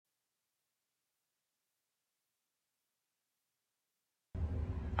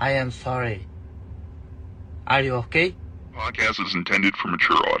I am sorry. Are you okay? Podcast is intended for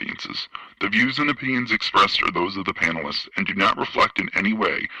mature audiences. The views and opinions expressed are those of the panelists and do not reflect in any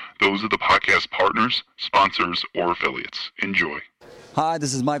way those of the podcast partners, sponsors, or affiliates. Enjoy. Hi,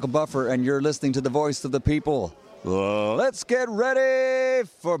 this is Michael Buffer, and you're listening to The Voice of the People. Let's get ready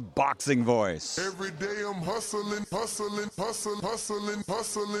for Boxing Voice. Every day I'm hustling.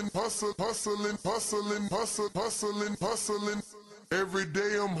 Every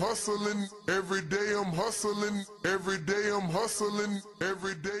day I'm hustling. Every day I'm hustling. Every day I'm hustling.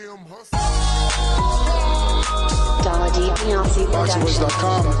 Every day I'm hustling.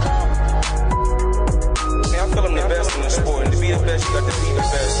 BoxingVoice.com. Man, I feel I'm the best in the sport, and to be the best, you got to be the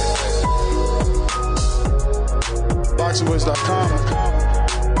best. BoxingVoice.com.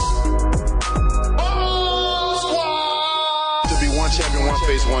 One champion, one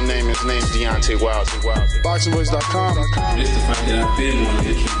face, one name. His name's Deontay Wilder. BoxingVoice.com. It's the fact that I've been one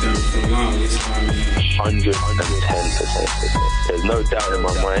that you've done for long. It's 110%. There's no doubt in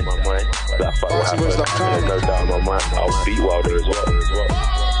my mind that fight will happen. There's no doubt in my mind I'll beat Wilder as well.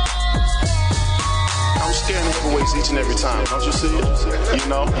 I'm scaring heavyweights each and every time. Don't you see it? You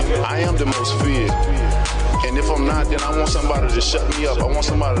know, I am the most feared. And if I'm not, then I want somebody to shut me up. I want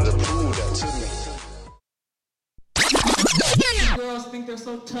somebody to prove that to me. Girls think they're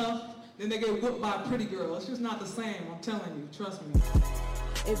so tough, then they get whipped by a pretty girl. It's just not the same, I'm telling you, trust me.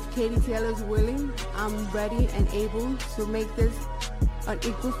 If Katie Taylor's willing, I'm ready and able to make this an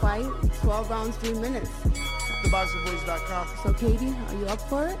equal fight, 12 rounds, 3 minutes. TheBoxingVoice.com. So Katie, are you up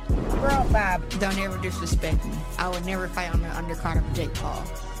for it? Girl, Bob, don't ever disrespect me. I would never fight on the undercard of Jake Paul.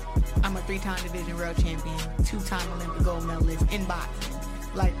 I'm a 3-time division world champion, 2-time Olympic gold medalist in boxing.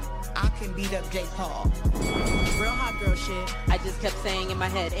 Like, I can beat up Jake Paul. Real hot girl shit. I just kept saying in my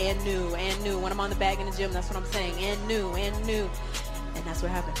head, and new. When I'm on the bag in the gym, that's what I'm saying, and new. And that's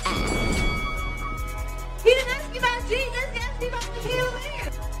what happened. He didn't ask you about Jesus, he asked you about the Mayor.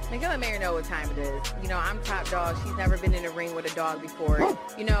 Nigga, let Mayor know what time it is. You know, I'm top dog. She's never been in a ring with a dog before.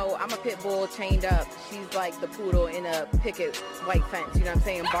 You know, I'm a pit bull chained up. She's like the poodle in a picket white fence. You know what I'm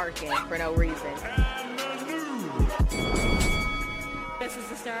saying? Barking for no reason. This is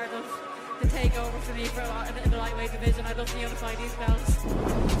the start of the takeover for me for the lightweight division. I'd love to unify these belts.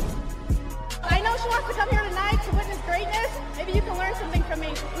 I know she wants to come here tonight to witness greatness. Maybe you can learn something from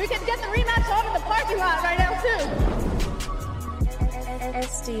me. We could get the rematch on in the parking lot right now, too.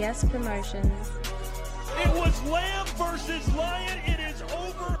 SDS Promotions. It was Lamb versus Lion. It is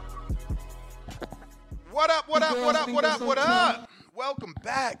over. What up? Welcome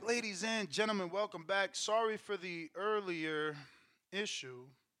back, ladies and gentlemen. Welcome back. Sorry for the earlier issue,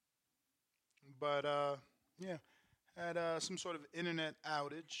 but had some sort of internet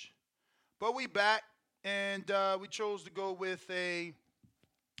outage. But we back, and we chose to go with a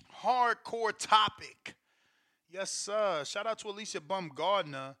hardcore topic. Yes, sir. Shout out to Alycia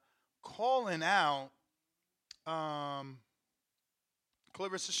Baumgardner calling out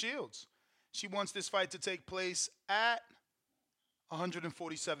Claressa Shields. She wants this fight to take place at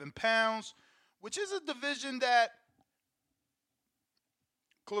 147 pounds, which is a division that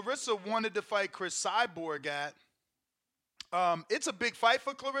Claressa wanted to fight Chris Cyborg at. It's a big fight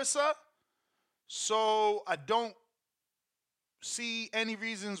for Claressa, so I don't see any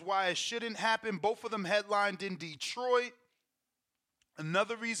reasons why it shouldn't happen. Both of them headlined in Detroit.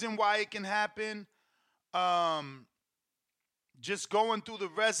 Another reason why it can happen, just going through the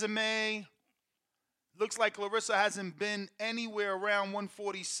resume, looks like Claressa hasn't been anywhere around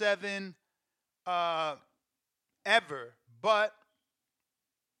 147 ever, but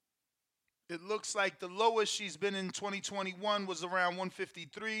it looks like the lowest she's been in 2021 was around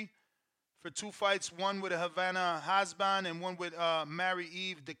 153 for 2 fights, one with Havana Hasban and one with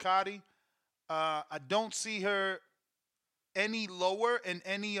Marie-Eve Ducati. I don't see her any lower in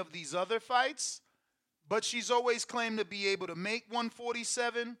any of these other fights, but she's always claimed to be able to make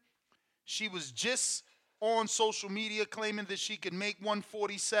 147. She was just on social media claiming that she could make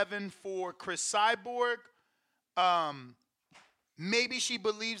 147 for Chris Cyborg. Maybe she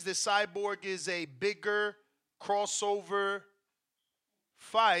believes that Cyborg is a bigger crossover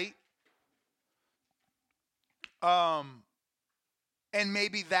fight. And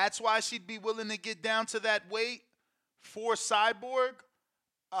maybe that's why she'd be willing to get down to that weight for Cyborg.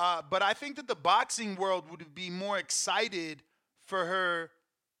 But I think that the boxing world would be more excited for her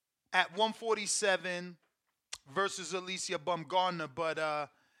at 147 versus Alycia Baumgardner. But,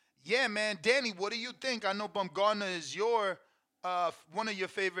 yeah, man, Danny, what do you think? I know Baumgardner is one of your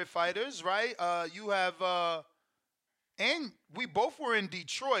favorite fighters, right? You have, and we both were in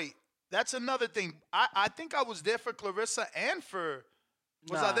Detroit. That's another thing. I think I was there for Claressa and for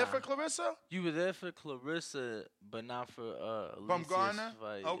Was I there for Claressa? You were there for Claressa, but not for Alicia's Baumgardner?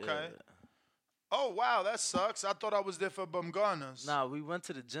 fight. Okay. Yeah. Oh, wow, that sucks. I thought I was there for Baumgardner's. Nah, we went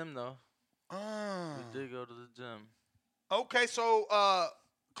to the gym, though. Ah. We did go to the gym. Okay, so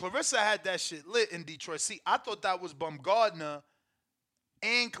Claressa had that shit lit in Detroit. See, I thought that was Baumgardner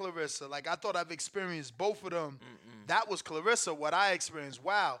and Claressa. Like, I thought I've experienced both of them. That was Claressa, what I experienced.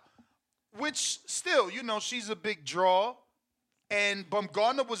 Wow. Which, still, you know, she's a big draw. And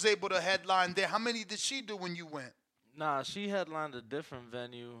Baumgardner was able to headline there. How many did she do when you went? Nah, she headlined a different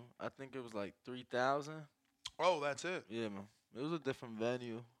venue. I think it was like 3,000. Oh, that's it. Yeah, man. It was a different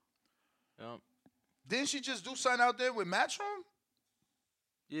venue. Yep. Didn't she just do something out there with Matchroom?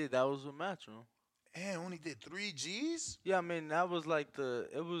 Yeah, that was with Matchroom. And only did 3 Gs? Yeah, I mean, that was like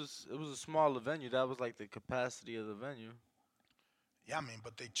it was a smaller venue. That was like the capacity of the venue. Yeah, I mean,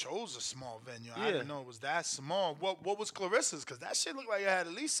 but they chose a small venue. Yeah. I didn't know it was that small. What was Claressa's? Because that shit looked like it had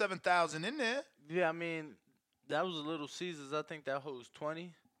at least 7,000 in there. Yeah, I mean, that was a Little Caesars. I think that holds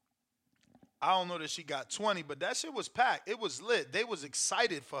 20. I don't know that she got 20, but that shit was packed. It was lit. They was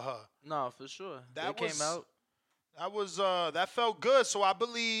excited for her. No, for sure. They came out. That felt good. So I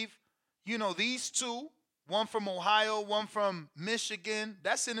believe, you know, these two, one from Ohio, one from Michigan,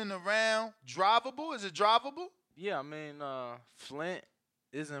 that's in and around. Drivable? Is it drivable? Yeah, I mean, Flint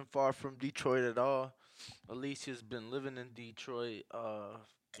isn't far from Detroit at all. Alycia's been living in Detroit,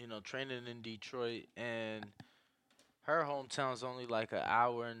 you know, training in Detroit, and her hometown's only like an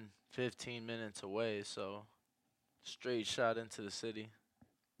hour and 15 minutes away, so straight shot into the city.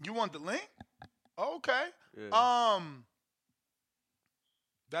 You want the link? Okay. Yeah.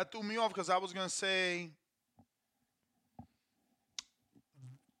 That threw me off because I was gonna say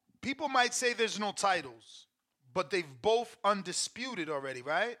people might say there's no titles, but they've both undisputed already,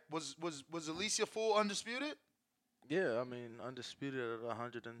 right? Was Alycia full undisputed? Yeah, I mean, undisputed at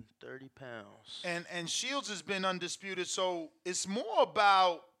 130 pounds. And Shields has been undisputed, so it's more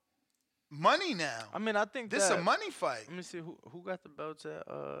about money now. I mean, I think this is a money fight. Let me see who got the belts at.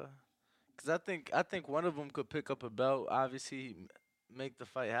 Because I think one of them could pick up a belt. Obviously, make the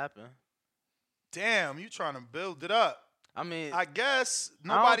fight happen. Damn, you trying to build it up. I mean, I guess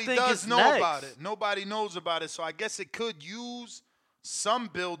nobody does know next. about it. Nobody knows about it, so I guess it could use some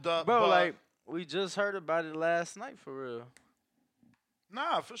build up. Bro, but like, we just heard about it last night, for real.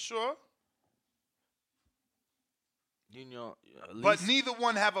 Nah, for sure. You know, but neither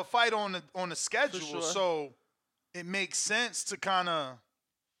one have a fight on the schedule, sure. So it makes sense to kind of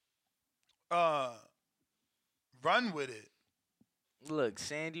run with it. Look,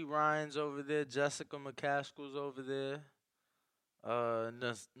 Sandy Ryan's over there, Jessica McCaskill's over there,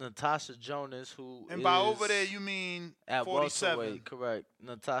 Natasha Jonas, who and by over there you mean at 47. welterweight, correct?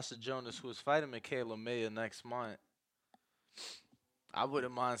 Natasha Jonas, who is fighting Michaela Mayer next month. I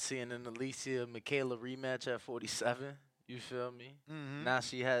wouldn't mind seeing an Alycia Michaela rematch at 47. You feel me? Mm-hmm. Now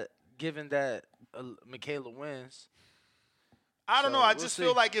she had, given that Michaela wins. I don't know. I just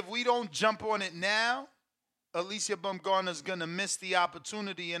feel like if we don't jump on it now, Alycia Baumgardner's gonna miss the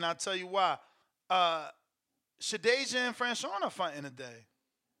opportunity, and I'll tell you why. Shadeja and Franchon are fighting today,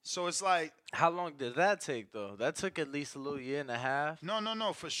 so it's like. How long did that take though? That took at least a little year and a half.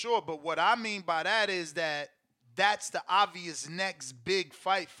 No, for sure. But what I mean by that is that that's the obvious next big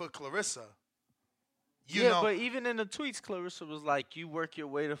fight for Claressa. You know? But even in the tweets, Claressa was like, "You work your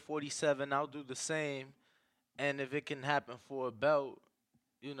way to 47, I'll do the same, and if it can happen for a belt,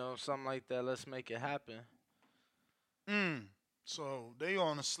 you know, something like that, let's make it happen." So they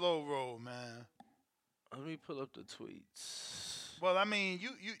on a slow roll, man. Let me pull up the tweets. Well, I mean,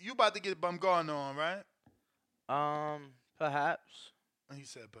 you about to get Baumgardner on, right? Perhaps. He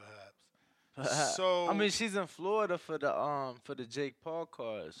said perhaps. So I mean, she's in Florida for the Jake Paul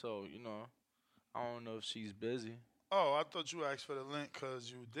card, so you know, I don't know if she's busy. Oh, I thought you asked for the link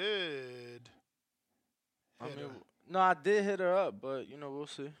because you did. No, I did hit her up, but you know, we'll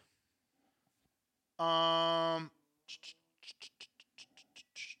see.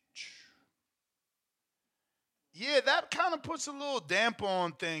 Yeah, that kind of puts a little damper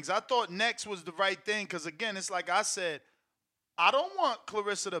on things. I thought next was the right thing because, again, it's like I said, I don't want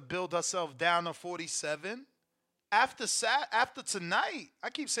Claressa to build herself down to 47. After tonight, I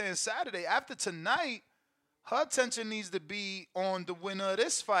keep saying Saturday, after tonight, her attention needs to be on the winner of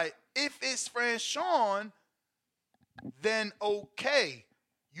this fight. If it's Franchon, then okay.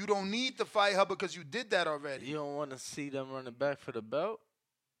 You don't need to fight her because you did that already. You don't want to see them running back for the belt?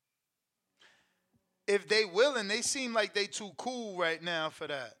 If they willing, they seem like they too cool right now for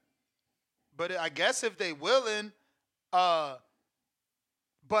that. But I guess if they willing, but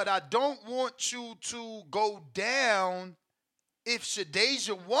I don't want you to go down if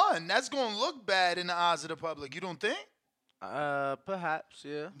Shadeja won, that's going to look bad in the eyes of the public. You don't think? Perhaps,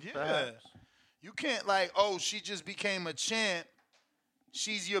 yeah. Yeah. Perhaps. You can't she just became a champ.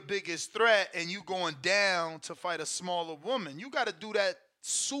 She's your biggest threat, and you going down to fight a smaller woman. You got to do that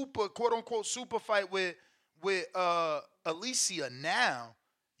super, quote unquote, super fight with Alycia now.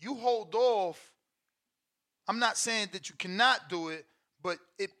 You hold off. I'm not saying that you cannot do it, but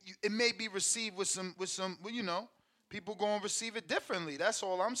it may be received with some people going to receive it differently. That's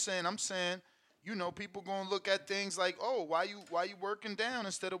all I'm saying. I'm saying, people going to look at things like, oh, why you working down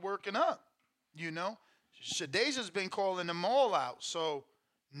instead of working up? Shadeja's been calling them all out, so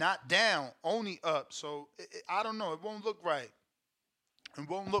not down, only up. So I don't know. It won't look right. It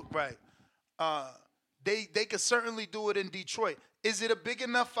won't look right. They could certainly do it in Detroit. Is it a big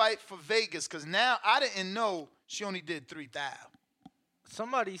enough fight for Vegas? Because now I didn't know she only did 3,000.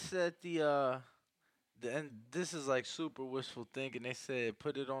 Somebody said and this is like super wishful thinking. They said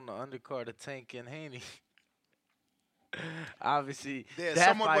put it on the undercard of Tank and Haney. Obviously, Yeah,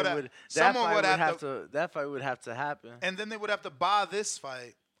 that fight would have to happen. And then they would have to buy this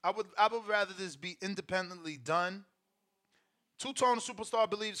fight. I would rather this be independently done. Two-Tone Superstar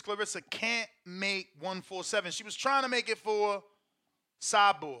believes Claressa can't make 147. She was trying to make it for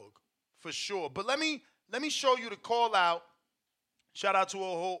Cyborg, for sure. But let me show you the call out. Shout out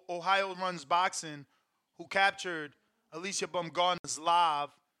to Ohio Runs Boxing, who captured Alycia Baumgardner's live,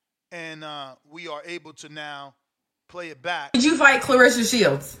 and we are able to now play it back. Would you fight Claressa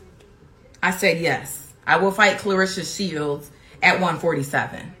Shields? I said yes. I will fight Claressa Shields at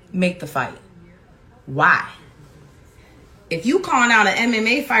 147. Make the fight. Why? If you calling out an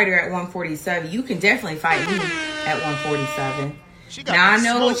MMA fighter at 147, you can definitely fight me at 147. Now I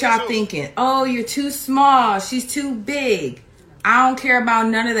know what y'all thinking. Oh, you're too small. She's too big. I don't care about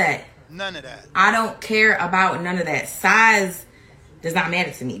none of that. None of that. I don't care about none of that. Size does not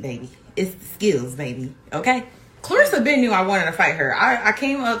matter to me, baby. It's the skills, baby. Okay? Claressa been knew I wanted to fight her. I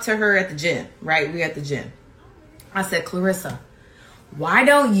came up to her at the gym, right? We at the gym. I said, Claressa, why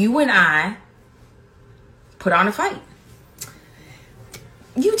don't you and I put on a fight?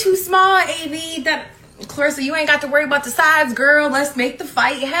 You too small, AB. Claressa, you ain't got to worry about the size, girl. Let's make the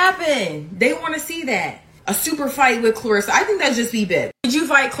fight happen. They want to see that. A super fight with Claressa. I think that'd just be big. Would you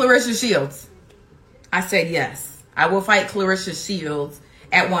fight Claressa Shields? I said yes. I will fight Claressa Shields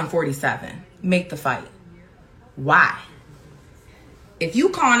at 147. Make the fight. Why? If you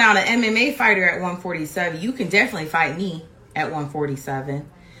calling out an MMA fighter at 147, you can definitely fight me at 147.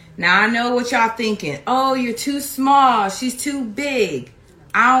 Now I know what y'all thinking. Oh, you're too small. She's too big.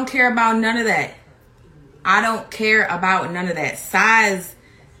 I don't care about none of that. I don't care about none of that. Size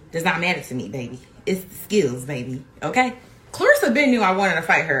does not matter to me, baby. It's the skills, baby. Okay? Claressa been knew I wanted to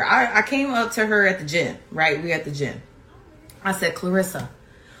fight her. I came up to her at the gym, right? We at the gym. I said, Claressa,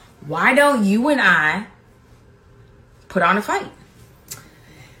 why don't you and I put on a fight?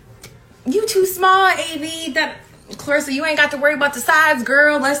 You too small, AB. Claressa, you ain't got to worry about the size,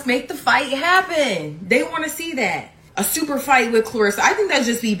 girl. Let's make the fight happen. They want to see that. A super fight with Claressa. I think that'd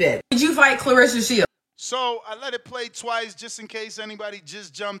just be big. Would you fight Claressa Shields? So I let it play twice just in case anybody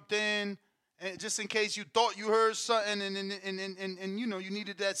just jumped in, and just in case you thought you heard something and you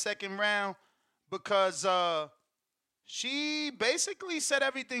needed that second round, because she basically said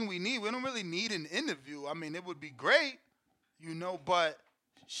everything we need. We don't really need an interview. I mean, it would be great, but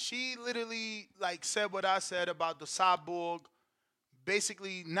she literally said what I said about the Cyborg,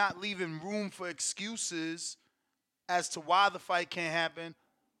 basically not leaving room for excuses as to why the fight can't happen.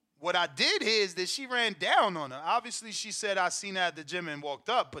 What I did here is that she ran down on her. Obviously, she said, I seen her at the gym and walked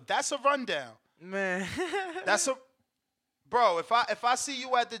up, but that's a rundown. Man. Bro, if I see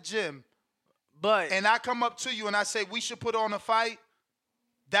you at the gym and I come up to you and I say, we should put on a fight,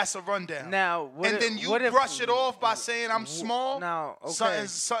 that's a rundown. Now, then you brush it off by saying I'm small. Now, okay.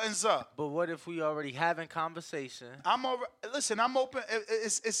 Something's up. But what if we already having conversation? Listen, I'm open.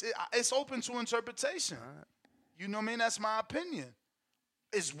 It's open to interpretation. Right. You know what I mean? That's my opinion.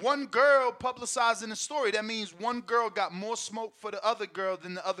 It's one girl publicizing the story. That means one girl got more smoke for the other girl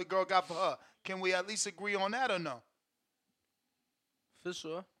than the other girl got for her. Can we at least agree on that or no? For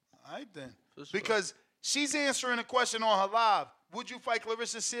sure. All right, then. For sure. Because she's answering a question on her live. Would you fight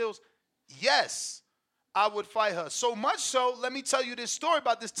Claressa Shields? Yes, I would fight her. So much so, let me tell you this story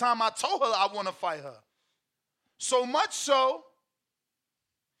about this time I told her I want to fight her. So much so,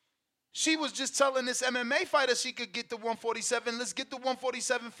 she was just telling this MMA fighter she could get the 147. Let's get the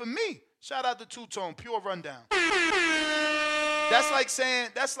 147 for me. Shout out to Two-Tone, pure rundown. That's like saying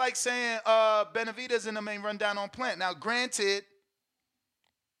Benavidez in the main rundown on Plant. Now, granted,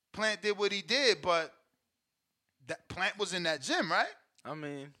 Plant did what he did, but that Plant was in that gym, right? I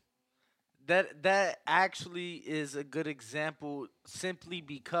mean, that actually is a good example simply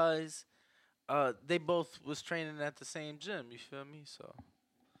because they both was training at the same gym. You feel me? So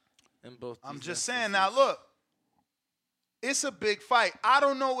in both. I'm these just saying. instances. Now look, it's a big fight. I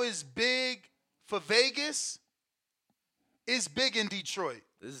don't know. It's big for Vegas. It's big in Detroit.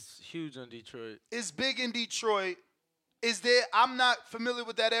 It's huge in Detroit. It's big in Detroit. Is there? I'm not familiar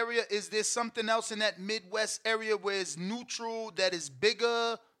with that area. Is there something else in that Midwest area where it's neutral that is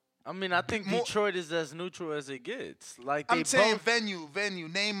bigger? I mean, I think Detroit is as neutral as it gets. Like I'm saying venue,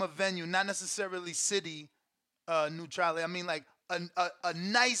 name of venue, not necessarily city neutrality. I mean, like a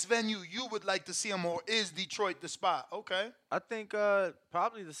nice venue you would like to see them, or is Detroit the spot? Okay. I think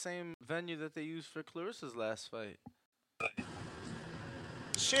probably the same venue that they used for Claressa's last fight.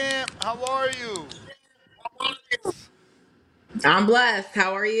 Champ, how are you? I'm blessed.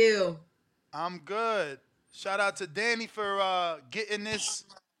 How are you? I'm good. Shout out to Danny for getting this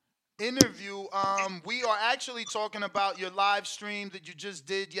interview. We are actually talking about your live stream that you just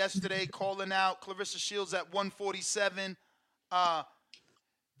did yesterday, calling out Claressa Shields at 147.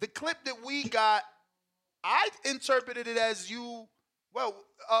 The clip that we got, I interpreted it as you,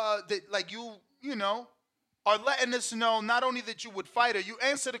 that like you know, are letting us know not only that you would fight her. You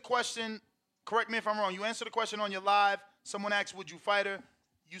answered the question. Correct me if I'm wrong. You answered the question on your live. Someone asked, "Would you fight her?"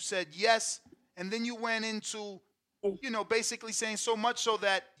 You said yes, and then you went into, basically saying so much so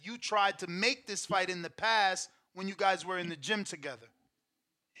that you tried to make this fight in the past when you guys were in the gym together.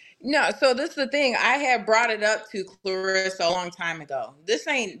 No, so this is the thing. I had brought it up to Claressa a long time ago. This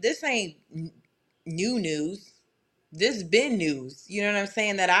ain't new news. This been news. You know what I'm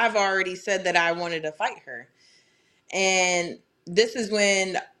saying? That I've already said that I wanted to fight her. And this is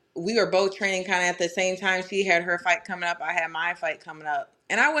when we were both training kind of at the same time. She had her fight coming up. I had my fight coming up.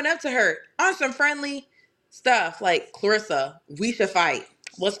 And I went up to her on some friendly stuff like, Claressa, we should fight.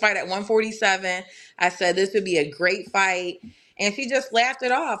 Let's fight at 147. I said this would be a great fight. And she just laughed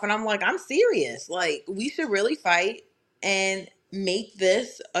it off. And I'm like, I'm serious. Like, we should really fight and make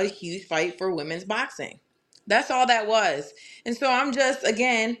this a huge fight for women's boxing. That's all that was. And so I'm just,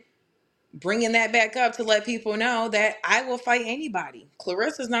 again, bringing that back up to let people know that I will fight anybody.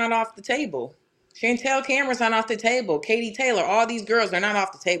 Claressa's not off the table. Chantel Cameron's not off the table. Katie Taylor, all these girls are not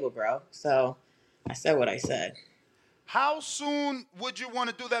off the table, bro. So I said what I said. How soon would you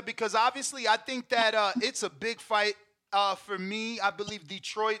want to do that? Because obviously I think that it's a big fight for me. I believe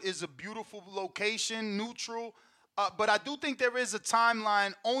Detroit is a beautiful location, neutral. But I do think there is a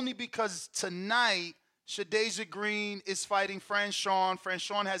timeline only because tonight Shadasia Green is fighting Franchon.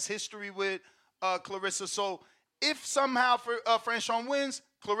 Franchon has history with Claressa. So if somehow Franchon wins,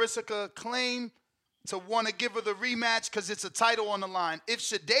 Claressa could claim to want to give her the rematch because it's a title on the line. If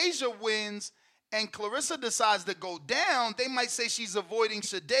Shadasia wins and Claressa decides to go down, they might say she's avoiding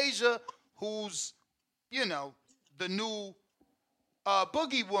Shadasia, who's, the new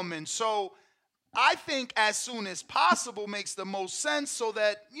boogie woman. So I think as soon as possible makes the most sense so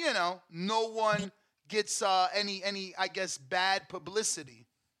that, no one gets any, I guess, bad publicity.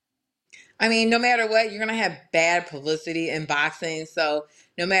 I mean, no matter what, you're going to have bad publicity in boxing. So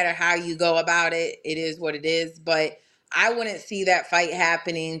no matter how you go about it, it is what it is. But I wouldn't see that fight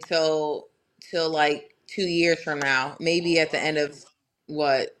happening till like 2 years from now, maybe at the end of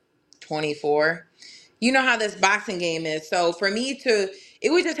 24. You know how this boxing game is. So for me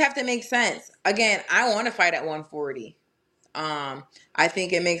it would just have to make sense. Again, I want to fight at 140. I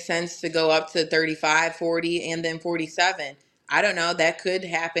think it makes sense to go up to 35, 40, and then 47. I don't know. That could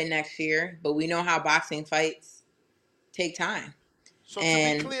happen next year, but we know how boxing fights take time. So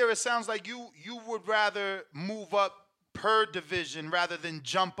to be clear, it sounds like you would rather move up per division rather than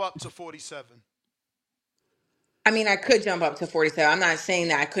jump up to 47. I mean, I could jump up to 47. I'm not saying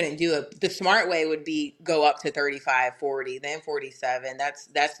that I couldn't do it. The smart way would be go up to 35, 40, then 47.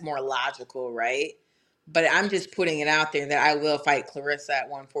 That's more logical, right? But I'm just putting it out there that I will fight Claressa at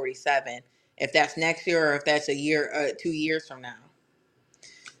 147. If that's next year or if that's 2 years from now.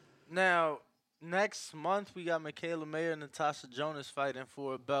 Now, next month we got Michaela Mayer and Natasha Jonas fighting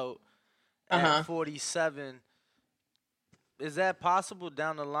for a belt at 47. Is that possible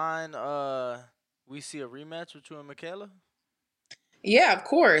down the line? We see a rematch with you and Michaela? Yeah, of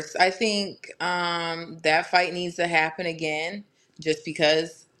course. I think that fight needs to happen again, just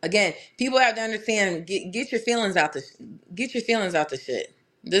because. Again, people have to understand. Get your feelings out the shit.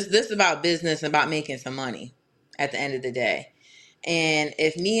 This is about business and about making some money. At the end of the day, and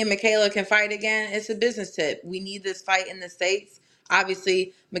if me and Michaela can fight again, it's a business tip. We need this fight in the States.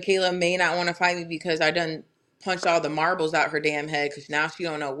 Obviously, Michaela may not want to fight me because I done punched all the marbles out her damn head because now she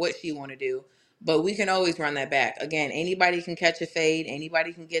don't know what she want to do. But we can always run that back. Again, anybody can catch a fade.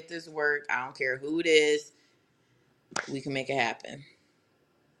 Anybody can get this work. I don't care who it is. We can make it happen.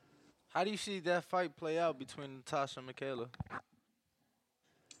 How do you see that fight play out between Natasha and Michaela?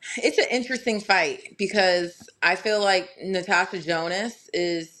 It's an interesting fight because I feel like Natasha Jonas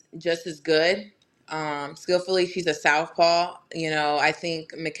is just as good. Skillfully, she's a southpaw. I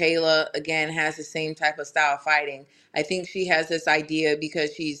think Michaela, again, has the same type of style of fighting. I think she has this idea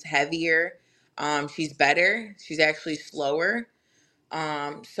because she's heavier. She's better. She's actually slower.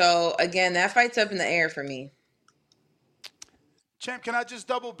 So, again, that fight's up in the air for me. Champ, can I just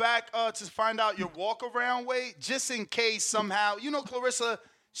double back to find out your walk around weight, just in case somehow, Claressa,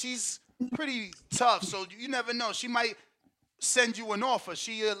 she's pretty tough, so you never know. She might send you an offer.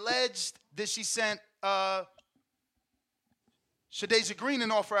 She alleged that she sent Shadeja Green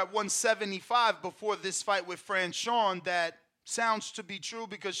an offer at 175 before this fight with Franchon. That sounds to be true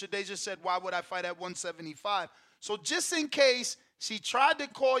because Shadeja said, why would I fight at 175? So just in case she tried to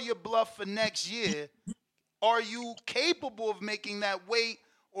call your bluff for next year, are you capable of making that weight,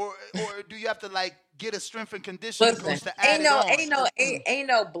 or do you have to get a strength and conditioning Listen, coach to add it on? ain't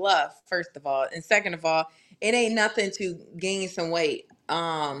no bluff, first of all. And second of all, it ain't nothing to gain some weight.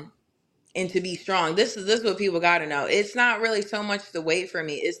 And to be strong. This is what people gotta know. It's not really so much the weight for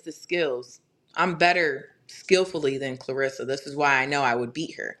me, it's the skills. I'm better skillfully than Claressa. This is why I know I would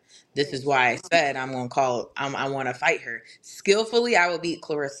beat her. This is why I said I want to fight her. Skillfully, I will beat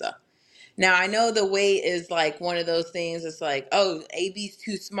Claressa. Now I know the weight is like one of those things. It's like, oh, AB's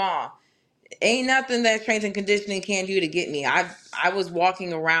too small. Ain't nothing that strength and conditioning can't do to get me. I was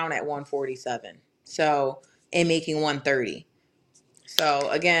walking around at 147, and making 130. So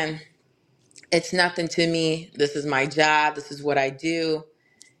again, it's nothing to me. This is my job. This is what I do.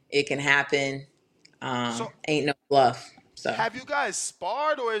 It can happen. Ain't no bluff. So Have you guys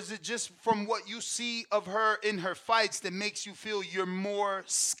sparred, or is it just from what you see of her in her fights that makes you feel you're more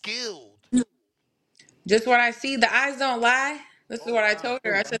skilled? just what I see. The eyes don't lie. This is what I told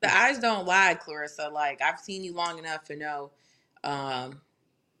her. I said the eyes don't lie, Claressa. Like, I've seen you long enough to know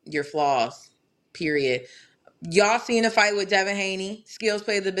your flaws. Period. Y'all seen a fight with Devin Haney. Skills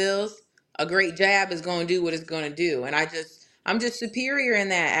pay the bills. A great jab is going to do what it's going to do. And I'm just superior in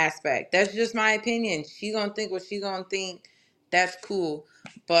that aspect. That's just my opinion. She going to think what she going to think. That's cool.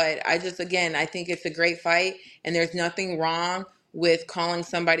 But again, I think it's a great fight. And there's nothing wrong with calling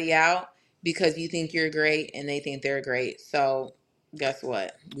somebody out because you think you're great and they think they're great. So guess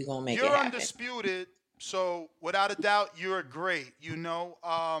what? We're going to make it You're happen. undisputed, so without a doubt, you're great.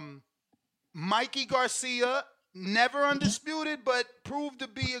 Mikey Garcia, never undisputed, but proved to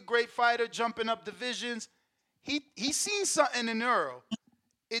be a great fighter, jumping up divisions. He seen something in Earl.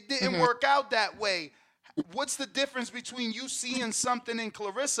 It didn't work out that way. What's the difference between you seeing something in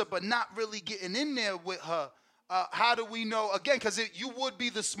Claressa but not really getting in there with her? How do we know? Again, because you would be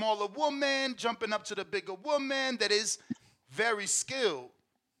the smaller woman jumping up to the bigger woman that is very skilled.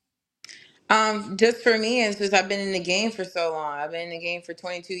 Just for me, it's just I've been in the game for so long. I've been in the game for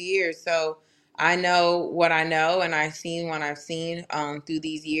 22 years. So I know what I know and I've seen what I've seen through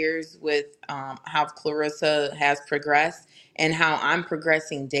these years with how Claressa has progressed and how I'm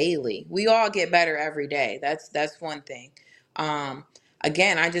progressing daily. We all get better every day. That's one thing. Um,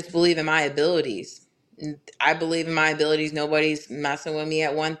 Again, I just believe in my abilities. I believe in my abilities. Nobody's messing with me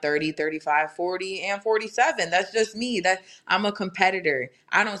at 130, 35, 40, and 47. That's just me. I'm a competitor.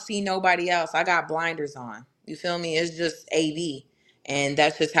 I don't see nobody else. I got blinders on. You feel me? It's just AV. And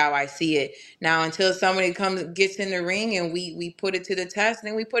that's just how I see it. Now, until somebody gets in the ring and we put it to the test,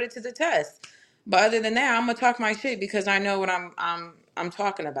 then we put it to the test. But other than that, I'm gonna talk my shit because I know what I'm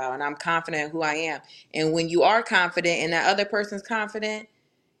talking about and I'm confident who I am. And when you are confident and that other person's confident,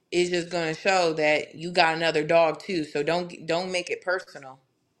 it's just gonna show that you got another dog too. So don't make it personal.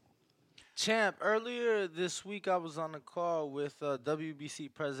 Champ, earlier this week I was on a call with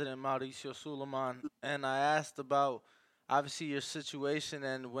WBC President Mauricio Suleiman, and I asked about obviously your situation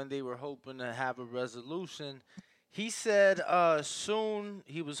and when they were hoping to have a resolution. He said soon.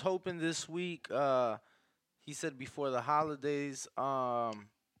 He was hoping this week. He said before the holidays. In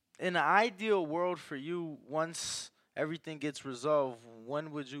an ideal world for you, once everything gets resolved,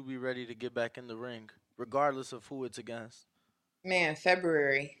 when would you be ready to get back in the ring, regardless of who it's against? Man,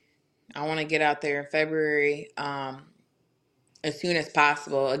 February. I want to get out there in February as soon as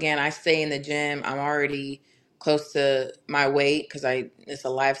possible. Again, I stay in the gym. I'm already close to my weight because it's a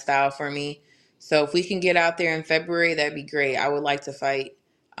lifestyle for me. So if we can get out there in February, that'd be great. I would like to fight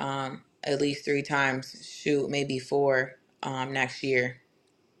at least 3 times. Shoot, maybe 4 next year.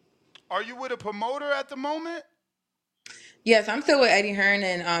 Are you with a promoter at the moment? Yes, I'm still with Eddie Hearn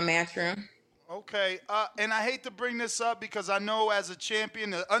and Matchroom. Okay. And I hate to bring this up because I know as a champion,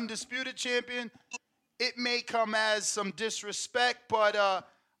 the undisputed champion, it may come as some disrespect, but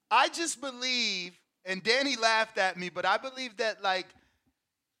I just believe, and Danny laughed at me, but I believe that, like,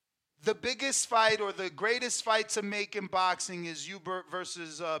 the biggest fight or the greatest fight to make in boxing is Hubert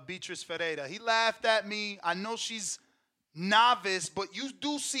versus Beatrice Ferreira. He laughed at me. I know she's novice, but you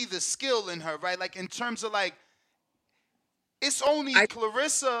do see the skill in her, right? Like, in terms of, like, it's only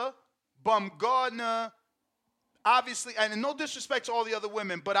Claressa, Baumgardner, obviously, and no disrespect to all the other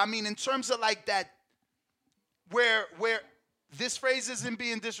women, but I mean, in terms of, like, that, where this phrase isn't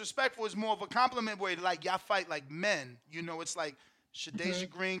being disrespectful, is more of a compliment where, like, y'all fight like men. You know, it's like Shadeja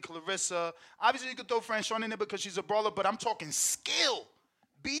Green, Claressa. Obviously, you could throw Franchon in there because she's a brawler, but I'm talking skill.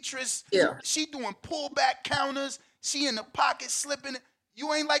 Beatrice, she doing pullback counters. She in the pocket slipping.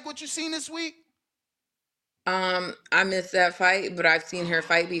 You ain't like what you seen this week? I missed that fight, but I've seen her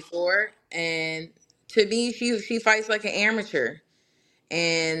fight before, and to me, she fights like an amateur,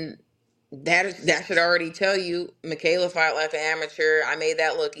 and that should already tell you Michaela fought like an amateur. I made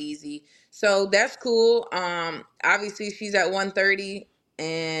that look easy, so that's cool. Obviously she's at 130,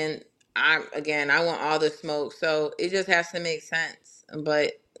 and I want all the smoke, so it just has to make sense.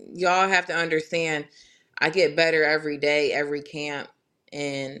 But y'all have to understand, I get better every day, every camp.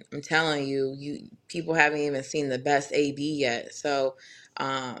 And I'm telling you, people haven't even seen the best AB yet. So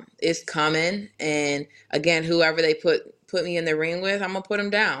it's coming. And again, whoever they put me in the ring with, I'm gonna put them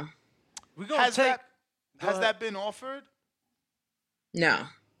down. Has that been offered? No.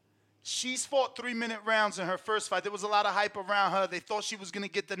 She's fought 3-minute rounds in her first fight. There was a lot of hype around her. They thought she was going to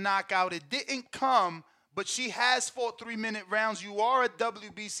get the knockout. It didn't come, but she has fought 3-minute rounds. You are a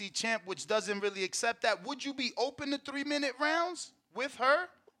WBC champ, which doesn't really accept that. Would you be open to 3-minute rounds with her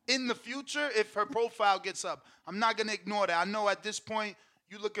in the future if her profile gets up? I'm not going to ignore that. I know at this point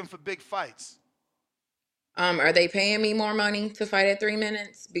you're looking for big fights. Are they paying me more money to fight at 3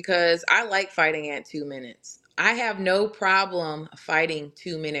 minutes? Because I like fighting at 2 minutes. I have no problem fighting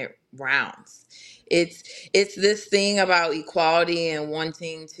 2-minute rounds. It's this thing about equality and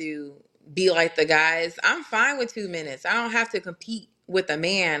wanting to be like the guys. I'm fine with 2 minutes. I don't have to compete with a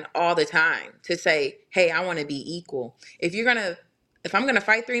man all the time to say, hey, I want to be equal. If I'm gonna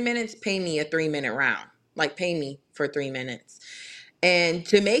fight 3 minutes, pay me a 3-minute round. Like, pay me for 3 minutes. And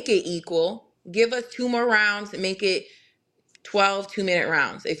to make it equal, give us 2 more rounds, make it 12 2-minute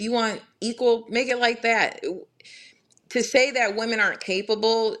rounds. If you want equal, make it like that. To say that women aren't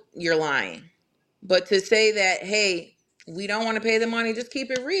capable, you're lying. But to say that, hey, we don't want to pay the money, just keep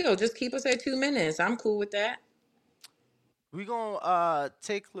it real. Just keep us at 2 minutes. I'm cool with that. We're going to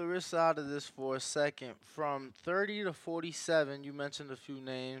take Claressa out of this for a second. From 30 to 47, you mentioned a few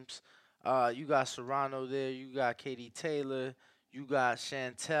names. You got Serrano there. You got Katie Taylor. You got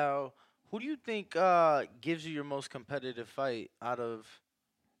Chantel. Who do you think gives you your most competitive fight out of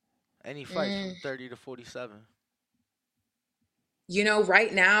any fight from 30 to 47? You know,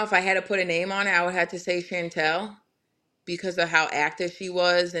 right now, if I had to put a name on it, I would have to say Chantel because of how active she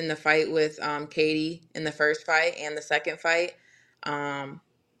was in the fight with Katie in the first fight and the second fight.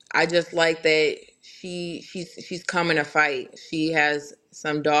 I just like that she's coming to fight. She has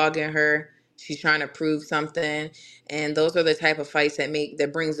some dog in her. She's trying to prove something, and those are the type of fights that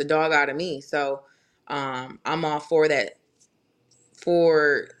brings the dog out of me. So I'm all for that.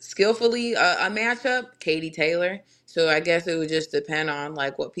 For skillfully a matchup, Katie Taylor. So I guess it would just depend on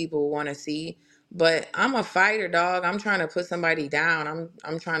like what people want to see. But I'm a fighter, dog. I'm trying to put somebody down.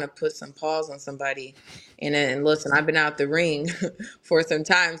 I'm trying to put some paws on somebody. And listen, I've been out the ring for some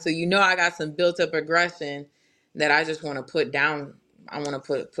time, so you know I got some built up aggression that I just want to put down. I want to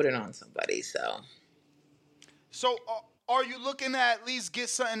put it on somebody. So are you looking to at least get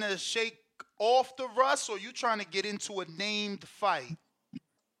something to shake off the rust, or are you trying to get into a named fight?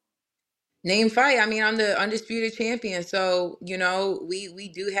 Name fight. I mean, I'm the undisputed champion. So, you know, we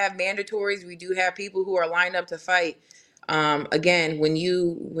do have mandatories. We do have people who are lined up to fight. Again, when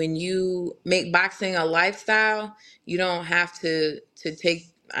you make boxing a lifestyle, you don't have to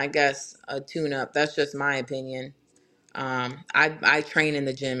take, I guess, a tune up. That's just my opinion. I train in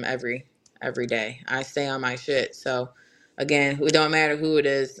the gym every day. I stay on my shit. So, again, it don't matter who it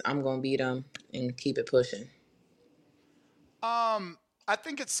is. I'm gonna beat them and keep it pushing. I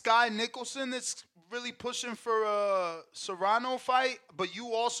think it's Sky Nicholson that's really pushing for a Serrano fight, but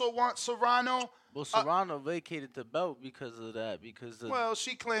you also want Serrano. Well, Serrano vacated the belt because of that. Well,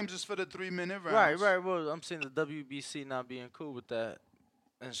 she claims it's for the 3-minute rounds. Right. Well, I'm saying the WBC not being cool with that,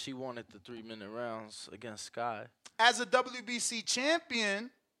 and she wanted the 3-minute rounds against Sky. As a WBC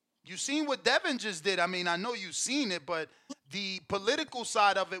champion, You seen what Devin just did. I mean, I know you've seen it, but the political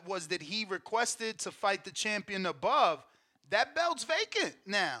side of it was that he requested to fight the champion above. That belt's vacant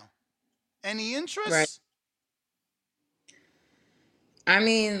now. Any interest? Right. I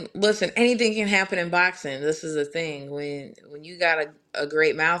mean, listen, anything can happen in boxing. This is the thing. When you got a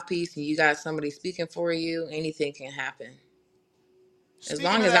great mouthpiece and you got somebody speaking for you, anything can happen. As Speaking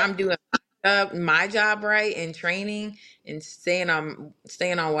long of as that, I'm doing my job right and training and staying on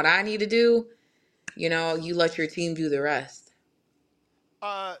what I need to do, you let your team do the rest.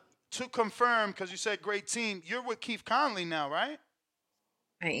 to confirm, because you said great team, you're with Keith Conley now, right?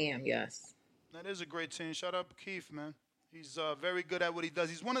 I am, yes. That is a great team. Shout out to Keith, man. He's very good at what he does.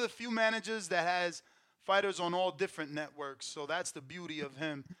 He's one of the few managers that has fighters on all different networks, so that's the beauty of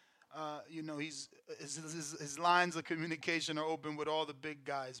him. His lines of communication are open with all the big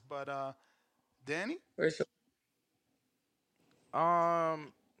guys. But Danny? For sure. Nah,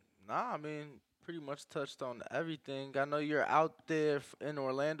 I mean, pretty much touched on everything. I know you're out there in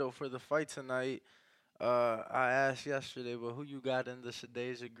Orlando for the fight tonight. I asked yesterday, but who you got in the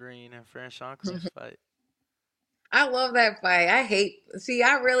Shadeja Green and Franchon Cruz fight? I love that fight. I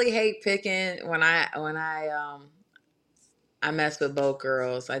really hate picking when I mess with both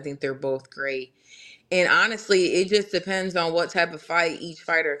girls. I think they're both great. And honestly, it just depends on what type of fight each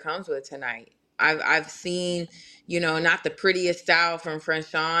fighter comes with tonight. I've seen, not the prettiest style from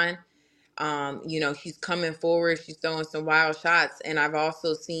Franchon. She's coming forward, she's throwing some wild shots, and I've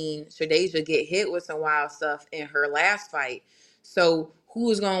also seen Shadeja get hit with some wild stuff in her last fight. So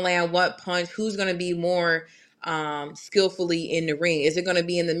who's gonna land what punch? Who's gonna be more skillfully in the ring? Is it gonna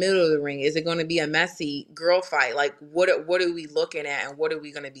be in the middle of the ring? Is it gonna be a messy girl fight? Like what are we looking at and what are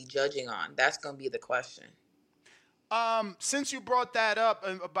we gonna be judging on? That's gonna be the question. Since you brought that up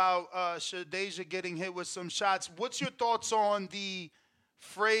about Shadeja getting hit with some shots, what's your thoughts on the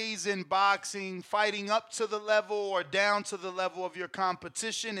phrase in boxing, fighting up to the level or down to the level of your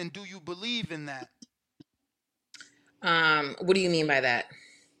competition, and do you believe in that? What do you mean by that?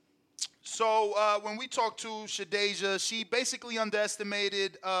 So when we talked to Shadeja, she basically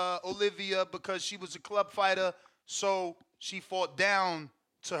underestimated Olivia because she was a club fighter, so she fought down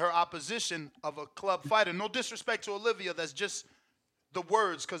to her opposition of a club fighter. No disrespect to Olivia, that's just the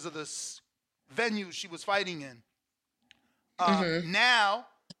words because of the venue she was fighting in. Now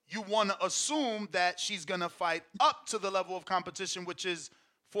you want to assume that she's going to fight up to the level of competition, which is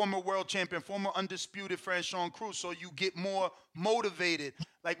former world champion, former undisputed Franchon Cruz, so you get more motivated.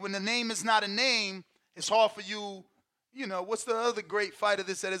 Like when the name is not a name, it's hard for you, what's the other great fighter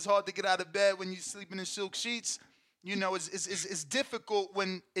that said it's hard to get out of bed when you're sleeping in silk sheets? It's difficult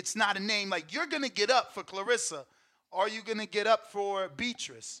when it's not a name. Like you're going to get up for Claressa. Are you going to get up for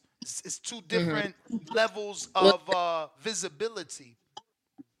Beatrice? It's two different levels of visibility.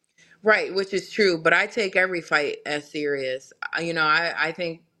 Right, which is true, but I take every fight as serious. I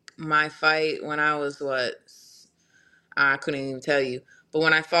think my fight when I was I couldn't even tell you, but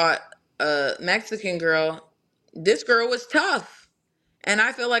when I fought a Mexican girl, this girl was tough. And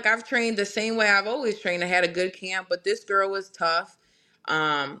I feel like I've trained the same way I've always trained. I had a good camp, but this girl was tough.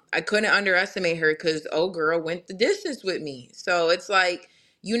 I couldn't underestimate her because old girl went the distance with me. So it's like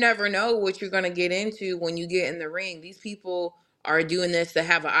you never know what you're gonna get into when you get in the ring. These people are doing this to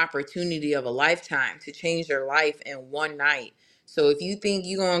have an opportunity of a lifetime to change their life in one night. So if you think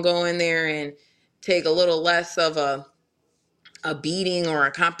you're gonna go in there and take a little less of a beating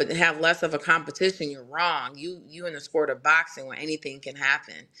or have less of a competition, you're wrong. You in the sport of boxing when anything can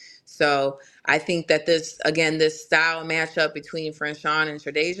happen. So I think that this style matchup between Franchon and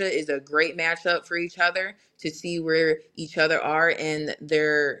Shadeja is a great matchup for each other to see where each other are in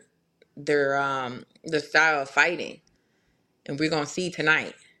their the style of fighting, and we're gonna see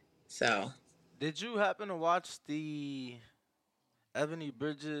tonight. So Did you happen to watch the Ebony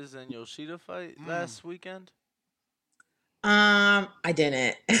Bridges and Yoshida fight last weekend? I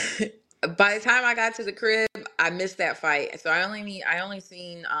didn't. By the time I got to the crib, I missed that fight. So I only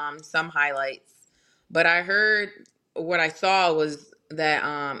seen some highlights. But I heard what I saw was that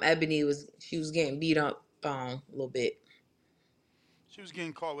Ebony was getting beat up a little bit. She was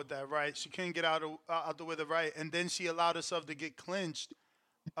getting caught with that right. She couldn't get out the way of the right, and then she allowed herself to get clinched.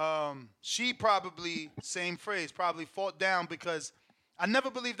 She probably, same phrase, probably fought down because I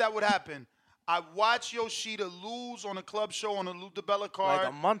never believed that would happen. I watched Yoshida lose on a club show on a Lou DiBella card. Like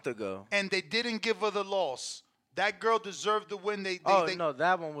a month ago. And they didn't give her the loss. That girl deserved the win. No,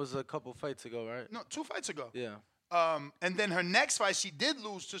 that one was a couple fights ago, right? No, 2 fights ago. Yeah. And then her next fight, she did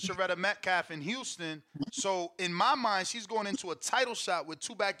lose to Sharetta Metcalf in Houston. So in my mind, she's going into a title shot with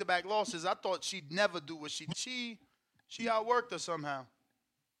 2 back-to-back losses. I thought she'd never do what she outworked her somehow.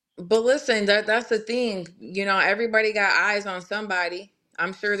 But listen, that's the thing. You know, everybody got eyes on somebody.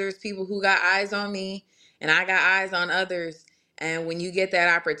 I'm sure there's people who got eyes on me, and I got eyes on others. And when you get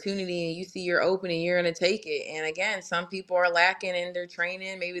that opportunity and you see you're open and you're gonna take it. And again, some people are lacking in their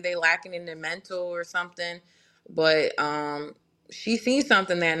training. Maybe they lacking in their mental or something. But she seen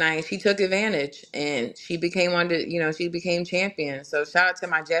something that night. She took advantage, and she became she became champion. So shout out to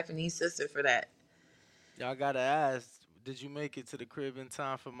my Japanese sister for that. Y'all gotta ask, did you make it to the crib in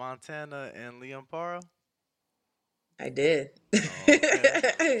time for Montana and Liam Paro? I did. Oh,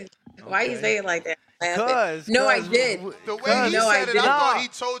 okay. Why you Okay. say it like that? Laughing. Cause, No, I cause, did. The way he No, I said it, I did. thought nah, he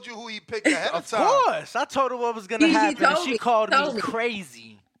told you who he picked ahead of of time. course. I told her what was gonna He happen, and told she me. called He me told me.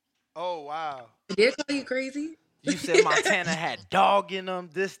 crazy. Oh, wow. Did I call you crazy? You said Montana had dog in them,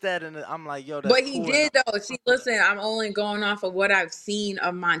 this, that, and I'm like, yo, that's But he cool. And did though. See, listen, I'm only going off of what I've seen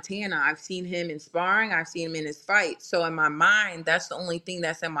of Montana. I've seen him in sparring. I've seen him in his fight. So in my mind, that's the only thing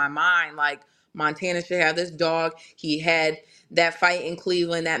that's in my mind. Like Montana should have this dog. He had that fight in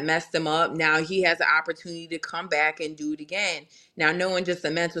Cleveland that messed him up. Now he has an opportunity to come back and do it again. Now knowing just the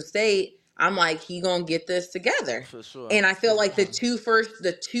mental state, I'm like, he gonna get this together. for sure. And I feel like the two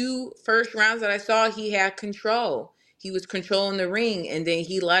first rounds that I saw, he had control. He was controlling the ring, and then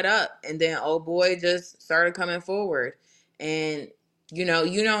he let up, and then old boy just started coming forward. And in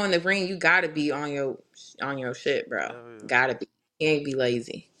the ring, you gotta be on your shit, bro. Gotta be. You can't be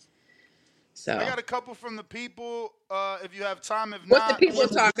lazy. I So, got a couple from the people. If you have time, if what's the not, people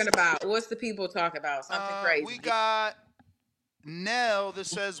talking about? What's the people talking about? Something we crazy. got Nell that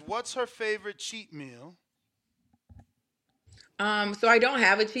says, "What's her favorite cheat meal?" So I don't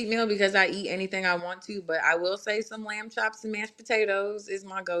have a cheat meal because I eat anything I want to, but I will say some lamb chops and mashed potatoes is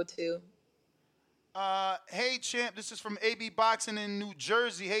my go-to. Hey champ, this is from AB Boxing in New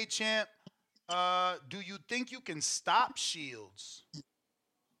Jersey. Hey champ, do you think you can stop Shields?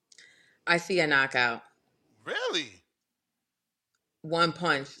 I see a knockout. Really? One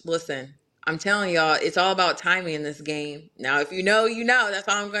punch. Listen, I'm telling y'all, it's all about timing in this game. Now, if you know, you know. That's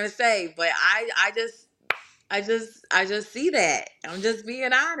all I'm gonna say. But I just see that. I'm just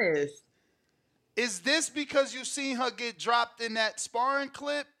being honest. Is this because you seen her get dropped in that sparring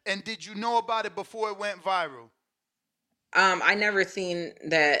clip, and did you know about it before it went viral? I never seen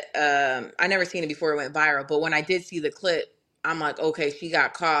that. I never seen it before it went viral. But when I did see the clip, I'm like, okay, she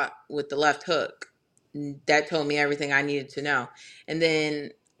got caught with the left hook. That told me everything I needed to know. And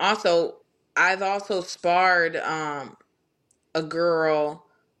then also, I've also sparred a girl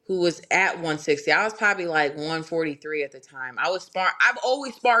who was at 160. I was probably like 143 at the time. I've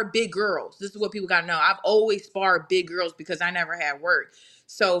always sparred big girls. This is what people got to know. I've always sparred big girls because I never had work.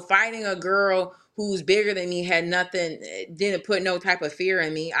 So fighting a girl who's bigger than me had nothing, didn't put no type of fear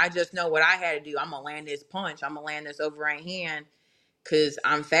in me. I just know what I had to do. I'm going to land this punch. I'm going to land this overhand hand because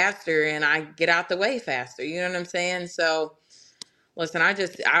I'm faster and I get out the way faster. You know what I'm saying? So listen,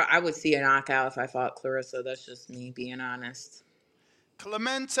 I would see a knockout if I fought Claressa. That's just me being honest.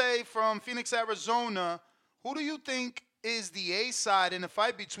 Clemente from Phoenix, Arizona. Who do you think is the A side in the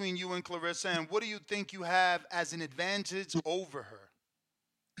fight between you and Claressa, and what do you think you have as an advantage over her?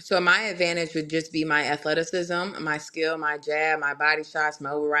 So my advantage would just be my athleticism, my skill, my jab, my body shots,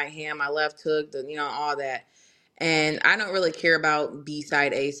 my over right hand, my left hook, all that. And I don't really care about B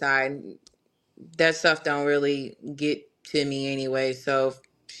side, A side. That stuff don't really get to me anyway. So if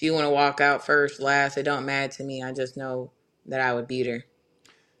she want to walk out first, last, it don't matter to me. I just know that I would beat her.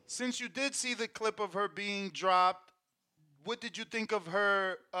 Since you did see the clip of her being dropped, what did you think of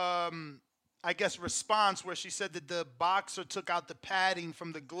her, I guess, response where she said that the boxer took out the padding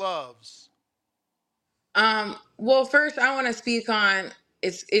from the gloves? Well, first I want to speak on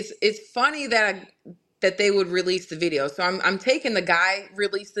it's funny that they would release the video. So I'm taking the guy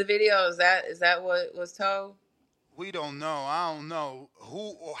released the video. Is that what was told? We don't know. I don't know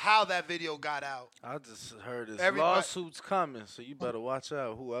who or how that video got out. I just heard this Everybody- lawsuit's coming, so you better watch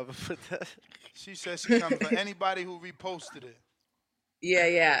out. Whoever put that. She said she coming for anybody who reposted it.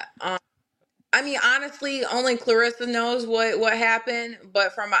 Yeah. I mean, honestly, only Claressa knows what happened.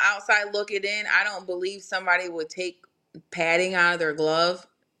 But from an outside looking in, I don't believe somebody would take padding out of their glove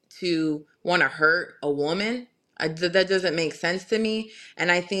to want to hurt a woman. That doesn't make sense to me.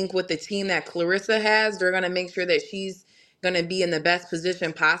 And I think with the team that Claressa has, they're going to make sure that she's going to be in the best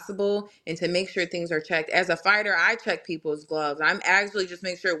position possible and to make sure things are checked. As a fighter, I check people's gloves. I'm actually just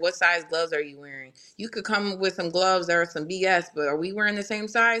make sure what size gloves are you wearing. You could come with some gloves that are some BS, but are we wearing the same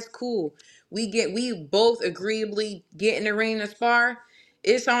size? Cool. We both agreeably get in the ring to spar.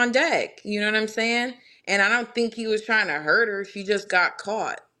 It's on deck. You know what I'm saying? And I don't think he was trying to hurt her. She just got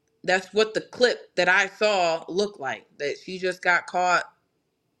caught. That's what the clip that I saw looked like. That she just got caught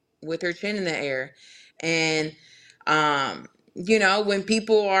with her chin in the air. And, you know, when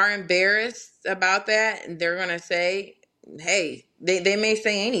people are embarrassed about that, they're going to say, hey, they may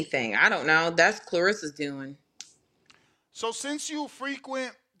say anything. I don't know. That's Claressa's doing. So since you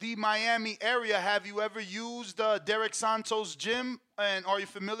frequent the Miami area, have you ever used Derek Santos' gym? And are you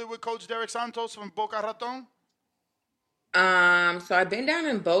familiar with Coach Derek Santos from Boca Raton? So I've been down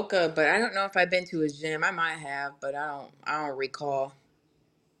in Boca, but I don't know if I've been to his gym. I might have, but I don't recall.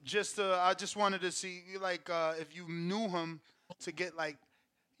 I just wanted to see like if you knew him to get like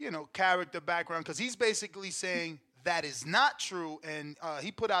character background, because he's basically saying that is not true, and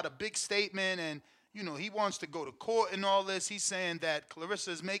he put out a big statement, and he wants to go to court and all this. He's saying that Claressa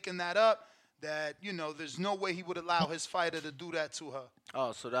is making that up, that there's no way he would allow his fighter to do that to her.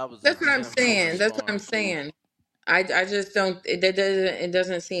 Oh, so that was a That's what I'm gym saying. focused That's what on. I'm saying. I just don't it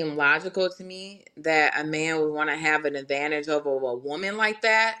doesn't seem logical to me that a man would want to have an advantage over a woman like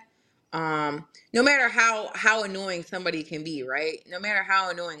that. No matter how annoying somebody can be, right? No matter how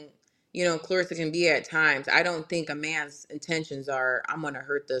annoying, Clarissa can be at times, I don't think a man's intentions are, I'm gonna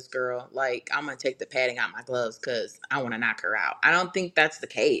hurt this girl, like I'm gonna take the padding out my gloves because I want to knock her out. I don't think that's the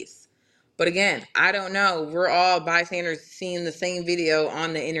case. But again, I don't know. We're all bystanders seeing the same video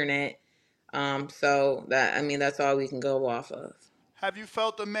on the internet. So that's all we can go off of. Have you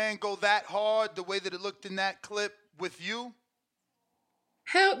felt a man go that hard the way that it looked in that clip with you?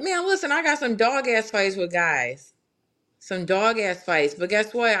 Hell, man, listen, I got some dog ass fights with guys. Some dog ass fights. But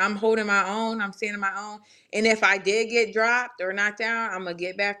guess what? I'm holding my own. I'm standing my own. And if I did get dropped or knocked down, I'm gonna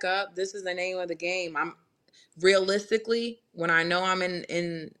get back up. This is the name of the game. I'm realistically, when I know I'm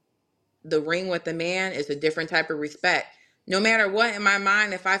in the ring with the man, is a different type of respect. No matter what, in my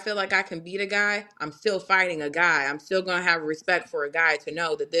mind, if I feel like I can beat a guy, I'm still fighting a guy. I'm still going to have respect for a guy to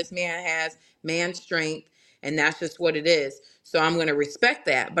know that this man has man strength, and that's just what it is. So I'm going to respect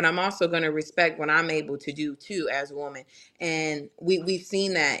that, but I'm also going to respect what I'm able to do too as a woman. And we've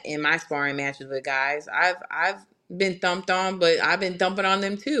seen that in my sparring matches with guys. I've been thumped on, but I've been thumping on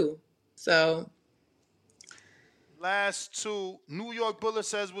them too. So Last two. New York Bullet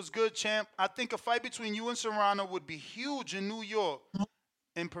says, "Was good, champ. I think a fight between you and Serrano would be huge in New York."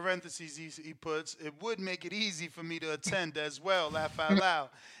 In parentheses, he puts, "It would make it easy for me to attend as well." Laugh out loud.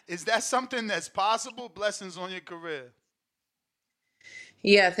 Is that something that's possible? Blessings on your career.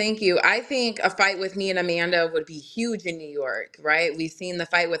 yeah, thank you. I think a fight with me and Amanda would be huge in New York, right? We've seen the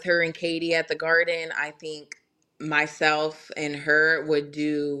fight with her and Katie at the Garden. I think myself and her would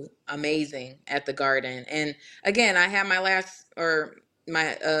do amazing at the Garden. And again, I had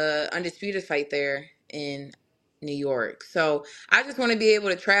my undisputed fight there in New York. So I just want to be able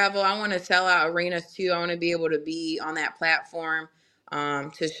to travel. I want to sell out arenas too. I want to be able to be on that platform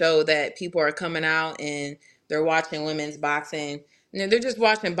to show that people are coming out and they're watching women's boxing. They're just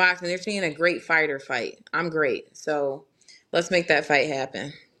watching boxing. They're seeing a great fighter fight. I'm great. So let's make that fight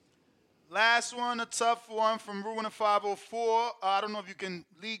happen. Last one, a tough one from Ruin 504. I don't know if you can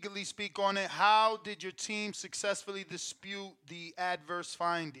legally speak on it. How did your team successfully dispute the adverse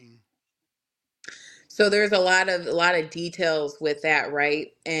finding? So there's a lot of details with that,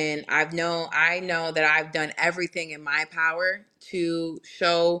 right? And I know that I've done everything in my power to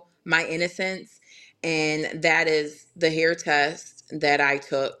show my innocence, and that is the hair test that I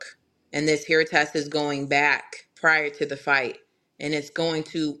took. And this hair test is going back prior to the fight, and it's going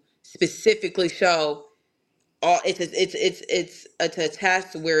to specifically show all. It's a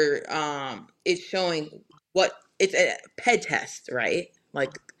test where it's showing what it's a ped test, right?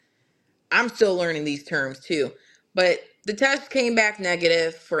 Like, I'm still learning these terms too. But the test came back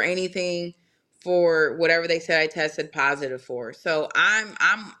negative for anything, for whatever they said I tested positive for. So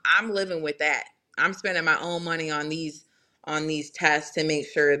I'm living with that. I'm spending my own money on these tests to make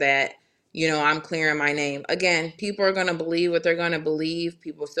sure that I'm clearing my name. Again, people are gonna believe what they're gonna believe.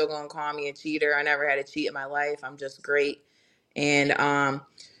 People are still gonna call me a cheater. I never had a cheat in my life. I'm just great. And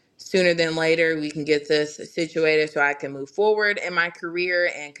sooner than later, we can get this situated so I can move forward in my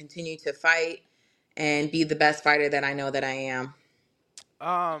career and continue to fight and be the best fighter that I know that I am.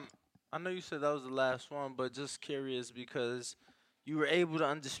 I know you said that was the last one, but just curious because you were able to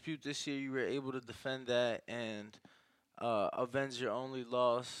undispute this year. You were able to defend that and avenge your only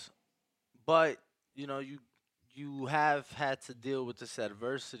loss. But you have had to deal with this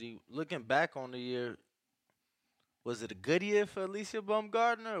adversity. Looking back on the year, was it a good year for Alycia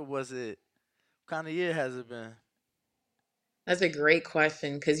Baumgardner, or was it what kind of year has it been? That's a great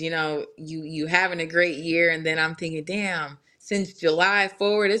question because you having a great year, and then I'm thinking, damn, since July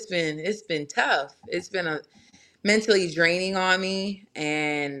forward, it's been tough. It's been a mentally draining on me,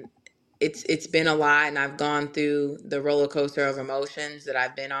 and it's been a lot, and I've gone through the roller coaster of emotions that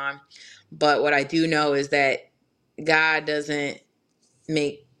I've been on. But what I do know is that God doesn't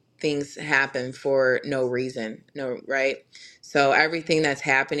make things happen for no reason, no, right? So everything that's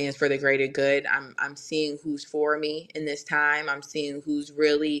happening is for the greater good. I'm seeing who's for me in this time. I'm seeing who's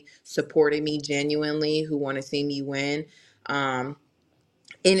really supporting me genuinely, who want to see me win. Um,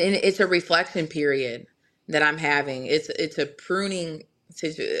 and it's a reflection period that I'm having. It's a pruning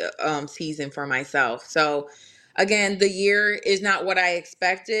season for myself. So again, the year is not what I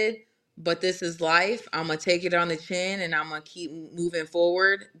expected, but this is life. I'm gonna take it on the chin and I'm gonna keep moving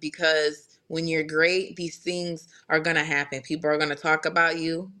forward, because when you're great, these things are gonna happen. People are gonna talk about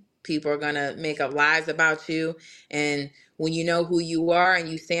you. People are gonna make up lies about you, and when you know who you are and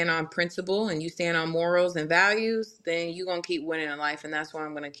you stand on principle and you stand on morals and values, then you're going to keep winning in life. And that's what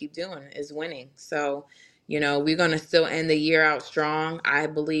I'm going to keep doing, is winning. So, we're going to still end the year out strong. I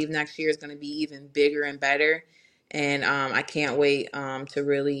believe next year is going to be even bigger and better. And I can't wait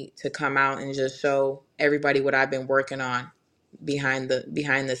to come out and just show everybody what I've been working on behind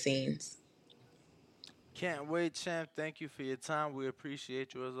the scenes. Can't wait, champ. Thank you for your time. We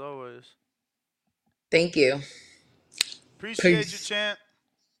appreciate you as always. Thank you. Appreciate you, champ.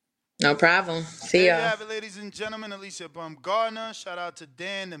 No problem. See There y'all. you have it, ladies and gentlemen. Alycia Baumgardner. Shout out to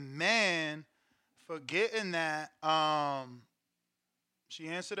Dan the man for getting that. She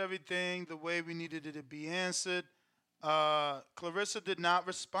answered everything the way we needed it to be answered. Claressa did not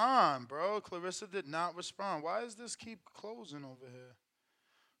respond, bro. Claressa did not respond. Why does this keep closing over here?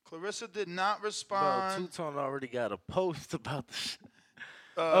 Claressa did not respond. Bro, Two-Tone already got a post about this.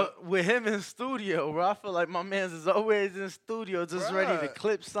 With him in studio, bro. I feel like my man's is always in studio, just ready to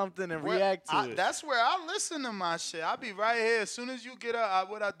clip something and react to it. That's where I listen to my shit. I be right here. As soon as you get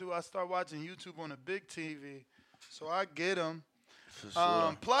up, what I do, I start watching YouTube on a big TV. So I get them.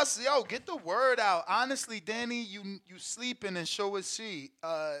 Sure. Plus, get the word out. Honestly, Danny, you sleeping and show us she.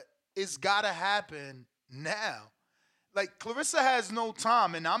 It's got to happen now. Like, Claressa has no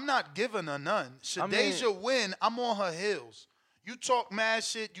time, and I'm not giving her none. Shadeja win, I'm on her heels. You talk mad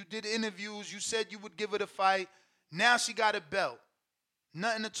shit. You did interviews. You said you would give her the fight. Now she got a belt.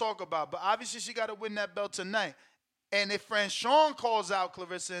 Nothing to talk about. But obviously she got to win that belt tonight. And if Franchon calls out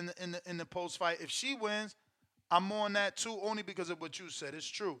Claressa in the post-fight, if she wins, I'm on that too, only because of what you said. It's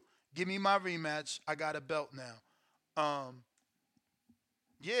true. Give me my rematch. I got a belt now.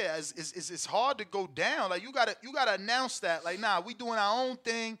 Yeah, it's hard to go down. Like, you gotta announce that. Like, nah, we doing our own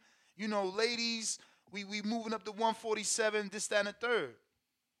thing. Ladies, we moving up to 147, this, that, and the third.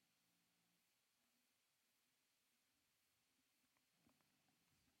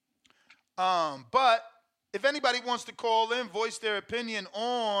 But if anybody wants to call in, voice their opinion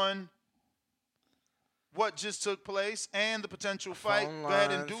on what just took place and the potential fight, go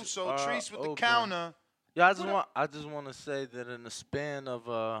ahead and do so. Treese with the counter. Yeah, I just want to say that in the span of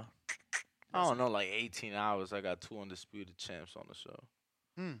I don't know, like 18 hours, I got 2 undisputed champs on the show.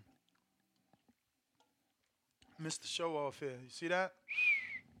 Missed the show off here. You see that?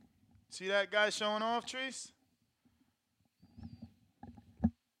 See that guy showing off, Treese?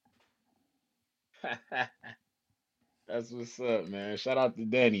 That's what's up, man. Shout out to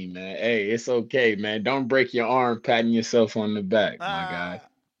Danny, man. Hey, it's okay, man. Don't break your arm patting yourself on the back, my guy.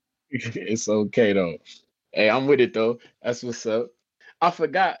 It's okay though. Hey, I'm with it though. That's what's up. I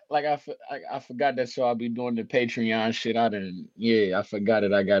forgot, I forgot that I'll be doing the Patreon shit. I forgot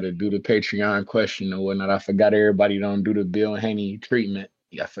it. I gotta do the Patreon question or whatnot. I forgot everybody don't do the Bill Haney treatment.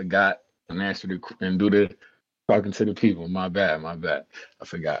 I forgot and do the talking to the people. My bad. I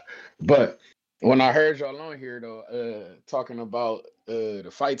forgot. But when I heard y'all on here though, talking about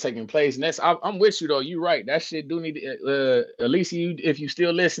the fight taking place, and I'm with you though. You right. That shit do need to, Alycia, if you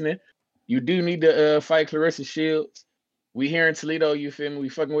still listening, you do need to fight Claressa Shields. We here in Toledo, you feel me? We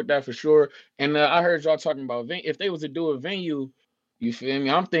fucking with that for sure. And I heard y'all talking about if they was to do a venue, you feel me?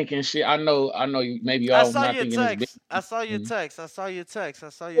 I'm thinking shit. I know. You maybe y'all not thinking this big. I saw your text. But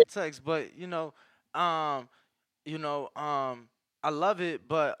I love it,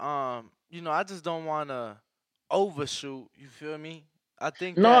 but I just don't want to overshoot. You feel me? I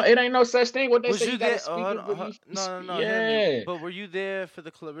think it ain't no such thing. What they say, you there? gotta speak No. Yeah. Hear me. But were you there for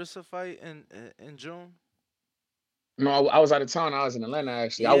the Claressa fight in June? No, I was out of town. I was in Atlanta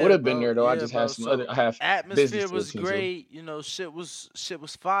actually. I would have been there though. I just had some other. I have atmosphere was great. Shit was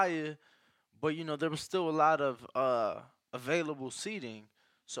fire, but there was still a lot of available seating.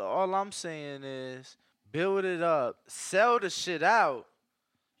 So all I'm saying is build it up, sell the shit out,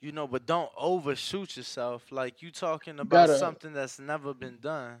 but don't overshoot yourself. Like, you talking about something that's never been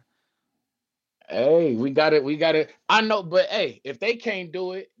done. Hey, we got it. We got it. I know, but hey, if they can't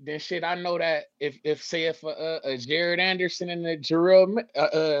do it, then shit. I know that if say if a Jared Anderson and a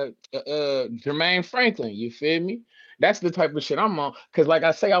Jermaine Franklin, you feel me? That's the type of shit I'm on. Cause like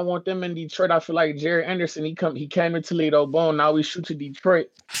I say, I want them in Detroit. I feel like Jared Anderson. He came to Toledo. Boom. Now we shoot to Detroit.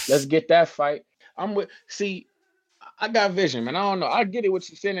 Let's get that fight. I'm with. See, I got vision, man. I don't know. I get it. What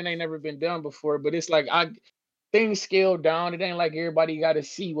you saying, it ain't never been done before. But it's like things scaled down. It ain't like everybody got to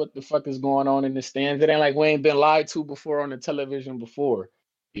see what the fuck is going on in the stands. It ain't like we ain't been lied to before on the television before.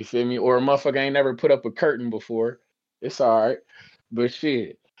 You feel me? Or a motherfucker ain't never put up a curtain before. It's all right. But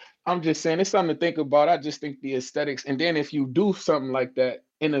shit, I'm just saying it's something to think about. I just think the aesthetics. And then if you do something like that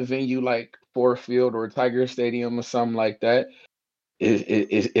in a venue like Ford Field or Tiger Stadium or something like that,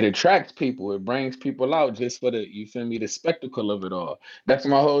 it attracts people. It brings people out just for the, you feel me, the spectacle of it all. That's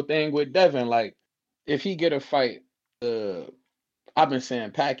my whole thing with Devin. Like, if he get a fight, uh, I've been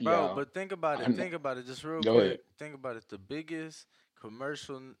saying Bro, Pacquiao. but think about I it. know. Think about it just real Go ahead. quick. Think about it. The biggest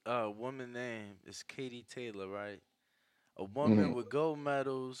commercial woman name is Katie Taylor, right? A woman Mhm. with gold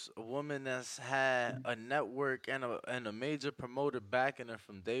medals, a woman that's had a network and a major promoter backing her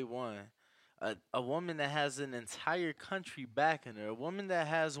from day one. A woman that has an entire country backing her. A woman that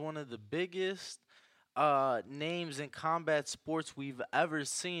has one of the biggest names in combat sports we've ever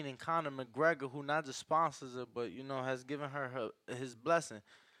seen in Conor McGregor, who not just sponsors her, but has given her his blessing.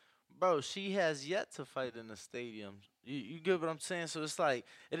 Bro, she has yet to fight in the stadium. You get what I'm saying? So it's like,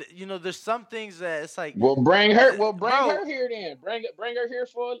 there's some things that it's like, Well, bring her. Well, bring bro. her here then. Bring her here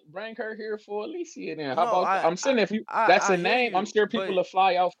for. Bring her here for Alycia then. How No, about that? I'm saying if you that's I a hear name, I'm you, sure people but will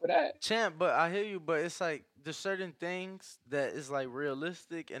fly out for that. champ, but I hear you, but it's like there's certain things that is like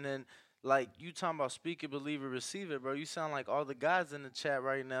realistic, and then like you talking about speak it, believe it, receive it, bro. You sound like all the guys in the chat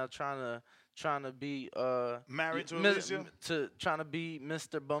right now trying to be Married to Alycia? trying to be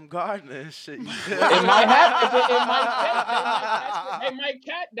Mr. Baumgardner and shit. You feel It me? might happen. It might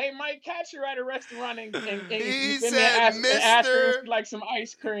take. They might catch her at a restaurant and you He feel me said, and ask her Mr. for like some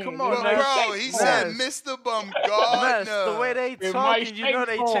ice cream. Come It on, But might Ness. bro, shake he for said, 'em. Ness. Mr. Mess, the way Baumgardner. they It might talking, you know shake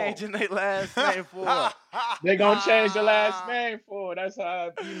they for 'em. changing their last name for. They gonna change the last name for it. That's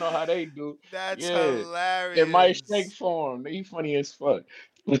how you know how they do. That's Yeah, it might shake hilarious. for him. He funny as fuck.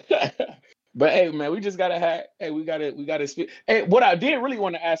 But hey, man, we just gotta have. Hey, we gotta speak. Hey, what I did really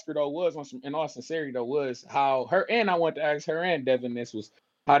want to ask her though was, on some, in all sincerity though, was how her, and I want to ask her and Devin this, was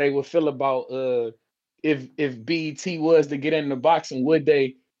how they would feel about if BET was to get into boxing, would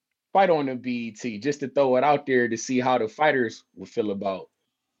they fight on the BET, just to throw it out there to see how the fighters would feel about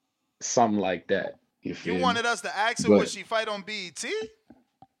something like that. You You feel me? wanted us to ask her would But she fight on BET?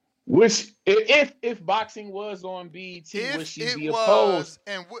 which, if boxing was on BET, would If she it be opposed?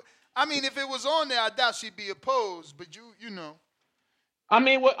 was, I mean, if it was on there, I doubt she'd be opposed. But you know, I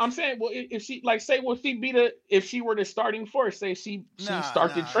mean, what I'm saying, well, if she, like, say, will she be the, if she were the starting force, say she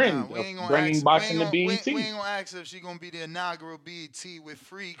start the nah. trend We of ain't gonna bringing ask. We ain't boxing to gonna. We BET. ain't gonna ask her if she gonna be the inaugural BET with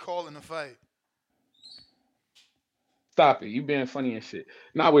Free calling the fight. Stop it, you being funny and shit.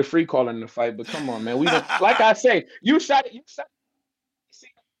 Not with Free calling the fight, but come on, man. We don't, like I say, you shot see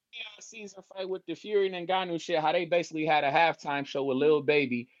the season fight with the Fury and Ngannou shit, how they basically had a halftime show with Lil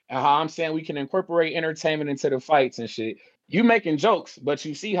Baby, and how I'm saying we can incorporate entertainment into the fights and shit. You making jokes, but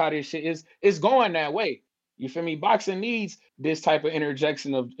you see how this shit is going that way. You feel me? Boxing needs this type of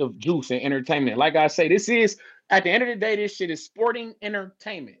interjection of juice and entertainment. Like I say, this is, at the end of the day, this shit is sporting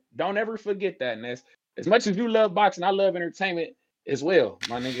entertainment. Don't ever forget that. And as much as you love boxing, I love entertainment as well,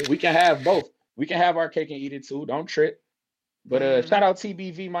 my nigga. We can have both. We can have our cake and eat it too. Don't trip. But shout out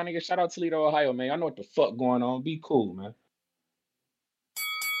TBV, my nigga. Shout out Toledo, Ohio, man. I know what the fuck going on. Be cool, man.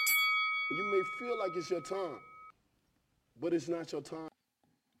 You may feel like it's your time, but it's not your time.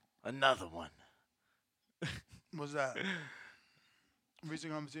 Another one. What's that?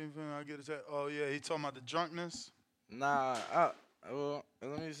 Recent competition, I get it. Oh yeah, he talking about the drunkenness. Nah, well,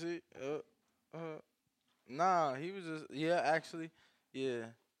 let me see. Nah, he was just actually, yeah.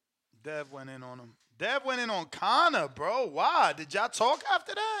 Dev went in on him. Dev went in on Connor, bro. Why? Did y'all talk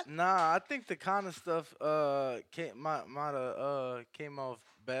after that? Nah, I think the Connor stuff might have came off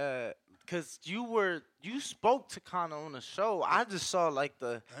bad. Cause you spoke to Connor on the show. I just saw like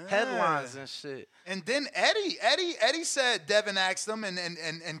the headlines and shit. And then Eddie said Devin asked him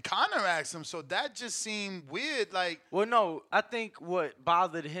and Connor asked him. So that just seemed weird. Like, well, no, I think what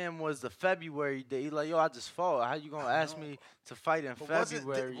bothered him was the February date. He like, yo, I just fought. How you gonna ask me to fight in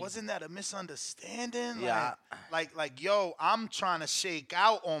February? Wasn't that a misunderstanding? Yeah. Like, yo, I'm trying to shake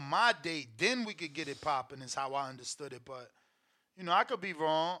out on my date. Then we could get it popping. Is how I understood it. But you know, I could be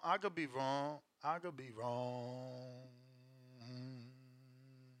wrong.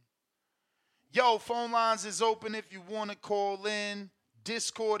 Yo, Yo, phone lines is open if you want to call in.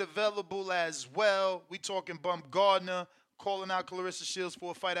 Discord available as well. We talking Baumgardner, calling out Claressa Shields for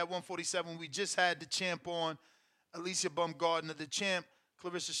a fight at 147. We just had the champ on, Alycia Baumgardner, the champ.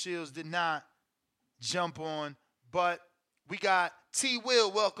 Claressa Shields did not jump on, but we got T.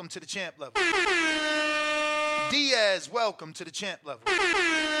 Will, welcome to the champ level. Diaz, welcome to the champ level.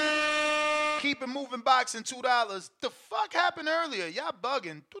 Keep it moving, boxing, $2. The fuck happened earlier? Y'all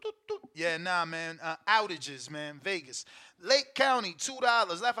bugging. Yeah, nah, man. Outages, man. Vegas. Lake County,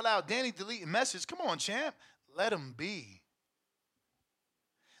 $2. Laugh aloud. Danny deleting message. Come on, champ. Let him be.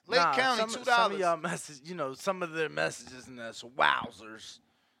 Lake County, $2. Some of y'all messages, some of their messages and that's wowzers.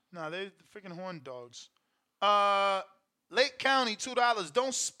 Nah, they're the freaking horn dogs. Lake County, $2.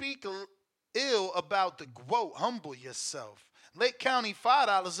 Don't speak ill about the quote. Humble yourself. Lake County, $5.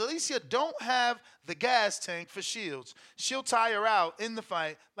 Alycia don't have the gas tank for Shields. She'll tire out in the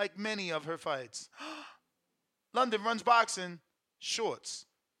fight like many of her fights. London runs boxing shorts.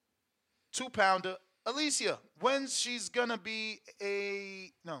 2-pounder. Alycia, when she's gonna be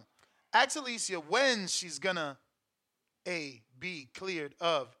ask Alycia when she's gonna be cleared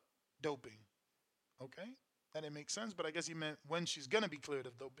of doping. Okay, that didn't make sense, but I guess he meant when she's gonna be cleared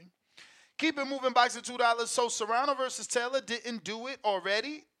of doping. Keep it moving, boxing, $2. So Serrano versus Taylor didn't do it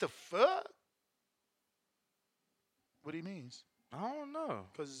already? The fuck? What he means? I don't know.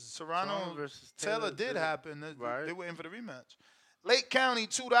 Because Serrano versus Taylor did happen. Right. They're waiting for the rematch. Lake County,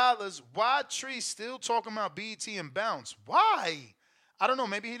 $2. Why Tree still talking about BET and Bounce? Why? I don't know.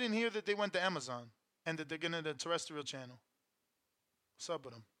 Maybe he didn't hear that they went to Amazon and that they're getting the terrestrial channel. What's up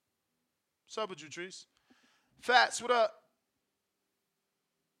with him? What's up with you, Trees? Fats, what up?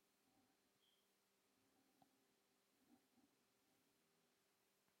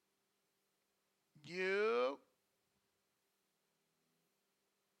 You.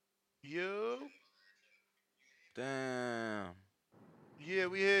 Damn. Yeah,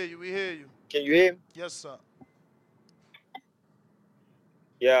 we hear you. We hear you. Can you hear me? Yes, sir.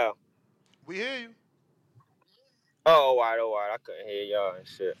 Yeah. We hear you. Oh, all right. I couldn't hear y'all and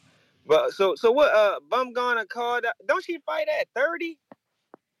shit. But so what? Baumgardner called. Don't she fight at 30?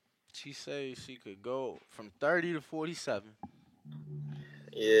 She says she could go from 30 to 47.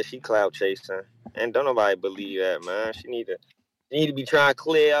 Yeah, she clout chasing, and don't nobody believe that, man. She need to be trying to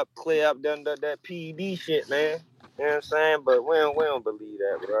clear up that PED shit, man. You know what I'm saying? But we don't believe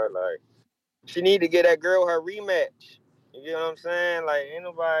that, bro. Like, she need to get that girl her rematch. You know what I'm saying? Like,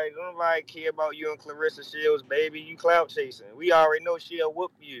 don't nobody care about you and Claressa Shields, baby. You clout chasing. We already know she'll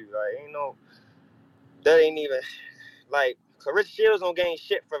whoop you. Like, that ain't even, like, Claressa Shields don't gain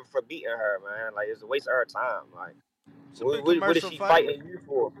shit for beating her, man. Like, it's a waste of her time. Like, It's a big what is commercial she fight. fighting you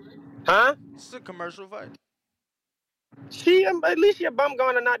for? Huh? It's a commercial fight. At least your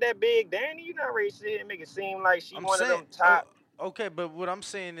Baumgardner not that big, Danny. You not ready to sit here and make it seem like she one of them top. Okay, but what I'm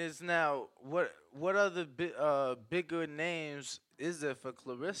saying is now, what other bigger names is there for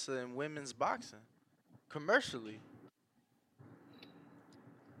Claressa in women's boxing, commercially?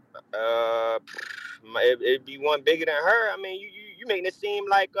 It'd be one bigger than her. I mean, you making it seem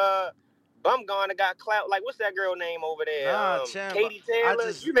like Baumgardner got clout. Like, what's that girl name over there? Nah, champ. Katie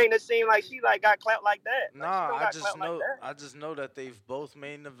Taylor. You making it seem like she like got clout like that. Like, Nah, she don't got clout like that. I just know that they've both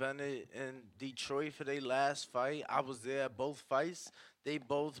main evented in Detroit for their last fight. I was there at both fights. They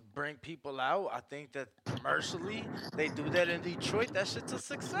both bring people out. I think that commercially they do that in Detroit. That shit's a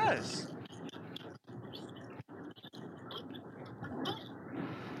success.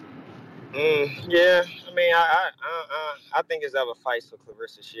 Yeah, I mean, I think it's other fights for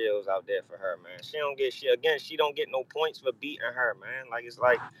Claressa Shields out there for her, man. She don't get no points for beating her, man. Like, it's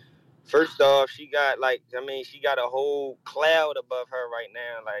like, first off, she got a whole cloud above her right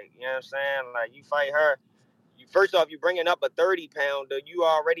now. Like, you know what I'm saying? Like, you fight her. First off, you bringing up a 30-pounder. You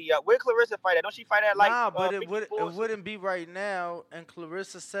already up. Where Claressa fight at? Don't she fight at like? Nah, but it 54? wouldn't be right now. And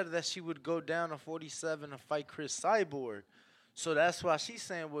Claressa said that she would go down to 47 to fight Chris Cyborg. So that's why she's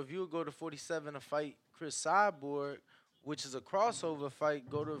saying, well, if you would go to 47 to fight Chris Cyborg, which is a crossover fight,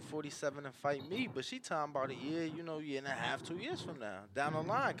 go to 47 and fight me. But she talking about a year, year and a half, 2 years from now, down the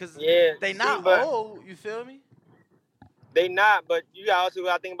line. Because they not old, you feel me? They not, but you also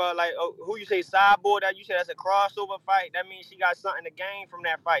got to think about, like, who you say Cyborg, that you say that's a crossover fight. That means she got something to gain from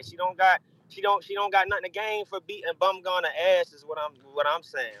that fight. She don't got nothing to gain for beating Baumgardner ass is what I'm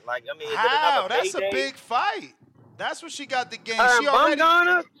saying. Like, I mean, is it another That's payday? a big fight. That's what she got to gain. She already.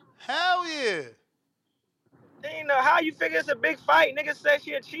 Baumgardner? Hell yeah. Ain't no how you figure it's a big fight. Nigga said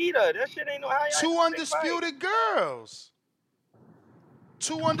she a cheater. That shit ain't no how. Two undisputed girls.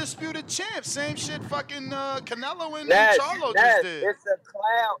 2 undisputed champs. Same shit fucking Canelo and Nas, Charlo just did.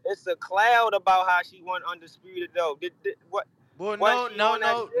 It's a cloud about how she won undisputed though. What? Well, Wasn't she on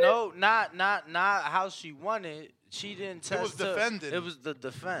that shit? not how she won it. She didn't test. It was defended. It was the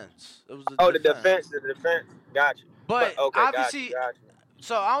defense. It was the defense. The defense. Gotcha. But okay, obviously, gotcha.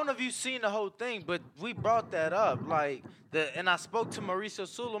 So I don't know if you've seen the whole thing, but we brought that up. And I spoke to Mauricio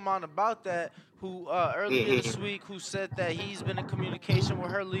Suleiman about that, who earlier this week, who said that he's been in communication with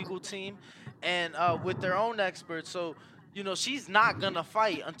her legal team and with their own experts. So, she's not gonna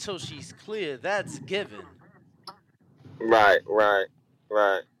fight until she's clear. That's given. Right.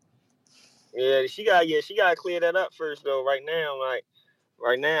 Yeah, she gotta clear that up first though. Right now, I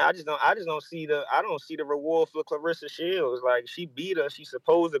don't see the reward for Claressa Shields. Like, she beat her, she's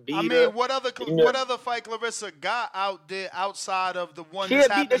supposed to beat her. I mean, what other fight Claressa got out there outside of the one that's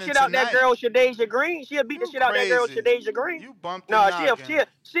happening tonight? She'll beat the shit out that girl Shadeja Green. She'll beat the shit out that girl Shadeja Green. You bumped No,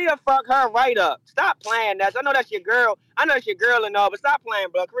 she'll fuck her right up. Stop playing that. I know that's your girl. I know that's your girl and all, but stop playing,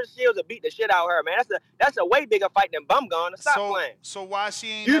 bro. Claressa Shields will beat the shit out of her, man. That's a way bigger fight than Baumgardner. Stop playing. So why she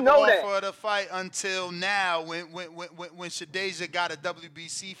ain't never offered a fight until now when Shadeja got a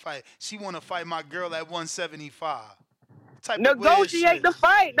WBC fight? She want to fight my girl at 175. Negotiate the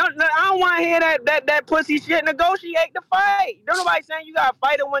fight. I don't want to hear that pussy shit. Negotiate the fight. Don't nobody saying you gotta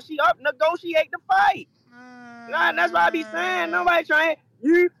fight her when she up. Negotiate the fight. Nah, that's what I be saying. Nobody trying.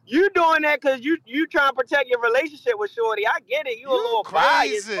 You doing that because you trying to protect your relationship with Shorty. I get it. You a little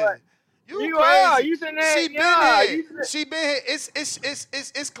biased, but you are. You sitting there. She been here.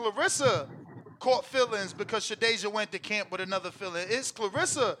 It's Claressa caught feelings because Shadeja went to camp with another feeling. It's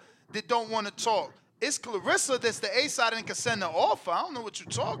Claressa that don't want to talk. It's Claressa that's the A side and can send the offer. I don't know what you're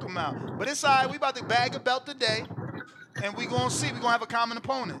talking about. But it's all right. We about to bag a belt today. And we gonna see. We gonna have a common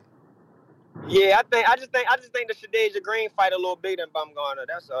opponent. Yeah, I just think the Shadeja Green fight a little bigger than Baumgardner.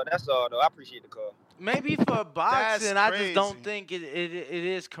 That's all though. I appreciate the call. Maybe for boxing, I just don't think it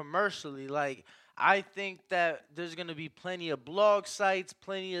is commercially. Like, I think that there's gonna be plenty of blog sites,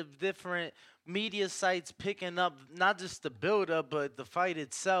 plenty of different media sites picking up not just the build up, but the fight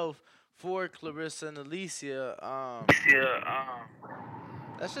itself for Claressa and Alycia.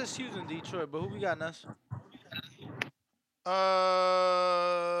 That's just huge in Detroit. But who we got next?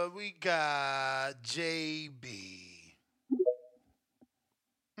 We got JB.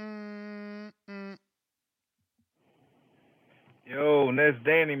 Yo, that's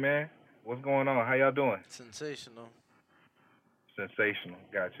Danny, man. What's going on? How y'all doing? Sensational.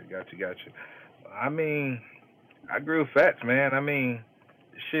 Gotcha. I mean, I agree with facts, man. I mean,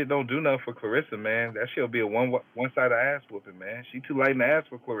 shit don't do nothing for Claressa, man. That shit'll be a one-sided ass whooping, man. She too light in the ass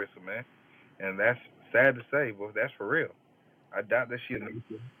for Claressa, man. And that's sad to say, but that's for real. I doubt that she'll.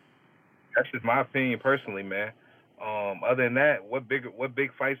 That's just my opinion personally, man. Other than that, what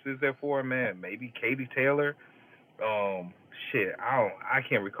big fights is there for her, man? Maybe Katie Taylor. I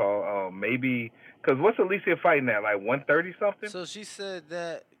can't recall. Maybe because what's Alycia fighting at, like 130 something? So she said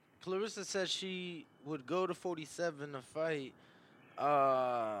that Claressa said she would go to 47 to fight.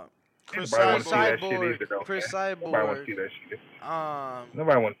 Chris Cyborg. Nobody want to see that shit.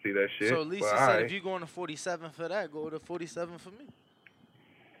 Nobody want to see that shit. So Alycia said, if you're going to 47 for that, go to 47 for me.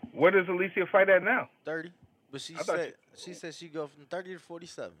 Where does Alycia fight at now? 30. But she said she go from 30 to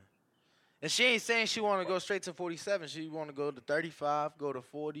 47. And she ain't saying she want to go straight to 47. She want to go to 35, go to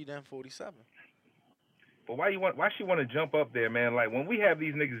 40, then 47. But why she want to jump up there, man? Like, when we have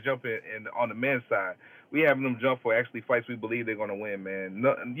these niggas jumping on the men's side, we have them jump for actually fights we believe they're gonna win, man.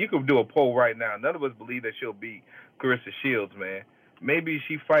 No, you could do a poll right now. None of us believe that she'll beat Claressa Shields, man. Maybe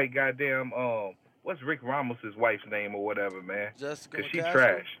she fight goddamn what's Rick Ramos' wife's name or whatever, man? Jessica. Cause she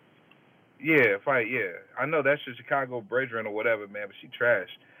trash. Yeah, fight. Yeah, I know that's your Chicago brethren or whatever, man. But she trash.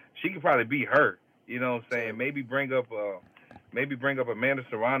 She could probably beat her. You know what I'm saying? Maybe bring up Amanda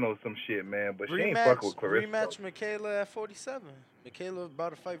Serrano or some shit, man. But she ain't fucking with Claressa. Rematch Michaela at 47. Michaela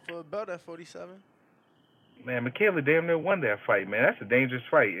about to fight for a belt at 47. Man, Michaela damn near won that fight, man. That's a dangerous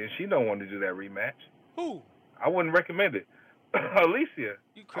fight, and she don't want to do that rematch. Who? I wouldn't recommend it. Alycia.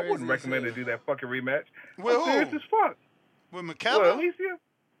 You crazy. I wouldn't recommend her to do that fucking rematch. With who? Serious as fuck. With Michaela? Alycia?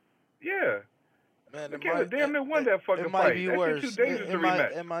 Yeah. Man, Michaela damn near won that fucking fight. It might be worse. Too dangerous to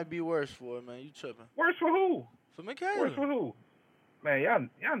rematch. It might be worse for her, man. You tripping. Worse for who? For Michaela. Worse for who? Man, y'all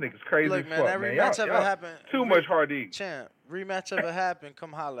niggas crazy Look, as man, fuck, that man. rematch ever happen. Too much hard to eat. Champ, rematch ever happen,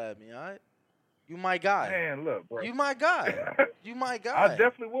 come holla at me, all right? You my guy. Man, look, bro. You my guy. You my guy. I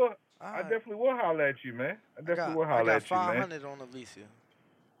definitely will. I definitely will holler at you, man. I definitely will holler at you, man. I got 500 on Alycia.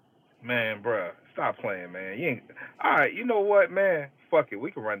 Man, bruh, stop playing, man. You ain't. All right, you know what, man? Fuck it.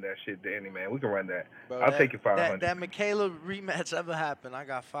 We can run that shit, Danny, man. We can run that. Bro, I'll that take your 500. that Michaela rematch ever happened, I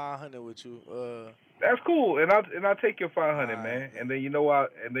got 500 with you. That's cool, and I'll take your 500, Alright, man. And then you know what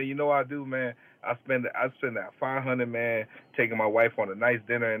I do, man. I spend that 500, man, taking my wife on a nice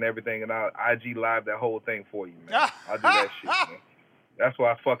dinner and everything, and I'll IG live that whole thing for you, man. I'll do that shit, man. That's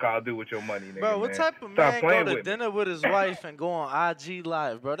what I'll do with your money, nigga. Bro, what man. type of Stop man go playing to with dinner with his wife and go on IG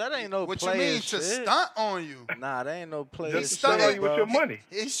live, bro? That ain't no What player you mean shit. to stunt on you? Nah, that ain't no player Just shit, stunting you bro. with your money.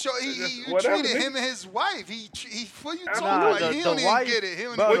 You Whatever, treated nigga. him and his wife. He for you talking Nah, like he don't even wife, get it. He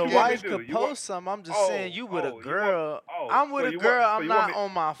don't bro, even the get wife it. could post some. I'm just saying, you with a girl. I'm with so a you girl. want- so I'm you want not me-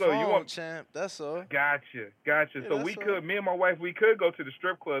 on my so you phone, want- champ. That's all. Gotcha. Yeah, So that's we all. could, me and my wife, we could go to the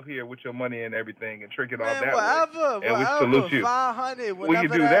strip club here with your money and everything and trick it all Man, that whatever, way. And we salute you. 500. We can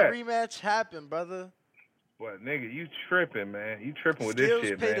Whenever do that that. rematch happen, brother. But nigga, you tripping, man. You tripping with this Skills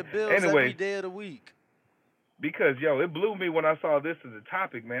shit, pay man. the bills Anyway, every day of the week. because it blew me when I saw this as a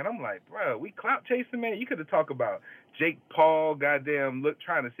topic, man. I'm like, bro, we clout chasing, man. You could have talked about Jake Paul, goddamn,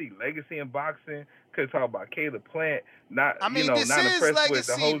 trying to see legacy in boxing. Could have talked about Caleb Plant, not This not is impressed with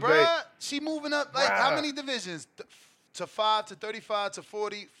the legacy, Jose. bruh. She moving up like how Bruh. many divisions? To 5 to 35 to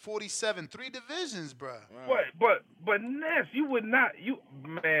 40, 47. 3 divisions, bruh. But Ness, you would not.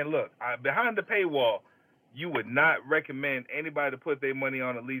 Man, look, behind the paywall, you would not recommend anybody to put their money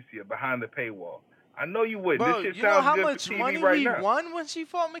on Alycia behind the paywall. I know you wouldn't. Bro, This shit you know sounds how good much for TV money right we now. won when she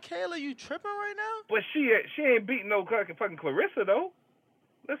fought Michaela? You tripping right now? But she ain't beating no fucking Claressa though.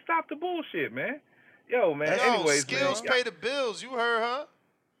 Let's stop the bullshit, man. Yo, man. Anyways, skills man, pay the bills. You heard her.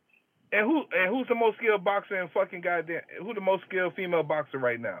 And who's the most skilled boxer in fucking goddamn? Who the most skilled female boxer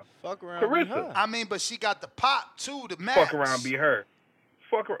right now? Fuck around, Claressa. be her. I mean, but she got the pop too. The match. Fuck around, be her.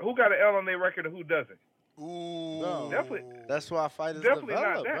 Who got an L on their record and who doesn't? Ooh. Bro, definitely. That's why fighters definitely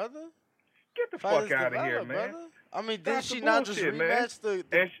develop, not that. brother. Get the Fighters fuck out of develop, here, man. brother. I mean, Stop did she the not just bullshit, rematch man.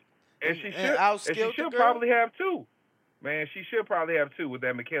 the and she outskilled the girl? probably have two. Man, she should probably have two with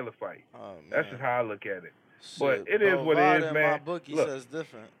that Michaela fight. Oh, man. That's just how I look at it. Shit, But it is what it Bovada is, in man. my bookie Look. says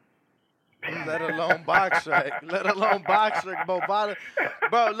different. Let alone box strike. Let alone box strike. Bovada.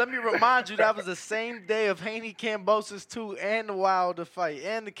 Bro, let me remind you, that was the same day of Haney Kambosos 2 and the Wilder fight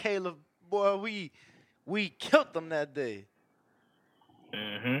and the Caleb. Boy, we killed them that day.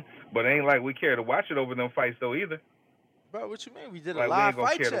 But it ain't like we care to watch it over them fights though either. Bro, what you mean? We did a Like, we live ain't gonna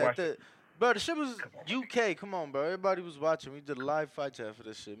fight care to chat. watch it. Bro, the shit was UK. Come on, bro. Everybody was watching. We did a live fight chat for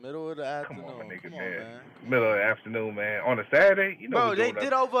this shit. Middle of the afternoon. Come on, man. Middle of the afternoon, man. On a Saturday, you know. Bro, we they doing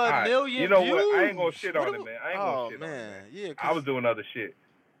did other- over a Alright, million You know views. what? I ain't gonna shit What on do it, we- man. I ain't Oh, gonna shit on man. it, man. Yeah, I was doing other shit.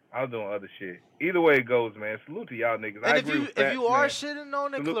 Either way it goes, man. Salute to y'all niggas. I And agree with if Fats, you are man. shitting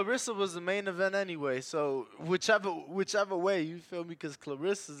on it, Claressa was the main event anyway. So whichever way, you feel me? Because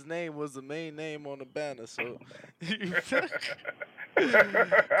Clarissa's name was the main name on the banner. So you feel-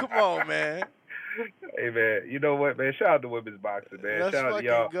 come on, man. Hey, man. You know what, man? Shout out to women's boxing, man. Let's Shout out to fucking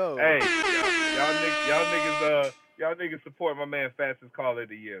y'all. go. Hey, y'all niggas support my man Fastest Caller of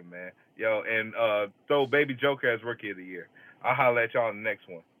the Year, man. Yo, and throw Baby Joker as Rookie of the Year. I'll holler at y'all on the next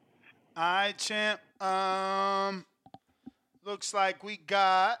one. All right, champ. Looks like we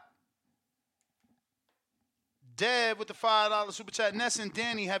got Dev with the $5 super chat. Ness and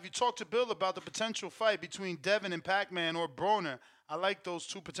Danny, have you talked to Bill about the potential fight between Devin and Pac-Man or Broner? I like those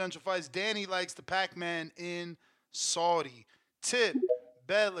two potential fights. Danny likes the Pac-Man in Saudi. Tip,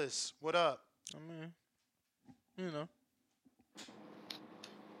 Bellis, what up? I mean, you know.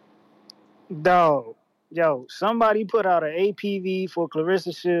 Dog, yo, somebody put out an APV for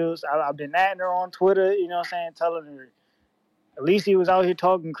Claressa Shields. I've been at her on Twitter, you know what I'm saying, telling her Alycia was out here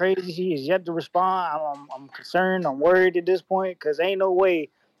talking crazy. She is yet to respond. I'm concerned. I'm worried at this point because ain't no way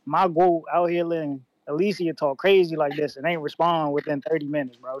my goat out here letting Alycia talk crazy like this and ain't respond within 30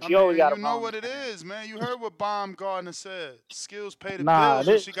 minutes, bro. She always got a you know what it is, man. You heard what Baumgardner said. Skills pay the Nah, bills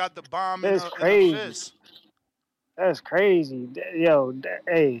when she got the bomb in her crazy. fist. That's crazy. Yo,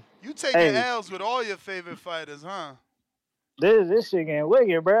 hey. You taking L's with all your favorite fighters, huh? This shit getting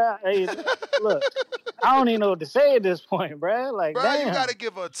wicked, bro. Hey, look, I don't even know what to say at this point, bro. Like, bro, damn. You gotta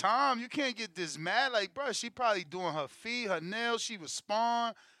give her time. You can't get this mad. Like, bro, she probably doing her feet, her nails. She was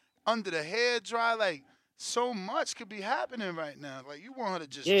spawned under the hair dry. Like, so much could be happening right now. Like, you want her to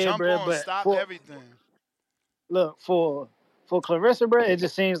just jump on and stop everything. Look, for Claressa, bro, it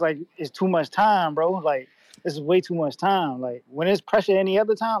just seems like it's too much time, bro. Like, this is way too much time. Like, when it's pressure any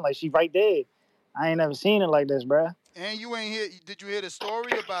other time, like, she right there. I ain't never seen it like this, bro. And you ain't hear? Did you hear the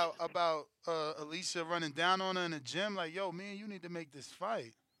story about Alycia running down on her in the gym? Like, yo, man, you need to make this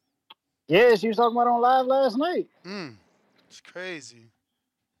fight. Yeah, she was talking about it on live last night. It's crazy.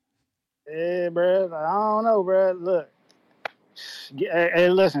 Yeah, bro. I don't know, bro. Look. Hey,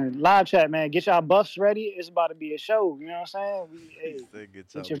 listen, live chat, man. Get y'all buffs ready. It's about to be a show. You know what I'm saying? He Hey, said,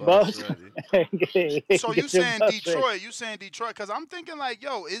 "Get get your your buffs buffs. ready." So you Get your saying buffs ready. Detroit? You saying Detroit? Because I'm thinking like,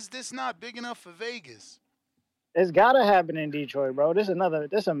 yo, is this not big enough for Vegas? It's gotta happen in Detroit, bro. This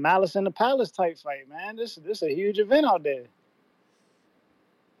a Malice in the Palace type fight, man. This a huge event out there.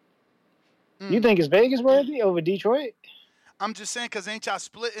 You think it's Vegas worthy over Detroit? I'm just saying, because ain't y'all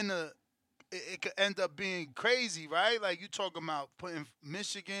splitting the. It could end up being crazy, right? Like you talking about putting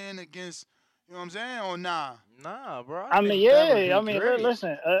Michigan against, you know what I'm saying, or nah? Nah, bro. I mean, That would yeah. be I mean, great.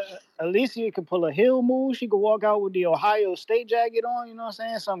 listen. Alycia could pull a heel move. She could walk out with the Ohio State jacket on. You know what I'm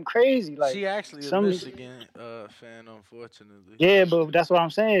saying? Something crazy, like She actually a some. Michigan fan, unfortunately. Yeah, but that's what I'm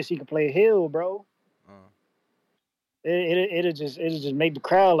saying. She could play heel, bro. Uh, It'll just make the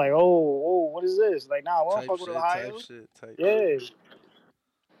crowd like, oh, what is this? Like, nah, I won't type fuck with shit, type Ohio. shit, type Yeah, shit.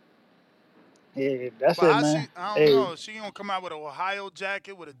 yeah, that's But it, how she? man. I don't Hey, know. She gonna come out with an Ohio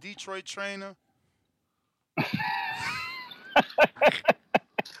jacket with a Detroit trainer,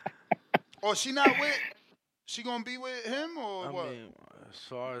 or she not with? She gonna be with him or I what? mean, as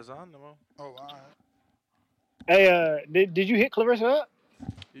far as I know, Oh, all right. hey, did you hit Claressa up?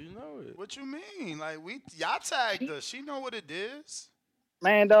 you know it. What you mean? Like y'all tagged her. She know what it is.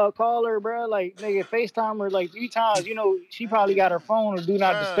 Man, dog, call her, bro. Like, nigga, FaceTime her like 3 times. You know, she probably got her phone or do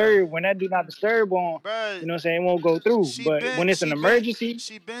not Bruh, disturb. When that do not disturb on, bruh. you know what I'm saying, it won't go through. She But been when it's an she been emergency,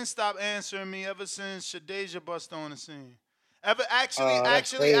 she been stopped answering me ever since Shadeja bust on the scene. Ever that's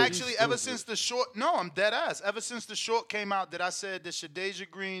crazy. She's ever stupid. since the short. No, I'm dead ass. Ever since the short came out that I said that Shadeja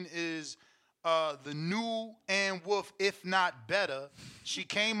Green is the new Ann Wolf, if not better. She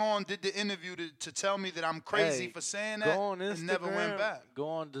came on, did the interview to tell me that I'm crazy Hey, for saying go that, on and never went Instagram, back. go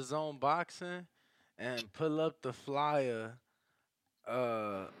on the Zone Boxing, and pull up the flyer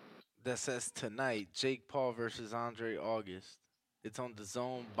uh, that says tonight Jake Paul versus Andre August. It's on the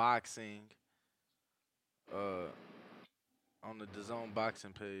Zone Boxing, uh, on the DAZN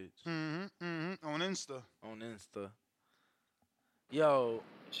Boxing page On Insta. on Insta. Yo,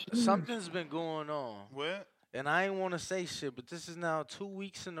 something's been going on. What? And I ain't want to say shit, but this is now 2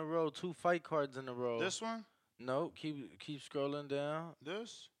 weeks in a row, 2 fight cards in a row. This one? No, keep scrolling down.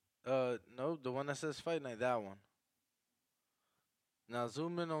 This? No, the one that says Fight Night, that one. Now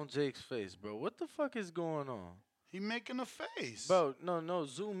zoom in on Jake's face, bro. What the fuck is going on? He making a face. Bro, no,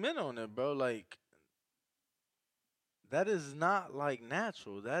 zoom in on it, bro. Like, that is not like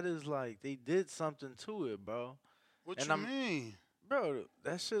natural. That is like they did something to it, bro. What And you mean? Bro,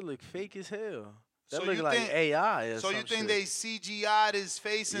 that shit look fake as hell. That So look you like think AI or So some you think shit. they CGI'd his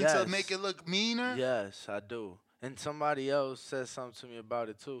face in to make it look meaner? Yes, I do. And somebody else said something to me about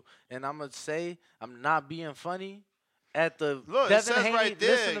it too. And I'm gonna say I'm not being funny. At the Look, Devin it says Haney, right there,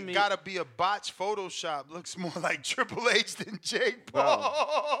 listen to me. gotta be a botch Photoshop. Looks more like Triple H than Jake Bro,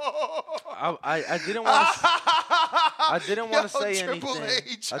 Paul. I didn't want to. I didn't want to say Triple anything.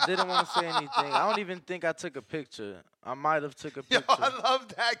 H. I didn't want to say anything. I don't even think I took a picture. I might have took a Yo, picture. I love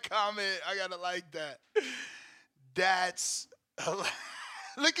that comment. I gotta like that. That's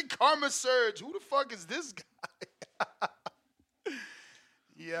look at Karma Surge. Who the fuck is this guy?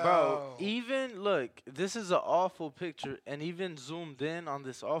 Yo. Bro, even look, this is an awful picture, and even zoomed in on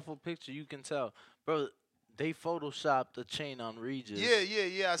this awful picture, you can tell, bro. They photoshopped a chain on Regis.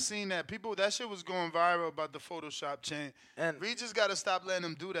 Yeah. I seen that. That shit was going viral about the Photoshop chain. And Regis gotta stop letting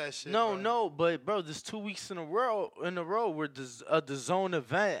them do that shit. No, but bro, this 2 weeks in a row where the zone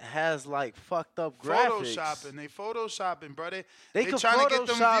event has like fucked up graphics. They photoshopping, bro. They they could trying to get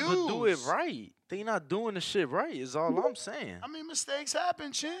them Photoshop views. but do it right. They not doing the shit right. Is all I'm saying. I mean, mistakes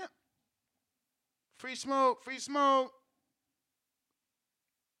happen, champ. Free smoke, free smoke.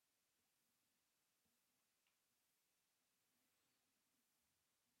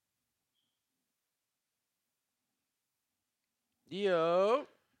 Yo.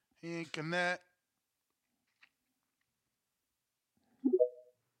 He ain't connect.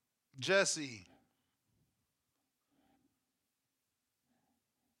 Jesse.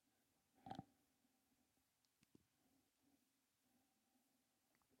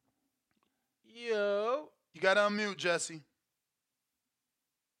 Yo. You gotta unmute, Jesse.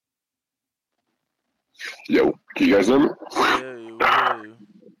 Yo, can you guys hear me? Yeah.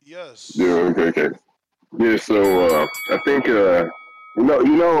 Yes. Yeah, okay. Yeah, so I think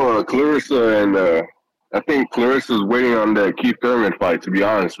Claressa and I think Clarissa's waiting on that Keith Thurman fight. To be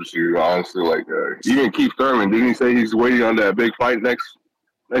honest with you, honestly, like even Keith Thurman, didn't he say he's waiting on that big fight next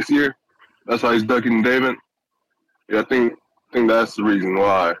year? That's why he's ducking David. Yeah, I think that's the reason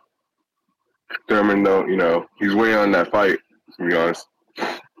why Thurman don't. He's waiting on that fight. To be honest.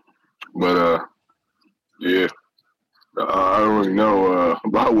 But yeah, I don't really know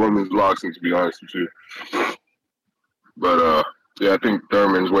about women's boxing, to be honest with you. But yeah, I think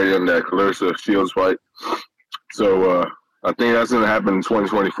Thurman's waiting on that Claressa Shields fight. So I think that's gonna happen in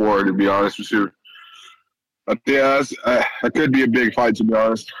 2024. To be honest with you, I think that could be a big fight, to be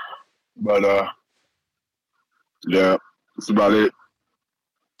honest. But yeah, that's about it.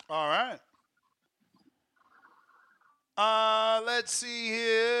 All right. Let's see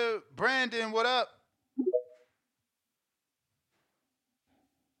here. Brandon, what up?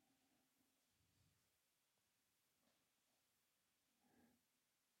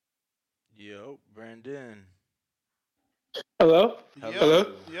 Yo, Brandon. Hello? Yep.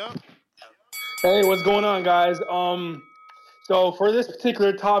 Hello? Yep. Hey, what's going on, guys? So for this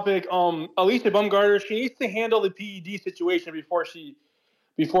particular topic, Alycia Baumgardner, she needs to handle the PED situation before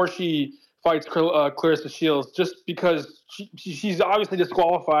she fights Claressa Shields, just because she's obviously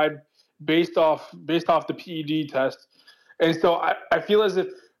disqualified based off the PED test, and so I feel as if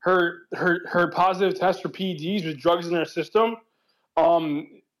her positive test for PEDs with drugs in her system,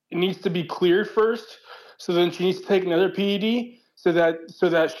 it needs to be cleared first. So then she needs to take another PED so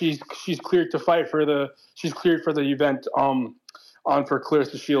that she's cleared to fight for the event on for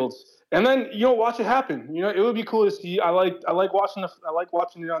Claressa Shields. And then watch it happen. It would be cool to see. I like watching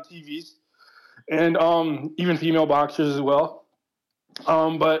it on TVs and even female boxers as well.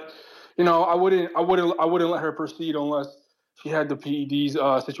 But I wouldn't let her proceed unless she had the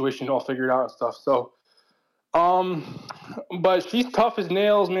PEDs situation all figured out and stuff. So um, but she's tough as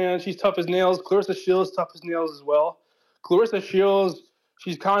nails, man. She's tough as nails. Claressa Shields tough as nails as well. Claressa Shields,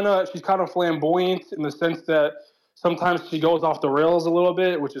 she's kind of flamboyant in the sense that sometimes she goes off the rails a little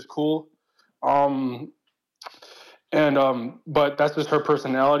bit, which is cool. Um, and but that's just her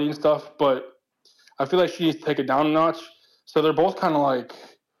personality and stuff. But I feel like she needs to take it down a notch. So they're both kind of like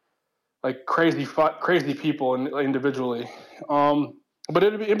crazy people individually. But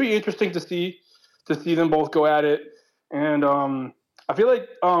it'd be interesting to see them both go at it. And I feel like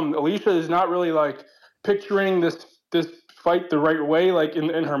Alycia is not really like picturing this fight the right way, like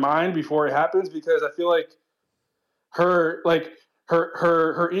in her mind before it happens, because I feel like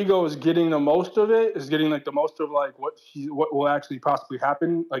her ego is getting the most of it, is getting like the most of like what will actually possibly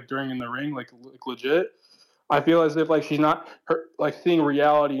happen like during in the ring, like legit. I feel as if like she's not like seeing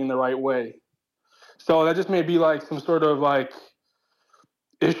reality in the right way. So that just may be like some sort of like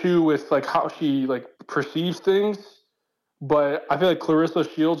issue with like how she like perceives things. But I feel like Claressa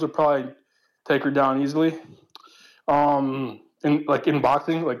Shields would probably take her down easily. In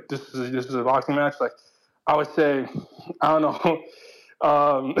boxing, like this is a boxing match. Like I would say, I don't know.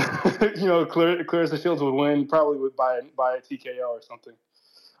 Claressa Shields would win probably by a TKO or something.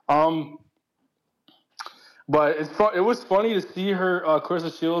 Um, but it was funny to see her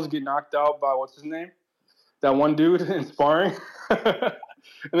Claressa Shields get knocked out by what's his name, that one dude in sparring, and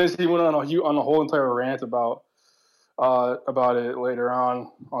then she went on a whole entire rant about it later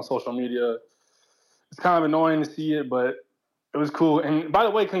on social media. It's kind of annoying to see it, but it was cool. And by the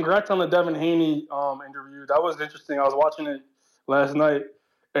way, congrats on the Devin Haney interview. That was interesting. I was watching it last night,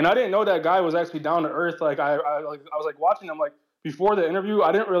 and I didn't know that guy was actually down to earth. Like I was like watching him like before the interview.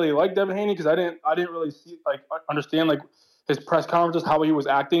 I didn't really like Devin Haney because I didn't really see like understand like his press conferences, how he was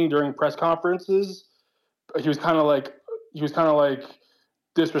acting during press conferences. He was kind of like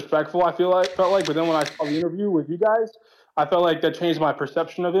disrespectful. Felt like, but then when I saw the interview with you guys, I felt like that changed my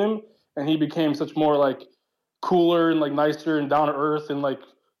perception of him, and he became such more like cooler and like nicer and down to earth and like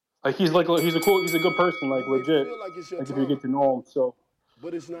he's a good person, like You may legit. feel like it's your Like if you get time, to know him, so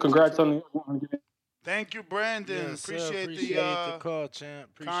but it's not your congrats time. on the Thank you, Brandon. Yes, sir. Appreciate the Appreciate the call, champ.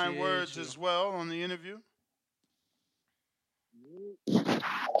 kind Appreciate words you. as well on the interview.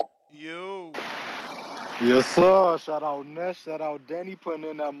 You. Yes, sir. Shout out Ness. Shout out Danny putting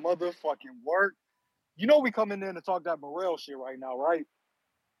in that motherfucking work. You know we coming in to talk that Morel shit right now, right?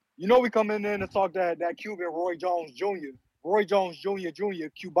 You know we coming in to talk that Cuban Roy Jones Jr. Roy Jones Jr.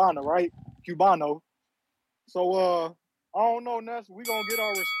 Cubano, right? Cubano. So I don't know, Ness. We gonna get our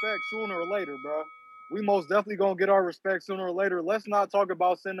respect sooner or later, bro. We most definitely gonna get our respect sooner or later. Let's not talk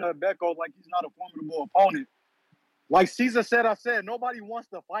about Senator Becko like he's not a formidable opponent. Like Caesar said, nobody wants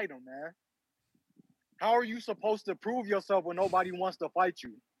to fight him, man. How are you supposed to prove yourself when nobody wants to fight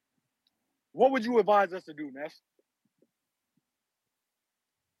you? What would you advise us to do, Ness?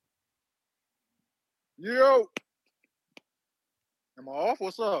 Yo! Am I off?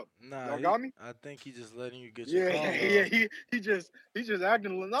 What's up? Nah, Y'all got me? I think he's just letting you get your Yeah, call off. yeah. He just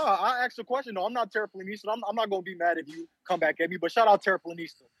acting. Nah, I asked a question though. I'm not Terraplanista. I'm not gonna be mad if you come back at me. But shout out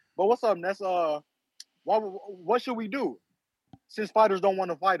Terraplanista. But what's up, Ness? What should we do? Since fighters don't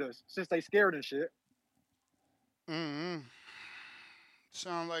want to fight us, since they scared and shit. Mm-hmm.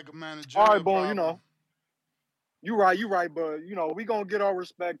 Sound like a All managerial right, boom. problem. You right, but we gonna get our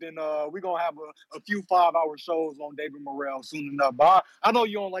respect and we gonna have a few 5-hour shows on David Morrell soon enough. But I know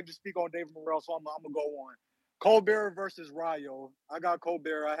you don't like to speak on David Morrell, so I'm gonna go on. Colbert versus Rayo. I got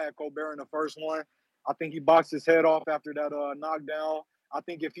Colbert. I had Colbert in the first one. I think he boxed his head off after that knockdown. I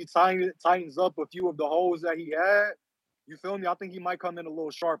think if he tightens up a few of the holes that he had, you feel me? I think he might come in a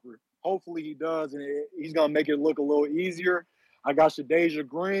little sharper. Hopefully he does, and he's gonna make it look a little easier. I got Shadeja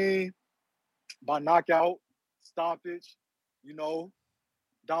Green by knockout, stoppage,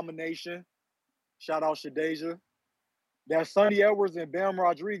 domination. Shout out Shadeja. That Sonny Edwards and Bam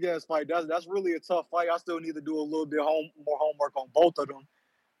Rodriguez fight, that's really a tough fight. I still need to do a little bit more homework on both of them.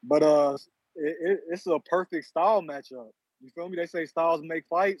 But it's a perfect style matchup. You feel me? They say styles make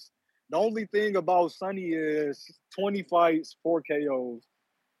fights. The only thing about Sonny is 20 fights, 4 KOs.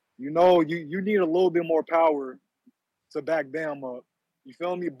 You need a little bit more power to back Bam up. You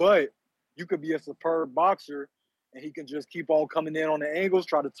feel me? But you could be a superb boxer and he can just keep on coming in on the angles,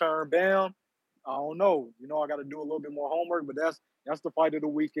 try to turn Bam. I don't know. I got to do a little bit more homework, but that's the fight of the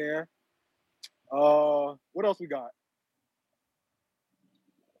weekend. What else we got?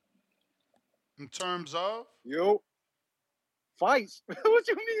 In terms of? Yo, fights. What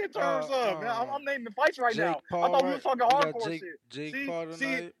you mean in terms of, man? I'm naming fights right Jake now. I Paul, thought we was right? talking You got hardcore shit. Jake Paul See,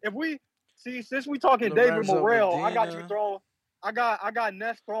 tonight. if we since we talking David Lorenzo Morrell, I got you Medina. thrown. I got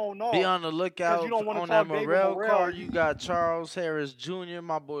Ness thrown Be off on the because you lookout don't want to on that talk David Morel Morrell. card. You got Charles Harris Jr.,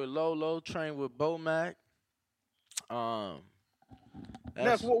 my boy Lolo, trained with Bomac. Ness,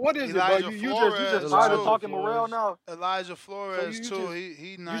 That's what is it, bro? Elijah You just Flores tired of Elijah too. talking Morrell Flores. now? Elijah So Flores you too. just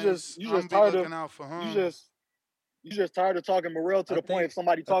He you just nice. you I'm just be tired of looking out for you him. just tired of talking Morrell to I the point think if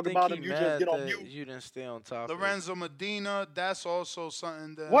somebody I talk think about he him, you just mad get on that mute. you didn't stay on topic. Lorenzo Medina, that's also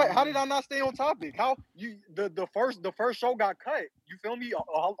something that What? How did I not stay on topic? How the first show got cut? You feel me?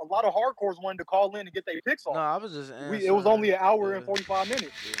 A lot of hardcores wanted to call in and get their picks No, off. I was just It was only answering. an hour and Yeah, 45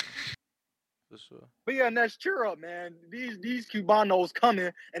 minutes. yeah, for sure. But yeah, Ness, cheer up, man. These Cubanos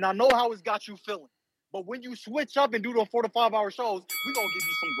coming, and I know how it's got you feeling. But when you switch up and do the 4 to 5 hour shows, we're gonna give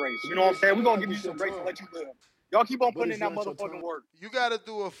you some grace. You know what I'm saying? We're gonna give you some grace and let you live. Y'all keep on But putting it's in that not your motherfucking time. work. you got to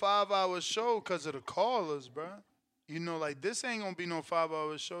do a 5 hour show because of the callers, bro. Like this ain't gonna be no 5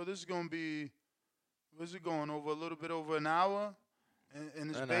 hour show. This is gonna be, what's it going over a little bit over an hour, and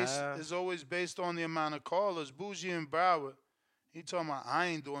And a half. it's always based on the amount of callers. Bougie and Broward, he talking about I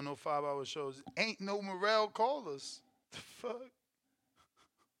ain't doing no 5 hour shows. Ain't no Morel callers. The fuck.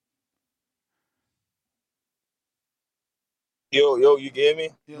 Yo, you get me?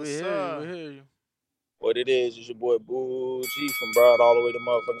 Yes, We hear you. sir. We hear you. What it is your boy Boo G from Broad all the way to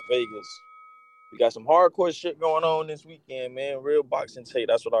motherfucking Vegas. We got some hardcore shit going on this weekend, man. Real boxing take.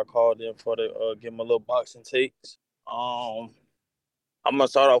 That's what I called in for to give them a little boxing takes. I'm gonna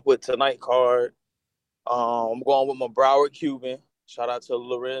start off with tonight card. I'm going with my Broward Cuban. Shout out to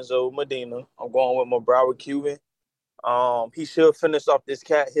Lorenzo Medina. I'm going with my Broward Cuban. He should finish off this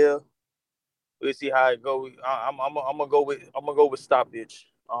cat here. We'll see how it goes. I'm gonna go with stoppage.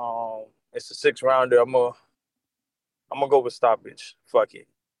 It's a 6 rounder. I'm gonna go with stoppage. Fuck it.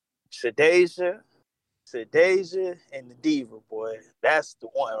 Shadeja, and the Diva, boy. That's the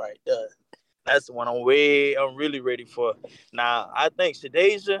one right there. That's the one I'm really ready for. Now, I think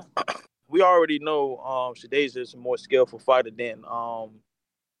Shadeja, we already know Shadeja is a more skillful fighter than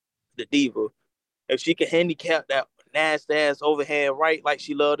the Diva. If she can handicap that nasty ass overhand right like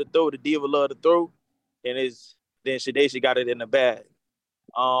she loved to throw, the Diva loved to throw, then Shadeja got it in the bag.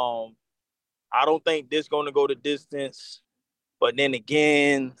 Um, I don't think this gonna go the distance. But then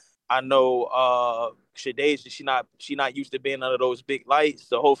again, I know Shadeja, she not used to being under those big lights,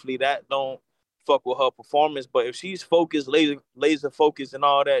 so hopefully that don't fuck with her performance. But if she's focused, laser focused and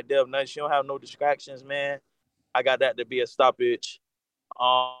all that, she don't have no distractions, man. I got that to be a stoppage.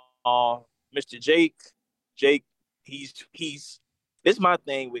 Mr. Jake, he's this is my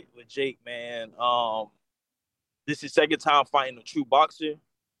thing with Jake, man. This is his second time fighting a true boxer.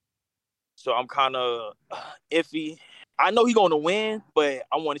 So I'm kind of iffy. I know he's going to win, but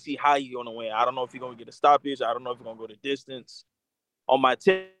I want to see how he's going to win. I don't know if he's going to get a stoppage. I don't know if he's going to go the distance. On my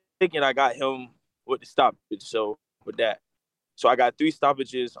ticket, I got him with the stoppage. So with that, so I got 3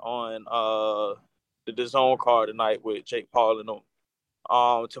 stoppages on the zone card tonight with Jake Paul and them.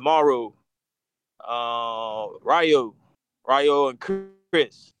 Tomorrow, Rayo and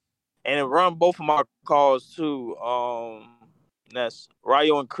Chris, and run both of my calls too. That's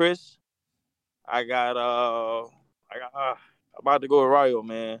Rayo and Chris. I got I'm about to go with Rayo,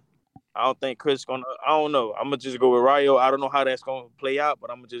 man. I don't think Chris gonna. I don't know. I'm gonna just go with Ryo. I don't know how that's gonna play out, but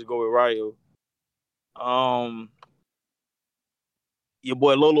I'm gonna just go with Ryo. Um, your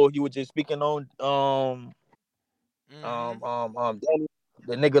boy Lolo, he was just speaking on Danny,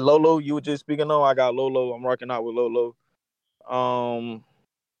 the nigga Lolo. You were just speaking on. I got Lolo. I'm rocking out with Lolo. Um,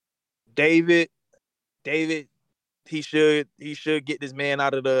 David, David, he should get this man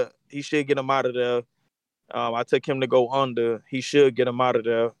out of the. He should get him out of there. I took him to go under. He should get him out of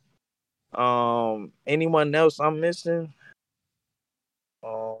there. Anyone else I'm missing?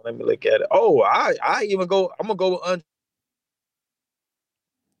 Let me look at it. Oh, I even go. I'm gonna go with under.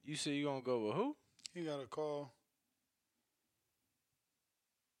 You say you gonna go with who? He got a call.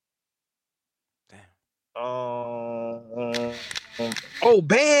 Um, oh,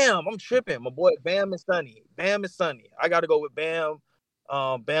 Bam! I'm tripping. My boy Bam is Sunny. Bam is Sunny. I gotta go with Bam.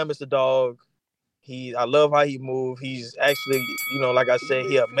 Bam is the dog. I love how he move. He's actually, like I You said, may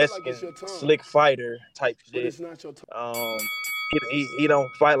he a feel like it's Mexican your time, slick fighter type but shit. it's not your time. He don't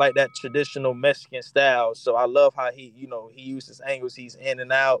fight like that traditional Mexican style. So I love how he uses angles. He's in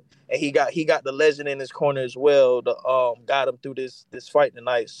and out, and he got the legend in his corner as well. To got him through this fight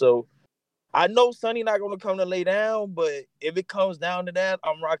tonight. So I know Sonny not gonna come to lay down, but if it comes down to that,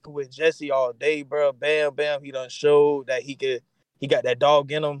 I'm rocking with Jesse all day, bro. Bam, bam. He done showed that he could. He got that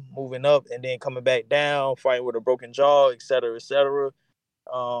dog in him, moving up and then coming back down, fighting with a broken jaw, et cetera, et cetera.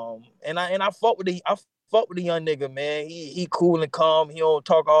 And I fought with the young nigga, man. He cool and calm. He don't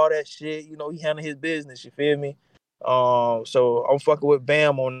talk all that shit. He handle his business. You feel me? So I'm fucking with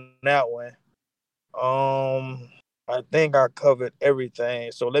Bam on that one. I think I covered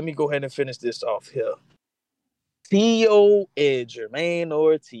everything. So let me go ahead and finish this off here. T.O. and Jermaine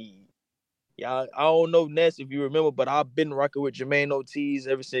Ortiz. Yeah, I don't know Ness if you remember, but I've been rocking with Jermaine Ortiz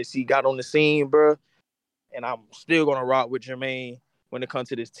ever since he got on the scene, bro. And I'm still gonna rock with Jermaine when it comes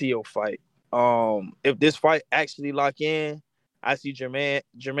to this T.O. fight. If this fight actually lock in, I see Jermaine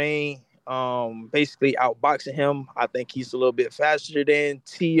basically outboxing him. I think he's a little bit faster than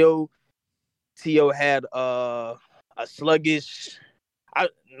T.O. T.O. had a sluggish. I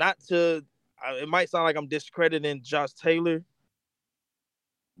not to. It might sound like I'm discrediting Josh Taylor,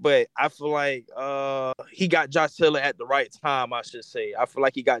 but I feel like he got Josh Taylor at the right time. I should say. I feel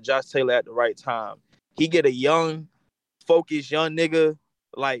like he got Josh Taylor at the right time. He get a young, focused young nigga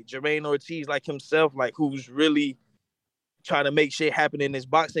like Jermaine Ortiz, like himself, like who's really trying to make shit happen in this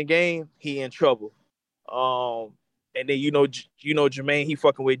boxing game. He in trouble. And then Jermaine, he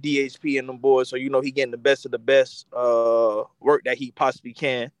fucking with DHP and them boys, so he getting the best of the best work that he possibly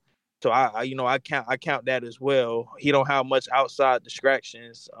can. So I count that as well. He don't have much outside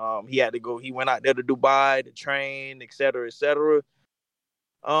distractions. He had to go. He went out there to Dubai to train, et cetera, et cetera.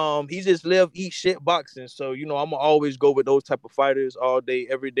 He just live, eat shit boxing. So I'm gonna always go with those type of fighters all day,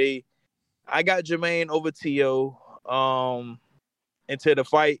 every day. I got Jermaine over T.O. Until the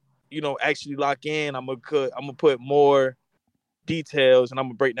fight, actually lock in. I'm gonna put more details and I'm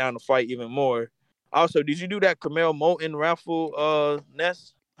gonna break down the fight even more. Also, did you do that Camille Moulton raffle,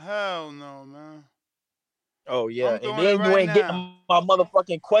 Ness? Hell no, man. Oh yeah, I'm and doing it then you right ain't getting now. my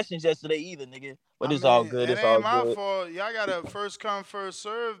motherfucking questions yesterday either, nigga. But I it's all mean, good. it It's ain't all my good. fault. Y'all got a first come, first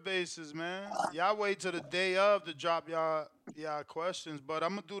serve basis, man. Y'all wait till the day of to drop y'all questions, but I'm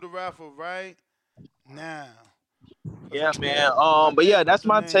gonna do the raffle right now. Cause Yeah, man. I But did yeah, put that's the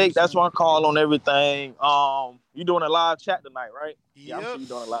my take. names That's in. my call on everything. You doing a live chat tonight, right? Yeah, I'm Yep. sure you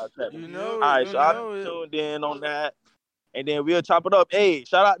doing a live chat. You Yep. know All it. right, You so I'll be know it. tuned in on that, and then we'll chop it up. Hey,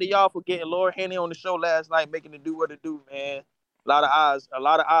 shout out to y'all for getting Laura Henny on the show last night, making it do what it do, man. A lot of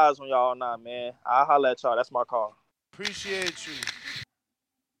eyes on y'all now, man. I'll holler at y'all. That's my call. Appreciate you.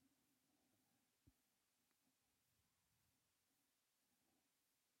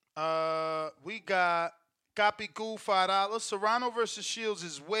 We got Capicu $5. Serrano versus Shields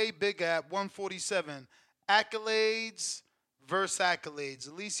is way bigger at 147. Accolades versus accolades.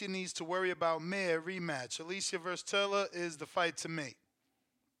 Alycia needs to worry about Mayor rematch. Alycia versus Taylor is the fight to make.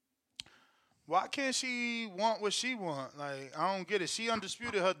 Why can't she want what she want? Like, I don't get it. She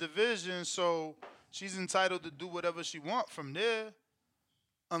undisputed her division, so she's entitled to do whatever she want from there.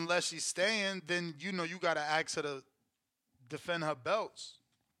 Unless she's staying, then you gotta ask her to defend her belts.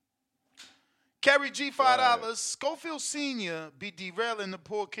 Kerry G $5. Right. Schofield Sr. be derailing the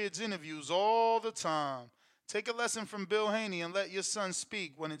poor kids' interviews all the time. Take a lesson from Bill Haney and let your son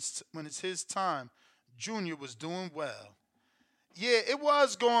speak when it's his time. Junior was doing well. Yeah, it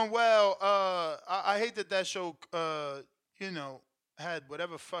was going well. I hate that show had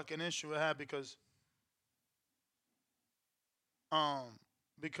whatever fucking issue it had um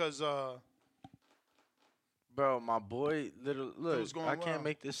because Bro, my boy, look, I can't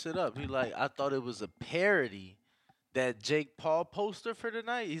make this shit up. He like, I thought it was a parody. That Jake Paul poster for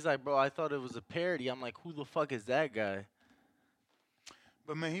tonight. He's like, bro, I thought it was a parody. I'm like, who the fuck is that guy?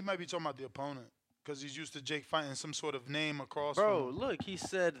 But man, he might be talking about the opponent because he's used to Jake fighting some sort of name across from Bro, him. look, he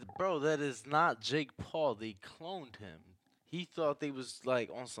said, bro, that is not Jake Paul. They cloned him. He thought they was like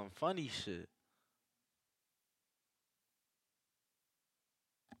on some funny shit.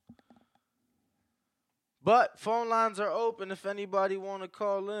 But phone lines are open. If anybody want to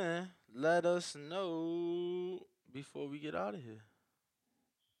call in, let us know before we get out of here.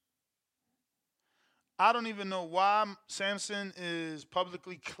 I don't even know why Samson is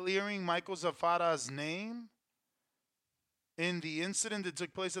publicly clearing Michael Zafada's name in the incident that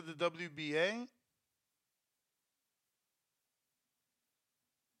took place at the WBA.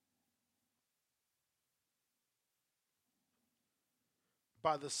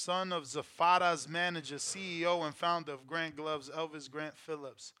 By the son of Zafada's manager, CEO, and founder of Grant Gloves, Elvis Grant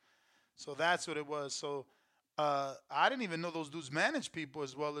Phillips. So that's what it was. So I didn't even know those dudes manage people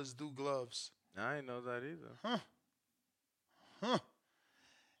as well as do gloves. I didn't know that either. Huh.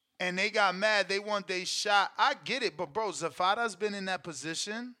 And they got mad. They want their shot. I get it, but bro, Zafada's been in that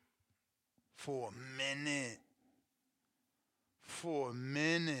position for a minute. For a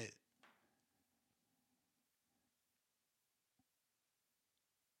minute.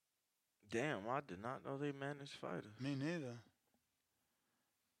 Damn, I did not know they managed fighters. Me neither.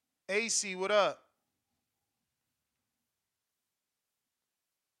 AC, what up?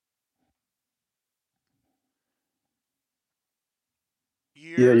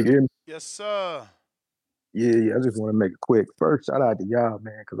 Yeah, you hear me? Yes, sir. Yeah. I just want to make it quick. First, shout out to y'all,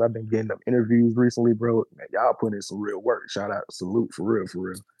 man, because I've been getting them interviews recently, bro. Man, y'all put in some real work. Shout out, salute for real, for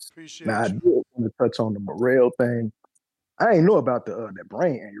real. Appreciate Now, I you. did want to touch on the Morel thing. I ain't know about that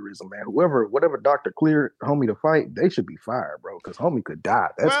brain aneurysm, man. Whatever doctor cleared homie to fight, they should be fired, bro, because homie could die.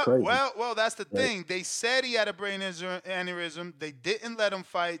 That's crazy. Well, that's the thing. They said he had a brain aneurysm. They didn't let him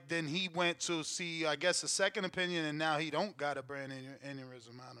fight. Then he went to see, I guess, a second opinion, and now he don't got a brain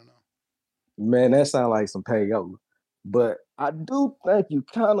aneurysm. I don't know. Man, that sounds like some payola. But I do think you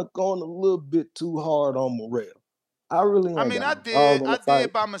kind of going a little bit too hard on Morel. I really ain't got no dog in I the fight.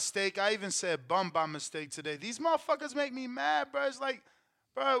 did by mistake. I even said bum by mistake today. These motherfuckers make me mad, bro. It's like,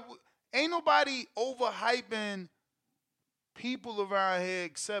 bro, ain't nobody overhyping people around here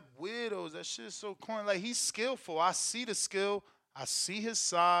except weirdos. That shit's so corny. Like, he's skillful. I see the skill. I see his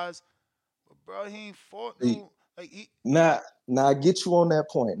size. But bro, he ain't fought no. Like he. Now, I get you on that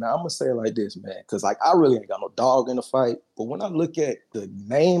point. Now I'm gonna say it like this, man, because like I really ain't got no dog in the fight. But when I look at the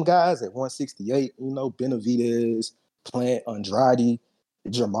name guys at 168, Benavidez, Plant, Andrade,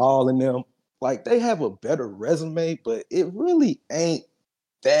 Jamal, and them, like they have a better resume, but it really ain't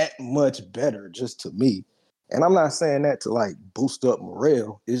that much better, just to me. And I'm not saying that to like boost up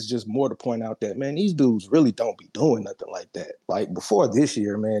morale. It's just more to point out that, man, these dudes really don't be doing nothing like that. Like before this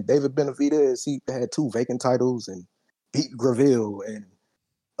year, man, David Benavidez, he had 2 vacant titles and beat Graville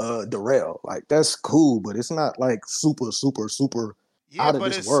and Darrell. Like that's cool, but it's not like super, super, super out of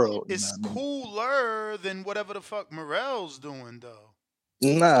But this world. it's cooler than whatever the fuck Morel's doing though.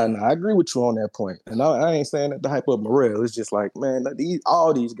 Nah, I agree with you on that point. And I ain't saying that to hype up Morel. It's just like, man,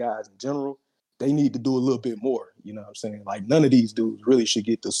 all these guys in general, they need to do a little bit more. You know what I'm saying? Like, none of these dudes really should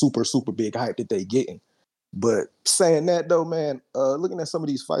get the super, super big hype that they getting. But saying that, though, man, looking at some of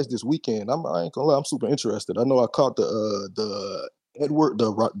these fights this weekend, I ain't gonna lie, I'm super interested. I know I caught the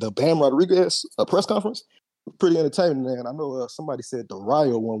Bam Rodriguez press conference. Pretty entertaining, man. I know somebody said the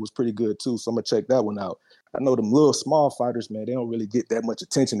Ryo one was pretty good, too, so I'm gonna check that one out. I know them little small fighters, man, they don't really get that much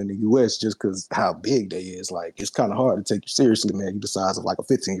attention in the U.S. just because how big they is. Like, it's kind of hard to take you seriously, man. You the size of like a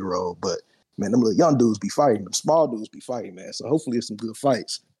 15-year-old. But, man, them little young dudes be fighting. Them small dudes be fighting, man. So hopefully it's some good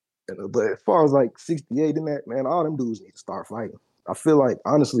fights. But as far as like 68 in that, man, all them dudes need to start fighting. I feel like,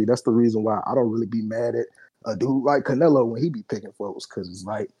 honestly, that's the reason why I don't really be mad at a dude like Canelo when he be picking folks, because it's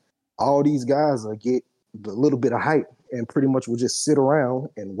like all these guys will get a little bit of hype and pretty much will just sit around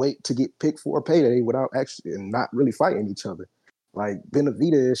and wait to get picked for a payday without actually and not really fighting each other. Like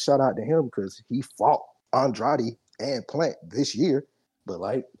Benavidez, shout out to him because he fought Andrade and Plant this year, but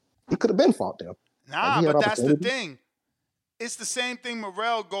like he could have been fought them. Nah, but that's the thing. It's the same thing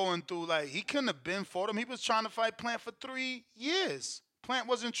Morel going through. Like, he couldn't have been fought him. He was trying to fight Plant for 3 years. Plant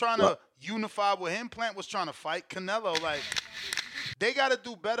wasn't trying to unify with him. Plant was trying to fight Canelo. Like, they got to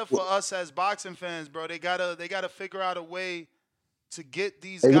do better for us as boxing fans, bro. They gotta figure out a way to get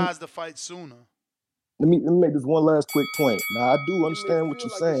these guys to fight sooner. Let me make this one last quick point. Now, I do understand what you're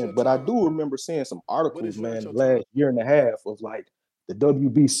saying, but I do remember seeing some articles, man, the last year and a half of like the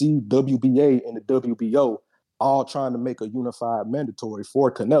WBC, WBA, and the WBO all trying to make a unified mandatory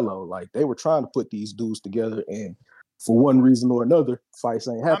for Canelo. Like they were trying to put these dudes together, and for one reason or another, fights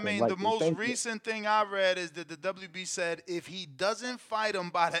ain't I happening. mean, Like the they most think. recent thing I read is that the WB said if he doesn't fight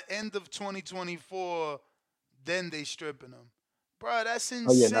him by the end of 2024, then they stripping him. Bro, that's Oh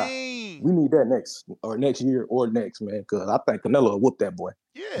yeah, nah. insane. We need that next year or next, man, because I think Canelo will whoop that boy.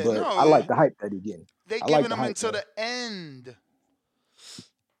 Yeah, But no, I like the hype that he getting. they I like giving the him hype, until man. the end.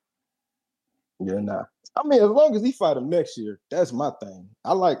 Yeah, nah. I mean, as long as he fight him next year, that's my thing.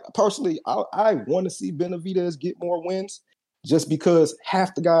 I like personally, I want to see Benavidez get more wins, just because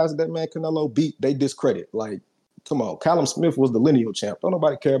half the guys that man Canelo beat, they discredit. Like, come on, Callum Smith was the lineal champ. Don't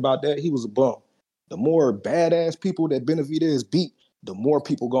nobody care about that. He was a bum. The more badass people that Benavidez beat, the more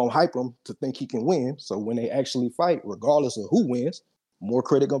people gonna hype him to think he can win. So when they actually fight, regardless of who wins, more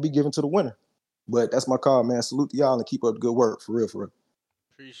credit gonna be given to the winner. But that's my call, man. Salute to y'all and keep up the good work. For real, for real.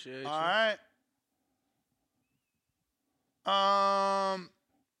 Appreciate All you. right.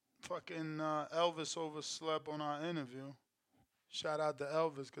 Fucking Elvis overslept on our interview. Shout out to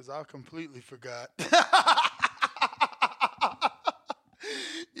Elvis because I completely forgot.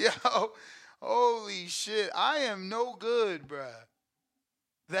 Yo, holy shit. I am no good, bruh.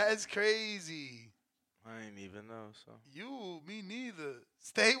 That's crazy. I ain't even know, so. Me neither.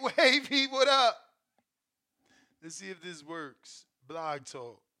 Stay wavy, what up? Let's see if this works. Blog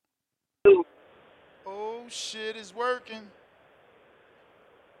Talk. Oh, shit, it's working.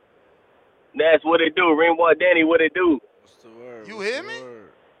 That's what it do. Rainbow Danny, what it do? What's the word? You hear me?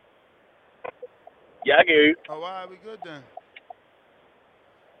 Yeah, I can hear you. Oh, all right, we good then.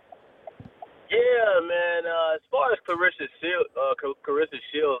 Yeah, man. As far as Claressa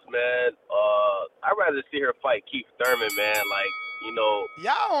Shields, man, I'd rather see her fight Keith Thurman, man. Like, you know.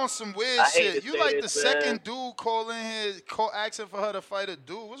 Y'all on some weird I hate shit. to You say like this, the man. second dude calling here, asking for her to fight a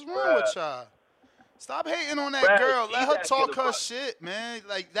dude. What's wrong Bruh. with y'all? Stop hating on that Bruh, girl. she's Let her asking talk to her fight. shit, man.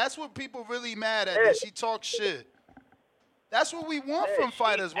 Like, that's what people really mad at, Yeah. that she talks shit. That's what we want from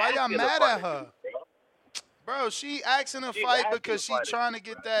fighters. Why y'all asking to mad fight at her? dude, bro. Bro, she asking to She's fight asking because to she fight trying to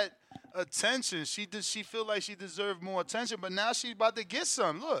get that attention. She feel like she deserved more attention, but now she's about to get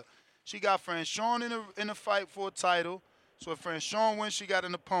some. Look, she got Franchon in a fight for a title. So if Franchon wins, she got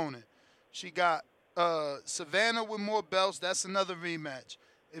an opponent. She got Savannah with more belts. That's another rematch.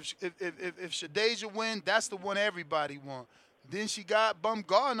 If Shadeja win, that's the one everybody want. Then she got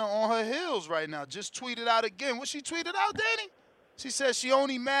Baumgardner on her heels right now. Just tweeted out again. What she tweeted out, Danny? She said she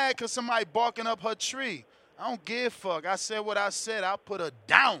only mad because somebody barking up her tree. I don't give a fuck. I said what I said. I'll put her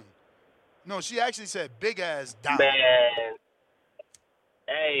down. No, she actually said big ass down. Man.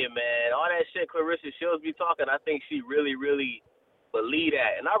 Hey, man. All that shit Claressa Shields be talking, I think she really, really believe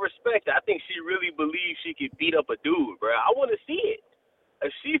that. And I respect it. I think she really believes she could beat up a dude, bro. I want to see it.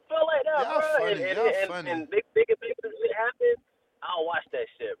 If she felt like that, y'all bro, funny. and they can make this shit happen, I'll watch that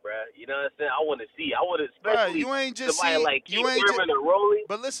shit, bro. You know what I'm saying? I want to see. I want to, especially you ain't just somebody see, like Keith Thurman or Rolly.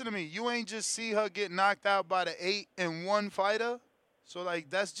 But listen to me. You ain't just see her get knocked out by the 8-1 fighter. So, like,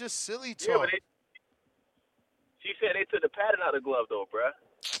 that's just silly talk. Yeah, but she said they took the pattern out of the glove, though, bro.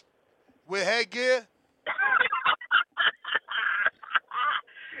 With headgear?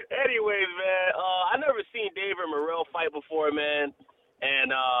 Anyways, man, I never seen David Morrell fight before, man.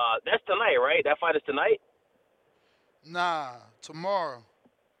 And that's tonight, right? That fight is tonight? Nah, tomorrow.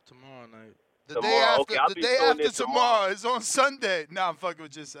 Tomorrow night. The day after, okay, I'll the be day tuned after in tomorrow is on Sunday. Nah, I'm fucking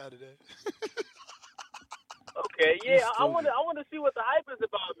with just Saturday. Okay, yeah, I want to see what the hype is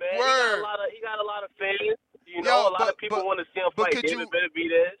about, man. Word. He got a lot of fans. You know, a lot of people want to see him fight David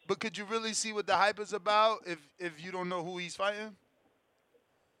Benavidez. But could you really see what the hype is about if you don't know who he's fighting?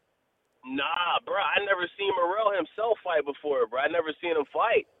 Nah, bro, I never seen Morrell himself fight before, bro. I never seen him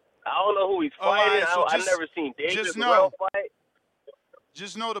fight. I don't know who he's fighting. Right, so I never seen David just Morrell fight.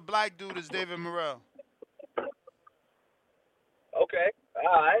 Just know the black dude is David Morrell. Okay,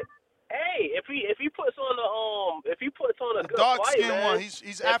 all right. Hey, if he puts on a good dark fight, skin man, one,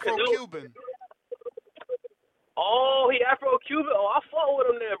 he's Afro-Cuban. Oh, he Afro-Cuban. Oh, I fought with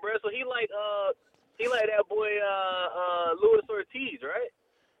him then, bro. So he like that boy Luis Ortiz, right?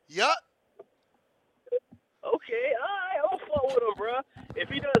 Yup. Okay, all right. I'm gonna fuck with him, bro. If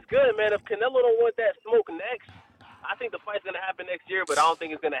he does good, man. If Canelo don't want that smoke next, I think the fight's gonna happen next year. But I don't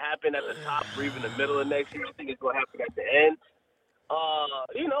think it's gonna happen at the top or even the middle of next year. I think it's gonna happen at the end.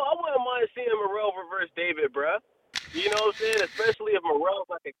 You know, I wouldn't mind seeing Morrell versus David, bro. You know what I'm saying? Especially if Morrell's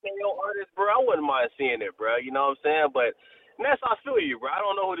like a KO artist, bro. I wouldn't mind seeing it, bro. You know what I'm saying? But Ness, I feel you, bro. I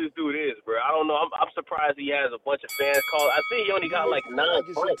don't know who this dude is, bro. I don't know. I'm surprised he has a bunch of fans call. I see he only got like 9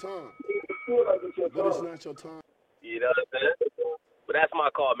 fights. But it's not your time. You know what I'm saying? But that's my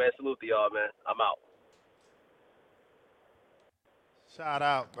call, man. Salute to y'all, man. I'm out. Shout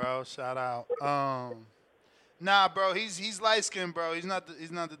out, bro. Shout out. Nah, bro. He's light skinned, bro. He's not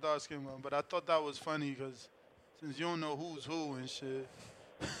the dark skinned one. But I thought that was funny because since you don't know who's who and shit.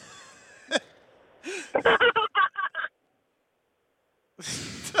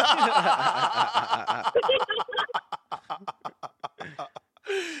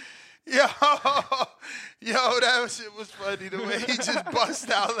 Yo, yo, that shit was funny the way he just bust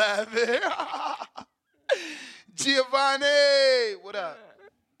out laughing. Giovanni, what up?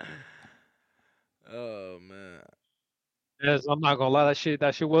 Oh man. Yes, I'm not gonna lie, that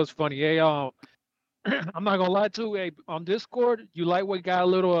shit was funny. Hey, I'm not gonna lie too. Hey, on Discord, you lightweight got a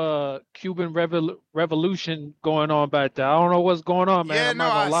little Cuban revolution going on back there. I don't know what's going on, man. Yeah, I'm no,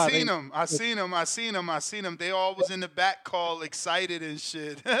 not gonna I lie. seen him. I seen him. I seen him. I seen him. They all was in the back call, excited and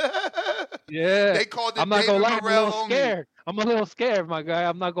shit. Yeah, They called it I'm not gonna David lie. I'm a Morrell little only. scared. I'm a little scared, my guy.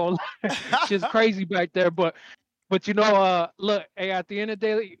 I'm not gonna lie. Shit's crazy back there, but you know, look, hey, at the end of the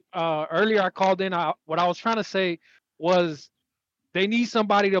day, earlier I called in. What I was trying to say was they need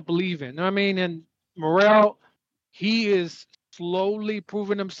somebody to believe in. You know what I mean? And Morrell, he is slowly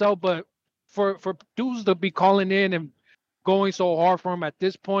proving himself, but for dudes to be calling in and going so hard for him at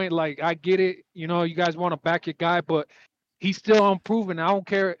this point, like I get it. You know, you guys want to back your guy, but he's still unproven. I don't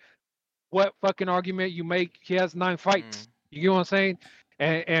care what fucking argument you make. He has 9 fights. You get what I'm saying?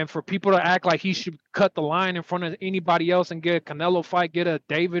 And for people to act like he should cut the line in front of anybody else and get a Canelo fight, get a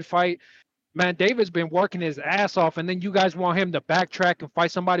David fight, man, David's been working his ass off, and then you guys want him to backtrack and fight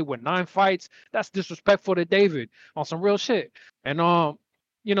somebody with 9 fights. That's disrespectful to David on some real shit. And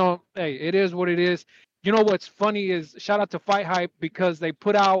you know, hey, it is what it is. You know what's funny is shout out to Fight Hype because they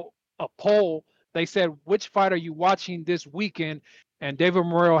put out a poll. They said which fight are you watching this weekend, and David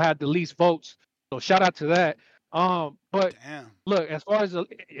Morrell had the least votes. So shout out to that. But Damn. look, as far as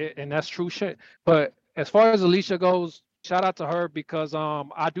and that's true shit. But as far as Alycia goes, shout out to her because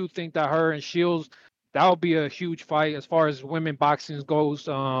I do think that her and Shields that would be a huge fight as far as women boxing goes.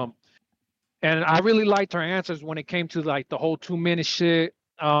 And I really liked her answers when it came to like the whole 2 minute shit.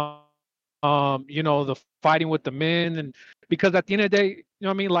 You know, the fighting with the men and because at the end of the day, you know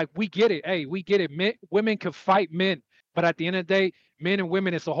what I mean? Like we get it. Hey, we get it. Women can fight men, but at the end of the day, men and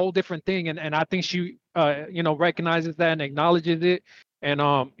women it's a whole different thing. And I think she you know, recognizes that and acknowledges it. And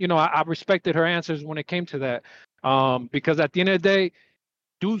you know, I respected her answers when it came to that. Because at the end of the day,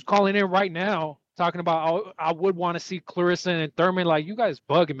 dudes calling in right now talking about I would want to see Claressa and Thurman. Like you guys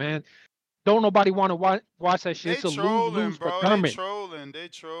bugging, man. Don't nobody want to watch that shit. They It's a trolling, lose-lose for bro. They Thurman. trolling. They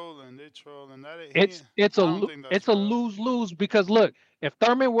trolling. They trolling. That ain't, It's I don't think that's a real. lose-lose because look, if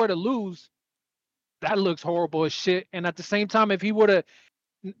Thurman were to lose, that looks horrible as shit. And at the same time, if he were to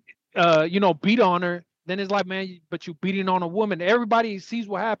you know, beat on her, then it's like, man, but you beating on a woman. Everybody sees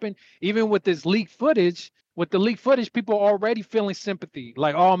what happened, even with this leaked footage. With the leaked footage, people are already feeling sympathy.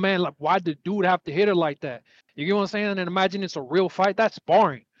 Like, oh man, like why did dude have to hit her like that? You get what I'm saying? And imagine it's a real fight. That's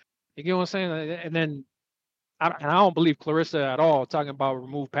sparring. You get what I'm saying? And then I don't believe Claressa at all talking about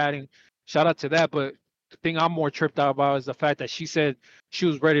remove padding. Shout out to that. But the thing I'm more tripped out about is the fact that she said she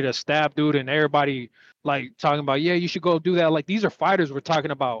was ready to stab dude and everybody like talking about, yeah, you should go do that. Like these are fighters we're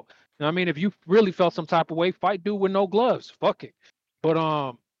talking about. You know what I mean? If you really felt some type of way, fight dude with no gloves. Fuck it. But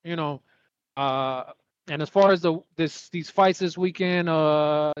you know, uh and as far as these fights this weekend,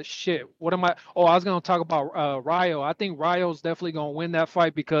 shit, what am I? Oh, I was gonna talk about Rayo. I think Rayo's definitely gonna win that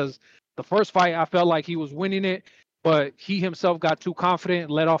fight because the first fight I felt like he was winning it, but he himself got too confident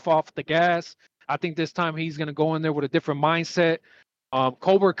and let off the gas. I think this time he's gonna go in there with a different mindset.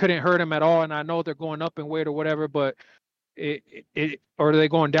 Colbert couldn't hurt him at all, and I know they're going up in weight or whatever, but or are they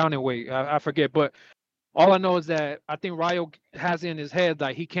going down in weight? I forget, but all I know is that I think Rayo has in his head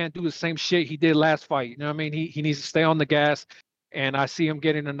like he can't do the same shit he did last fight. You know what I mean? He needs to stay on the gas, and I see him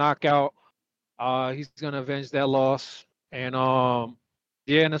getting a knockout. He's gonna avenge that loss, and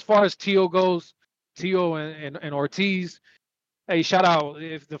yeah. And as far as Tio goes, Tio and Ortiz, hey, shout out.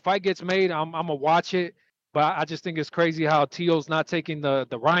 If the fight gets made, I'm gonna watch it. But I just think it's crazy how Tio's not taking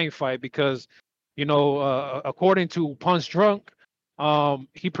the Ryan fight because, you know, according to Punch Drunk,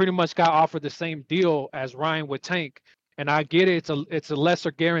 he pretty much got offered the same deal as Ryan with Tank. And I get it, it's a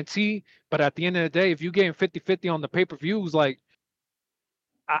lesser guarantee, but at the end of the day, if you're getting 50-50 on the pay-per-views, like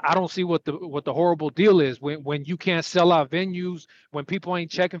I don't see what the horrible deal is when you can't sell out venues, when people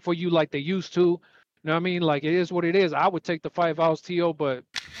ain't checking for you like they used to. You know what I mean? Like it is what it is. I would take the 5 hours TO, but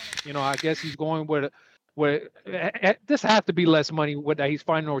you know, I guess he's going with this has to be less money what that he's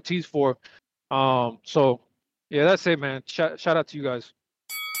finding Ortiz for. So yeah, that's it, man. Shout out to you guys.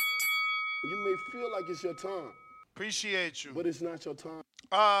 You may feel like it's your time, Appreciate you. But it's not your time.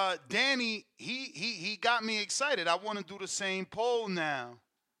 Danny, he got me excited. I want to do the same poll now.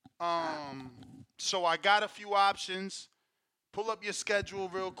 So I got a few options. Pull up your schedule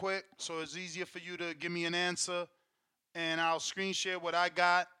real quick so it's easier for you to give me an answer, and I'll screen share what I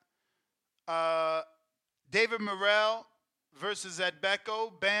got. David Morrell versus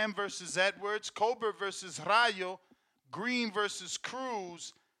Edbeko, Bam versus Edwards, Colbert versus Rayo, Green versus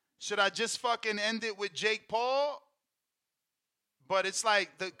Cruz. Should I just fucking end it with Jake Paul? But it's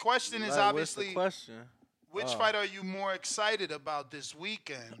like the question is obviously, what's the question? Which fight are you more excited about this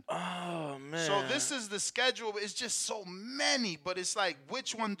weekend? Oh, man. So this is the schedule. It's just so many, but it's like,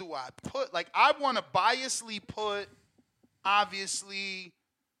 which one do I put? Like, I want to biasly put, obviously,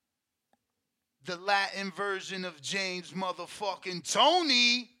 the Latin version of James motherfucking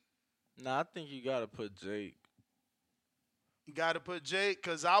Tony. Nah, I think you got to put Jake. You got to put Jake?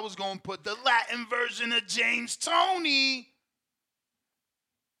 Because I was going to put the Latin version of James Tony.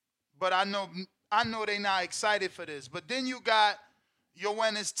 But I know they not excited for this. But then you got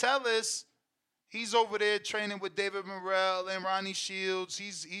Yoenis Tellis. He's over there training with David Morrell and Ronnie Shields.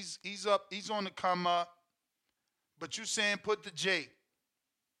 He's up. He's on the come up. But you saying put the Jake.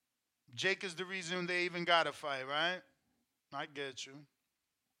 Jake is the reason they even got to fight, right? I get you.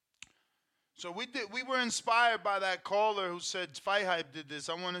 So we were inspired by that caller who said Fight Hype did this.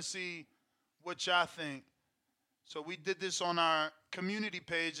 I want to see what y'all think. So we did this on our community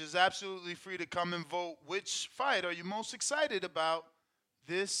page. It's absolutely free to come and vote. Which fight are you most excited about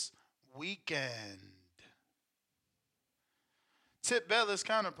this weekend? Tip Bella's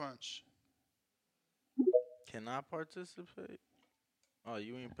Counterpunch. Can I participate? Oh,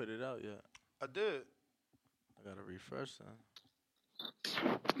 you ain't put it out yet. I did. I gotta refresh that.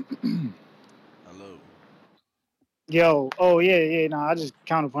 Hello. Yo, oh yeah, no, I just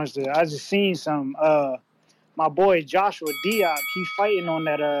counterpunched it. I just seen some. My boy Joshua Diop, he fighting on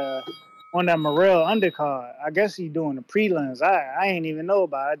that Morrell undercard. I guess he doing the prelims. I ain't even know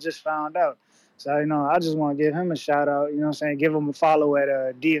about it. I just found out. So I just want to give him a shout out. You know what I'm saying? Give him a follow at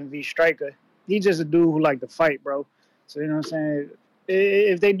DMV Striker. He just a dude who like to fight, bro. So you know what I'm saying?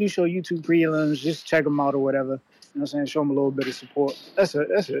 If they do show YouTube prelims, just check them out or whatever. You know what I'm saying? Show them a little bit of support. That's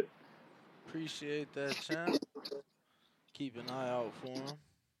it. Appreciate that, champ. Keep an eye out for him.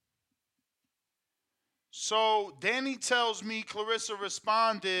 So Danny tells me Claressa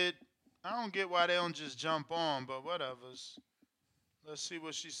responded. I don't get why they don't just jump on, but whatever's. Let's see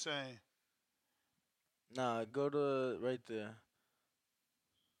what she's saying. Nah, go to right there.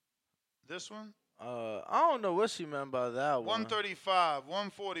 This one? I don't know what she meant by that one. 135,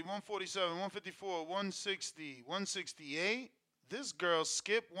 140, 147, 154, 160, 168. This girl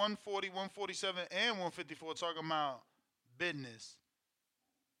skipped 140, 147, and 154 talking about business.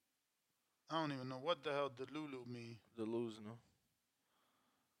 I don't even know what the hell Delulu mean. Delusional.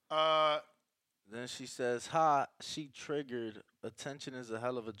 Uh, Then she says, "Ha, she triggered. Attention is a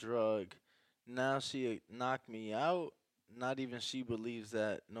hell of a drug. Now she knocked me out. Not even she believes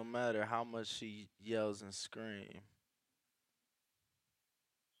that, no matter how much she yells and screams."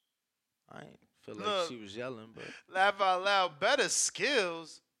 I ain't feel like Look, she was yelling, but laugh out loud. Better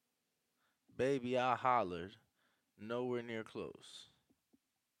skills. baby, I hollered. Nowhere near close.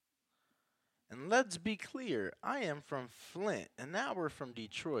 And let's be clear, I am from Flint, and now we're from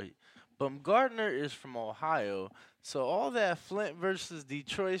Detroit. Baumgardner is from Ohio, so all that Flint versus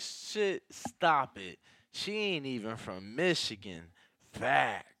Detroit shit, stop it. She ain't even from Michigan.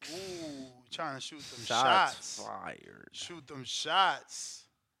 Facts. Ooh, trying to shoot them Shots shots. fired. Shoot them shots.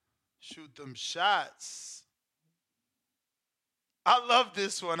 Shoot them shots. I love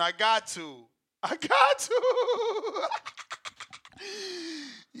this one. I got to.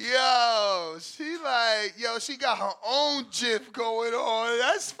 She got her own GIF going on.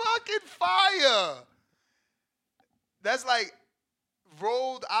 That's fucking fire. That's like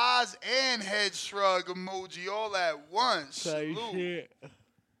rolled eyes and head shrug emoji all at once. Salute.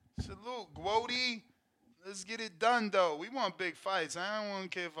 Salute, Gwody. Let's get it done though. We want big fights. I don't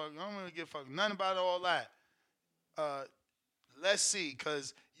want to give a fuck nothing about all that. Let's see,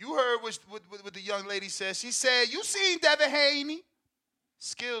 cause you heard what the young lady said. She said, "You seen Devin Haney?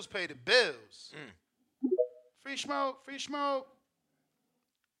 Skills pay the bills." Free smoke, free smoke.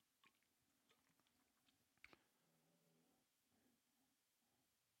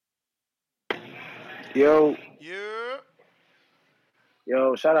 Yo. Yeah.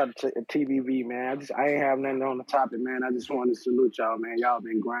 Yo, shout out to TBV, man. I ain't have nothing on the topic, man. I just wanted to salute y'all, man. Y'all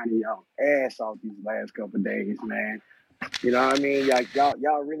been grinding y'all ass off these last couple of days, man. You know what I mean?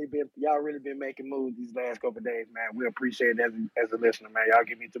 Y'all really been making moves these last couple of days, man. We appreciate it as a listener, man. Y'all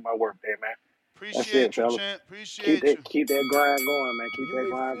get me to my work day, man. Appreciate you, fellas. champ. Appreciate you. Keep that grind going, man. Keep You that may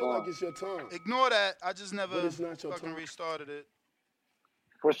grind feel like going. it's your time, Ignore that. I just but never it's not your fucking time. restarted it.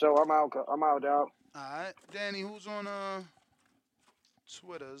 For sure, I'm out, dog. All right, Danny, who's on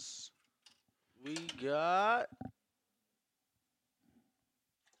Twitters? We got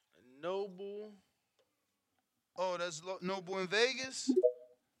Noble. Oh, that's Noble in Vegas.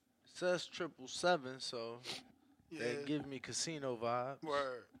 Says 777, so Yeah. they give me casino vibes.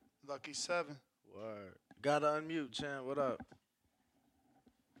 Word. Lucky 7. Word. Gotta unmute, champ. What up?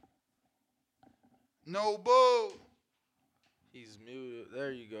 Noble. He's muted.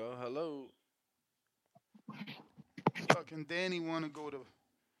 There you go. Hello. Fucking Danny want to go to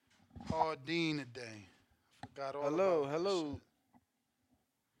Hardin today. Forgot all Hello. about that Hello. shit.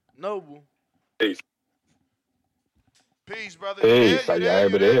 Noble. Peace. Peace, brother. Peace. You Are there? you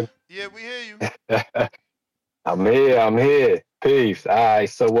able to hear? Yeah, we hear you. I'm here. Peace. All right.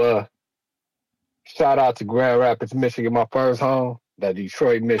 So, shout out to Grand Rapids, Michigan, my first home. That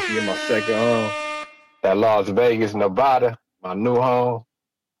Detroit, Michigan, my second home. That Las Vegas, Nevada, my new home.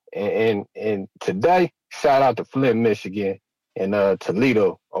 And today, shout out to Flint, Michigan, and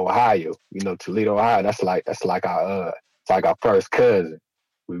Toledo, Ohio. You know, Toledo, Ohio. That's like our it's like our first cousin.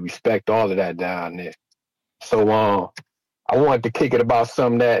 We respect all of that down there. So I wanted to kick it about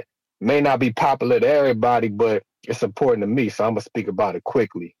something that may not be popular to everybody, but it's important to me. So I'm gonna speak about it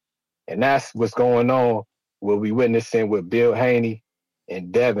quickly. And that's what's going on, what we witnessing with Bill Haney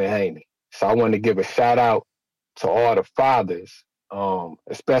and Devin Haney. So I want to give a shout out to all the fathers,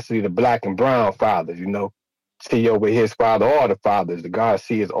 especially the black and brown fathers, you know, T.O. with his father, all the fathers, the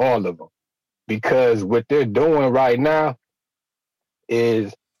Garcias, all of them. Because what they're doing right now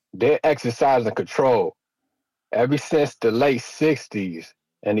is they're exercising control. Ever since the late 60s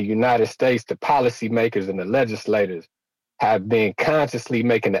in the United States, the policymakers and the legislators have been consciously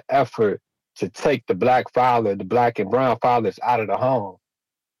making an effort to take the black father, the black and brown fathers out of the home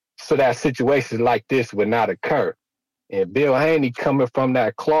so that situations like this would not occur. And Bill Haney, coming from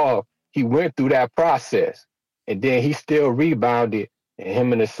that cloth, he went through that process. And then he still rebounded, and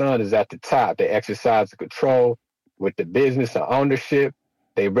him and his son is at the top. They exercise the control with the business and ownership.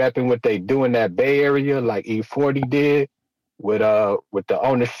 They repping what they do in that Bay Area, like E40 did, with the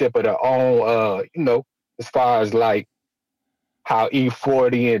ownership of their own, as far as like how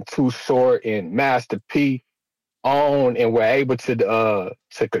E40 and Too Short and Master P own and were able to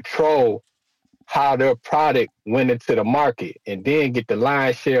control how their product went into the market and then get the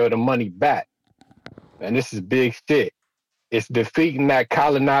lion's share of the money back. And this is big shit. It's defeating that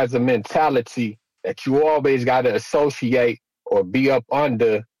colonizer mentality that you always got to associate or be up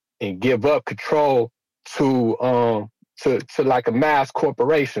under and give up control to like a mass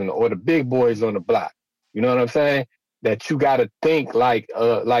corporation or the big boys on the block. You know what I'm saying? That you got to think like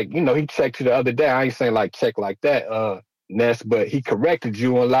he checked you the other day. I ain't saying like check like that, Ness, but he corrected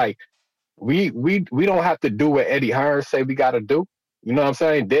you on like we don't have to do what Eddie Hearn say we got to do. You know what I'm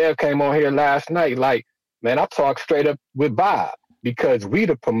saying? Dev came on here last night like, man, I talk straight up with Bob because we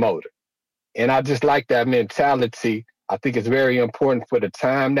the promoter. And I just like that mentality. I think it's very important for the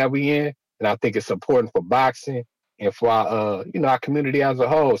time that we in. And I think it's important for boxing and for our, our community as a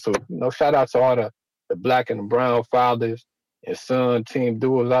whole. So, shout out to all the black and the brown fathers and son team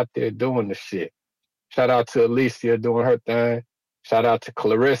duels out there doing the shit. Shout out to Alycia doing her thing. Shout out to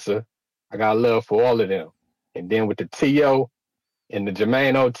Claressa. I got love for all of them. And then with the T.O. and the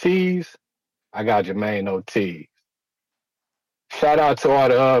Jermaine O.T.s, I got Jermaine O.T. Shout out to all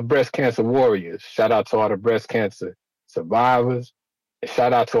the breast cancer warriors. Shout out to all the breast cancer survivors. And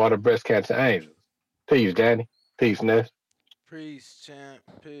shout out to all the breast cancer angels. Peace, Danny. Peace, Ness. Peace, champ.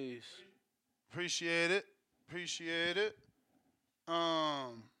 Peace. Appreciate it. Appreciate it.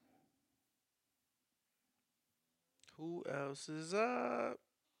 Who else is up?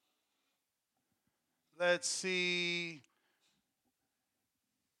 Let's see.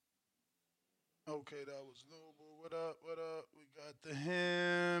 Okay, that was Noble. What up? What up? We got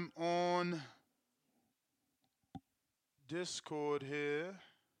him on Discord here.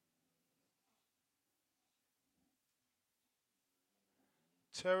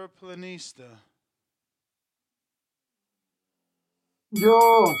 Terraplanista.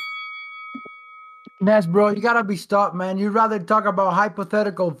 Yo, Ness, bro, you gotta be stopped, man. You'd rather talk about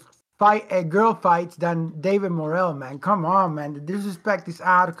hypothetical girl fights than David Morrell, man. Come on, man. The disrespect is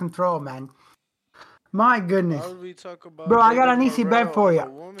out of control, man. My goodness. Why would we talk about Bro, I got David an easy bet Morrell for on you. a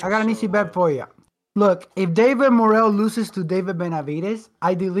woman's I got an show, easy bet though? for you. Look, if David Morrell loses to David Benavidez,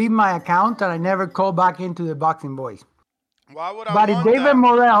 I delete my account and I never call back into the Boxing Boys. Why would I But want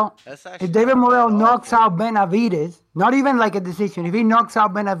that? That's if actually David not a Morrell bad knocks offer. out Benavidez, not even like a decision, if he knocks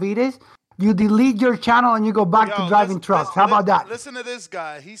out Benavidez, You delete your channel and you go back to driving trucks. How about that? Listen to this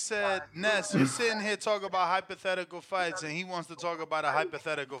guy. He said, Ness, you sitting here talking about hypothetical fights, and he wants to talk about a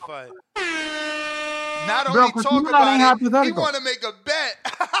hypothetical fight. Not Bro, only talk that ain't about it, he hypothetical. want to make a bet.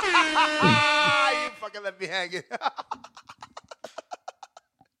 You fucking let me hang it.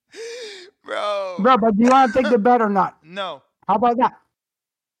 Bro, but do you want to take the bet or not? No. How about that?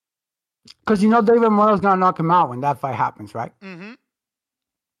 Because you know David Morrell's going to knock him out when that fight happens, right? Mm-hmm.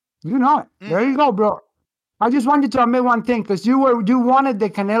 You know it. There you go, bro. I just wanted to admit one thing, because you wanted the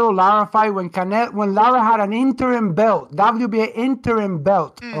Canelo Lara fight when Lara had an interim belt, WBA interim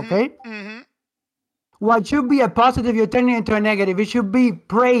belt, okay? Mm-hmm. What should be a positive, you're turning it into a negative. It should be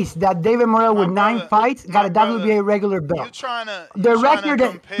praised that David Morrell with 9 fights got a WBA regular belt. The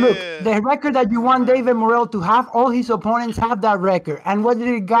record that you want David Morrell to have, all his opponents have that record. And whether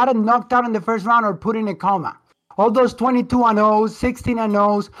he got it knocked out in the first round or put in a coma. All those 22-0s,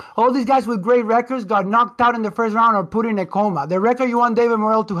 16-0s, all these guys with great records got knocked out in the first round or put in a coma. The record you want David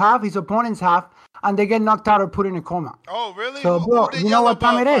Morrell to have, his opponents have, and they get knocked out or put in a coma. Oh, really? So, bro, you know what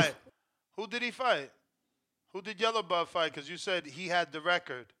time it is? Who did he fight? Who did Yellow Bud fight? Because you said he had the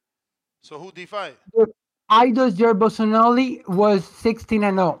record. So who did he fight? Aidos Yerbosonoli was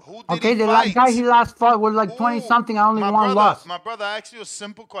 16-0. Okay, the guy he last fought was like 20-something. I only one loss. My brother, I asked you a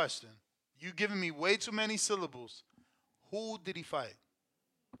simple question. You giving me way too many syllables. Who did he fight?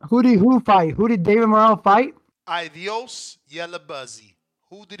 Who fight? Who did David Morrell fight? Adios Yelabuzzy.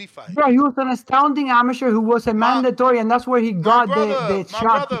 Who did he fight? Bro, he was an astounding amateur who was a mandatory, and that's where he got the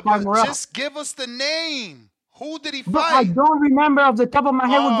shot to fight Morrell. Just give us the name. Who did he fight? But I don't remember off the top of my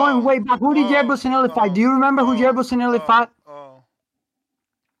head. We're going way back. Who did Yerbosonoli fight? Do you remember who Yerbosonoli fought?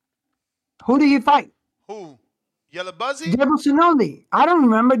 Who did he fight? Who? Yellow Buzzy? Yerbosonoli. I don't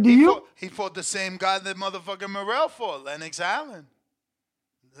remember. Do you? He fought the same guy that motherfucking Morrell fought, Lennox Allen.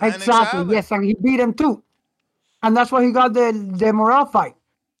 Exactly. Yes, and he beat him too. And that's why he got the Morrell fight.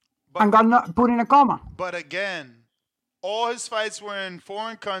 And got put in a coma. But again, all his fights were in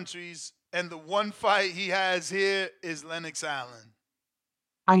foreign countries, and the one fight he has here is Lennox Allen.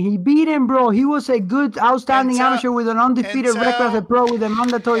 And he beat him, bro. He was a good, outstanding amateur with an undefeated record as a pro with a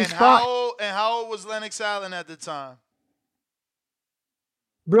mandatory spot. How old was Lennox Allen at the time?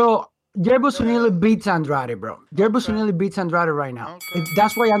 Bro, Yerbosonoli beats Andrade, bro. Yerbosonoli beats Andrade right now.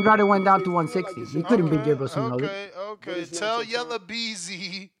 That's why Andrade went down to 160. He couldn't beat Yerbosonoli. Okay. Tell Yella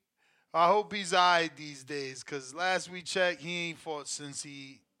BZ, I hope he's all right these days, because last we checked, he ain't fought since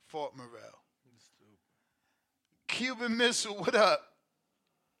he fought Morrell. Cuban Missile, what up?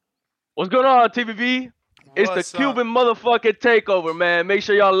 What's going on, TVB? It's the Cuban motherfucking takeover, man. Make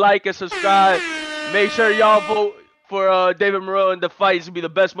sure y'all like and subscribe. Make sure y'all vote for David Morrell in the fight. It's going to be the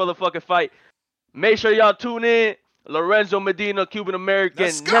best motherfucking fight. Make sure y'all tune in. Lorenzo Medina, Cuban American,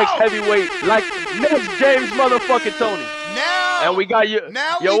 next heavyweight, like next James motherfucking Tony. And we got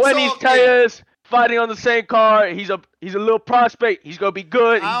Yoenis Tellez fighting on the same card. He's a little prospect. He's gonna be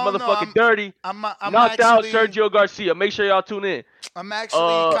good. He's motherfucking dirty. I'm knocked out Sergio Garcia. Make sure y'all tune in. I'm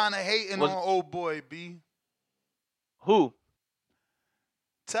actually kind of hating on old boy B. Who?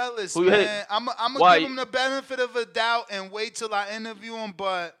 Tellez, man. I'm gonna give him the benefit of a doubt and wait till I interview him.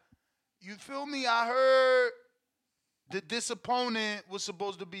 But you feel me? I heard that this opponent was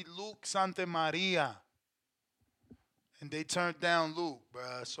supposed to be Luke Santamaria. And they turned down Luke,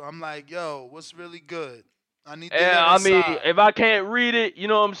 bruh. So I'm like, yo, what's really good? I need to if I can't read it, you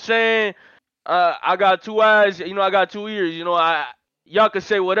know what I'm saying? I got 2 eyes, you know, I got 2 ears, you know, y'all can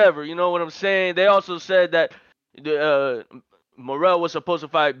say whatever, you know what I'm saying? They also said that Morrell was supposed to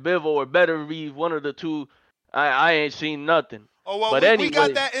fight Bivol or Beterbiev, one of the two. I ain't seen nothing. Oh, well, but we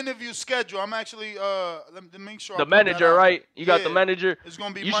got that interview scheduled. I'm actually, let me make sure. The manager, right? You got the manager. It's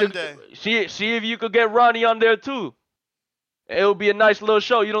going to be Monday. See if you could get Ronnie on there, too. It would be a nice little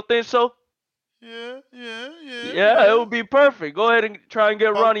show. You don't think so? Yeah. It would be perfect. Go ahead and try and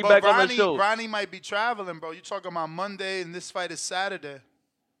get Ronnie back on the show. Ronnie might be traveling, bro. You're talking about Monday, and this fight is Saturday.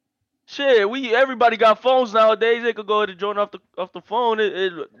 Shit, everybody got phones nowadays. They could go ahead and join off the phone.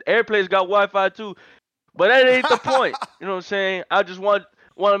 Airplane's got Wi-Fi too. But that ain't the point. You know what I'm saying? I just want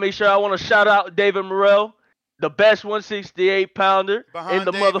to make sure I want to shout out David Morrell, the best 168-pounder in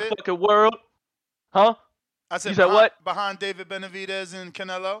the motherfucking world. Huh? I said, you said what? Behind David Benavidez and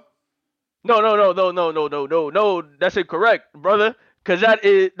Canelo? No. That's incorrect, brother. Because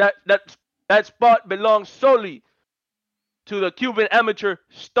that spot belongs solely to the Cuban amateur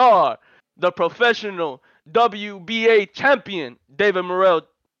star, the professional WBA champion, David Morrell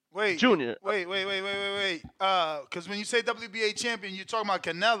Jr. Wait. Because when you say WBA champion, you're talking about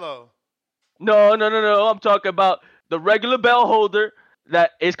Canelo. No. I'm talking about the regular belt holder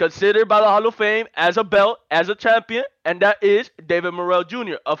that is considered by the Hall of Fame as a belt, as a champion, and that is David Morrell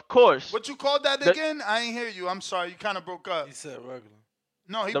Jr. Of course. What you called that again? I ain't hear you. I'm sorry. You kind of broke up. He said regular.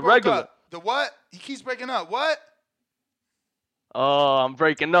 No, he The broke regular. up. The what? He keeps breaking up. What? Oh, I'm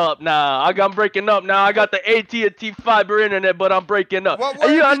breaking up now. I'm breaking up now. I got the AT&T fiber internet, but I'm breaking up. What word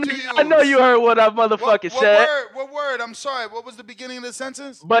did you use? I know you heard what I motherfucking said. What word? I'm sorry. What was the beginning of the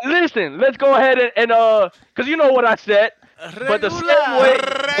sentence? But listen, let's go ahead and cause you know what I said. But the same way,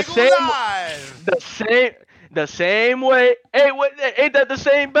 the same way. Hey, what? Ain't that the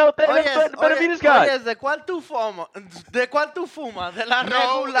same belt that Benavidez got? Oye, ¿de cuál tú fumas? ¿De cuál tú fumas? De la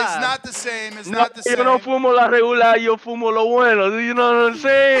No, regular. it's not the same. It's not the same. Yo no fumo la regular, yo fumo lo bueno. You know what I'm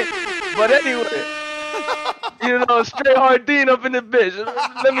saying? But anyway, you know, straight hard Dean up in the bitch.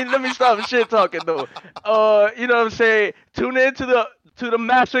 Let me stop shit talking though. You know what I'm saying? Tune in to the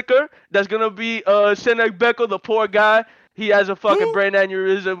massacre that's gonna be Senek Beckel, the poor guy. He has a fucking brain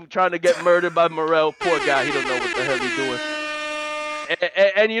aneurysm trying to get murdered by Morrell. Poor guy. He don't know what the hell he's doing.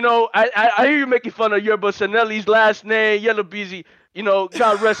 And you know, I hear you making fun of Yerba Sanelli's last name, Yellow Beezy. You know,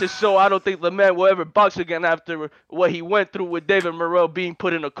 God rest his soul. I don't think the man will ever box again after what he went through with David Morrell being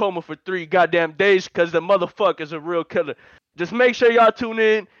put in a coma for 3 goddamn days because the motherfucker's a real killer. Just make sure y'all tune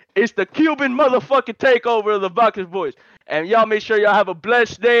in. It's the Cuban motherfucking takeover of the Boxers Boys. And y'all make sure y'all have a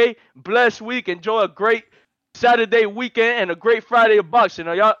blessed day, blessed week. Enjoy a great Saturday weekend and a great Friday of boxing.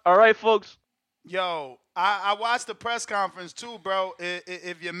 Are y'all all right, folks? Yo, I watched the press conference too, bro.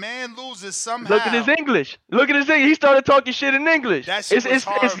 If your man loses somehow, Look at his English. Look at his English. He started talking shit in English. That shit was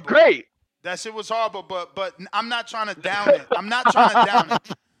horrible. It's great. That shit was horrible, but I'm not trying to down it. I'm not trying to down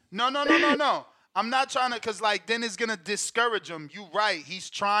it. No. I'm not trying to, cause like then it's gonna discourage him. You right. He's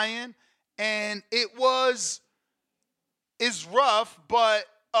trying, and it's rough, but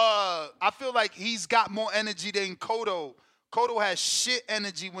I feel like he's got more energy than Cotto. Cotto has shit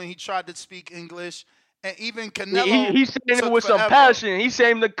energy when he tried to speak English, and even Canelo. He's saying it with some passion. He's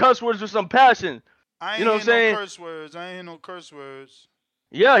saying the cuss words with some passion. I ain't you know what I'm saying? No curse words. I ain't hear no curse words.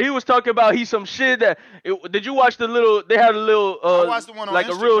 Yeah, he was talking about he's some shit that. Did you watch the little? They had a little. I watched the one on like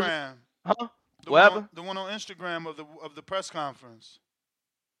Instagram. A real. Huh? What happened? The one on Instagram of the press conference.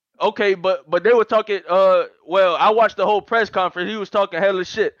 Okay, but they were talking. Well, I watched the whole press conference. He was talking hella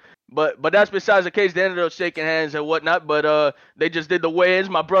shit. But that's besides the case. They ended up shaking hands and whatnot. But they just did the weigh-ins.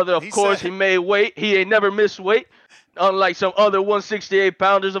 My brother, of course, he made weight. He ain't never missed weight. Unlike some other 168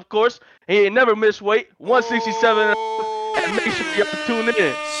 pounders, of course, he ain't never missed weight. 167. And make sure y'all tune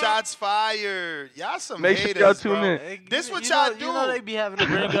in. Shots fired. Y'all some make haters, sure y'all tune bro. in. This what y'all do. You know they be having to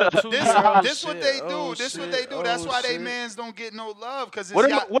bring up too. This what they do. This what they do. That's why they mans don't get no love. Cause what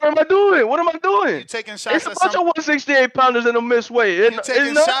am I doing? What am I doing? You taking shots at a bunch of 168 pounders in a miss weight. You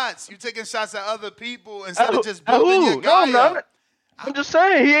taking shots. You taking shots at other people instead of just building your guy I'm not. I'm just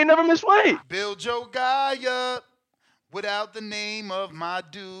saying he ain't never missed weight. Build your guy up without the name of my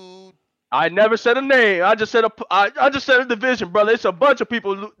dude. I never said a name. I just said a division, brother. It's a bunch of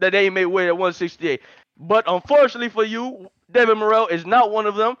people that ain't made weight at 168. But unfortunately for you, David Morrell is not one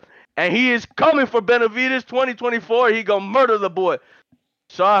of them, and he is coming for Benavidez 2024. He gonna murder the boy.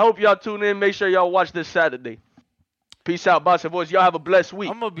 So I hope y'all tune in. Make sure y'all watch this Saturday. Peace out, Boxing Boys. Y'all have a blessed week.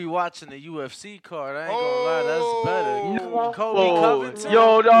 I'm gonna be watching the UFC card. I ain't gonna lie, that's better. No. Kobe Covington.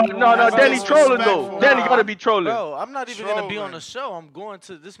 Yo, no, Danny trolling though. Danny gotta be trolling. Bro, I'm not even gonna be on the show. I'm going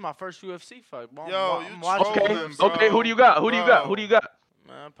to. This is my first UFC fight. Bro. I'm watching. Okay, who do you got? Who do you got?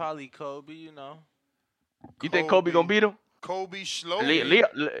 Man, probably Kobe. You know. You think Kobe gonna beat him? Kobe slow. Leon's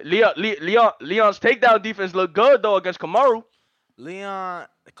takedown defense looked good though against Kamaru.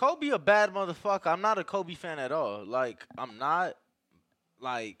 Kobe a bad motherfucker. I'm not a Kobe fan at all. Like, I'm not.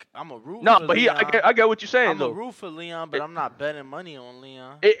 Like, I'm a root for but Leon. I get what you're saying, though. I'm a root for Leon, but I'm not betting money on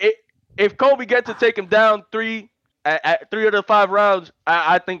Leon. If Kobe gets to take him down at 3 of the 5 rounds,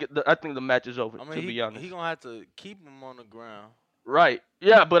 I think the match is over, to be honest. He going to have to keep him on the ground. Right.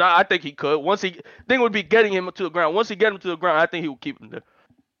 Yeah, but I think he could. Thing would be getting him to the ground. Once he get him to the ground, I think he will keep him there.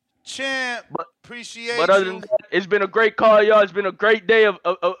 Champ, appreciate But other than that, it's been a great call, y'all. It's been a great day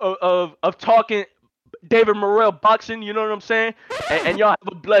of talking David Morrell boxing. You know what I'm saying? And y'all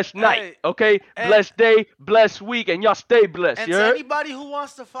have a blessed night, okay? Blessed day, blessed week, and y'all stay blessed. And you to heard? anybody who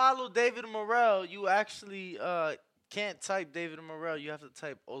wants to follow David Morrell, you actually can't type David Morrell. You have to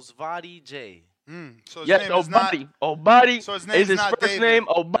type Osvadi J. So his yes, name is Obadi. Obadi so his name is his not first David. name.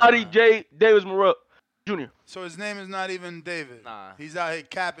 Obadi J. Davis Morrell. Junior. So his name is not even David. Nah. He's out here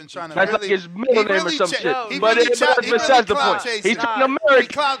capping, trying to That's really. like his middle He name or really, some shit. he But really, that's he really besides the clout point. chasing. He's trying to He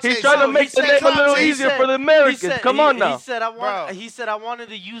clout chasing. He's trying to make the name a little easier for the Americans. Come on now. He said I wanted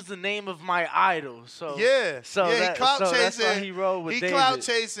to use the name of my idol. So yeah, he clout chasing. That's why he rolled with David. Clout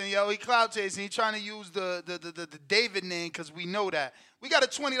chasing, yo. He clout chasing. He trying to use the David name because we know that. We got a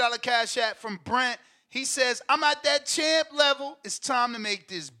 $20 cash app from Brent. He says, I'm at that champ level. It's time to make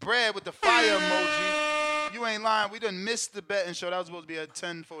this bread with the fire emoji. You ain't lying. We done missed the betting show. That was supposed to be at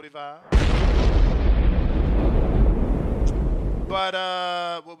 10:45.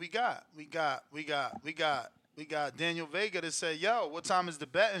 But what we got? We got Daniel Vega that said, yo, what time is the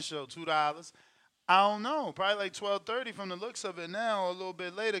betting show? $2. I don't know. Probably like 12:30 from the looks of it now, or a little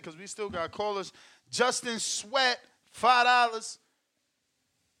bit later, because we still got callers. Justin Sweat, $5.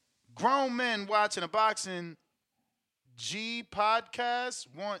 Grown men watching a boxing G podcast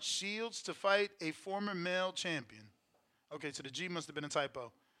want Shields to fight a former male champion. Okay, so the G must have been a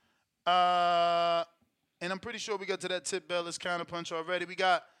typo. And I'm pretty sure we got to that Tip Bellis counterpunch already. We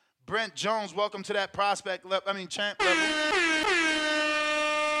got Brent Jones. Welcome to that champ level.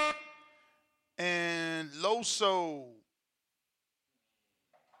 And Los.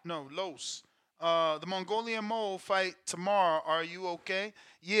 The Mongolian Mole fight tomorrow. Are you okay?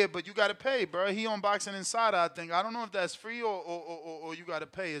 Yeah, but you got to pay, bro. He on Boxing Insider, I think. I don't know if that's free or you got to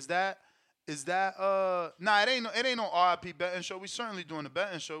pay. Is that nah, it ain't no RIP betting show. We certainly doing a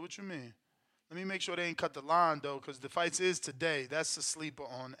betting show. What you mean? Let me make sure they ain't cut the line though, because the fights is today. That's a sleeper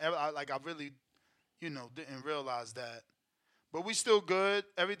on. I really, didn't realize that. But we still good.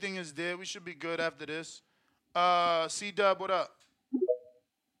 Everything is there. We should be good after this. C-Dub, what up?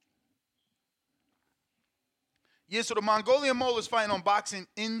 Yeah, so the Mongolian Mole is fighting on Boxing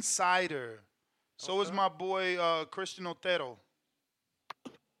Insider. So is my boy Christian Otero.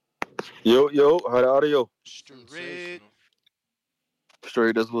 Yo, how the audio? Straight.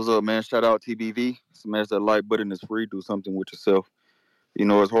 That's what's up, man. Shout out TBV. Smash that like button. It's free. Do something with yourself.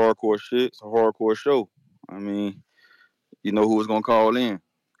 It's hardcore shit. It's a hardcore show. I mean, you know who was gonna call in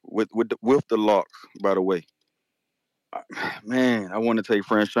with the locks, by the way. Man, I want to take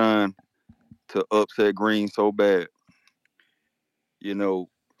Franchon to upset Green so bad.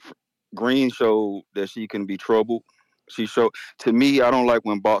 Green showed that she can be troubled. To me, I don't like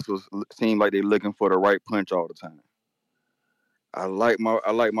when boxers seem like they're looking for the right punch all the time. I like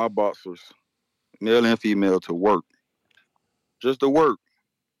my boxers, male and female, to work. Just to work.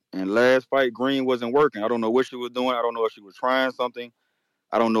 And last fight, Green wasn't working. I don't know what she was doing. I don't know if she was trying something.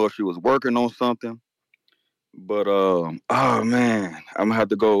 I don't know if she was working on something. But oh man, I'm gonna have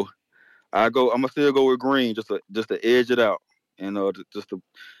to go. I'm gonna still go with Green just to edge it out, and just to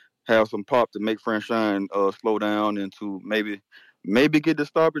have some pop to make Franchon slow down and to maybe get the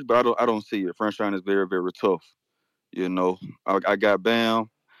stoppage. But I don't see it. Franchon is very, very tough. I got Bam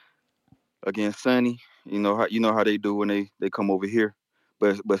against Sonny. You know how they do when they come over here.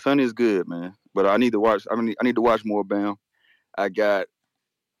 But Sonny is good, man. But I need to watch. I need to watch more Bam. I got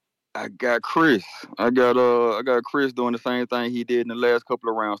Chris. I got Chris doing the same thing he did in the last couple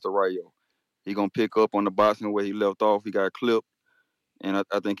of rounds to Rayo. He gonna pick up on the boxing where he left off. He got clipped, and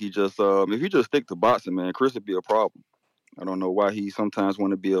I think he just if he just stick to boxing, man, Chris would be a problem. I don't know why he sometimes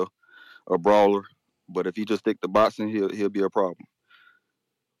want to be a brawler, but if he just stick to boxing, he'll be a problem.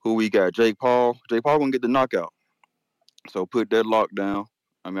 Who we got? Jake Paul. Jake Paul gonna get the knockout. So put that lock down.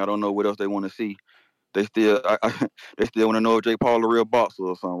 I don't know what else they want to see. They still they still want to know if Jake Paul a real boxer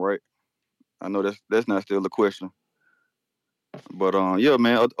or something, right? I know that's not still the question. But yeah,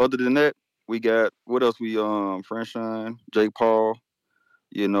 man. Other than that, we got what else? We Franchon, Jake Paul,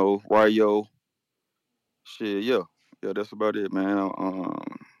 Rayo. Shit, yeah. That's about it, man.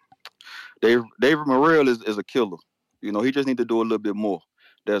 David Morrell is a killer. He just need to do a little bit more.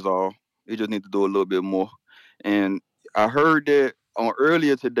 That's all. He just need to do a little bit more. And I heard that on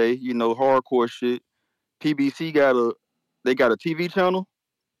earlier today, hardcore shit. PBC got a TV channel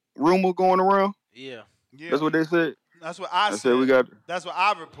rumor going around. Yeah. That's what they said. That's what I said. We got. That's what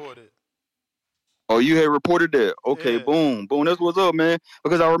I reported. Oh, you had reported that? Okay, yeah. Boom. That's what's up, man.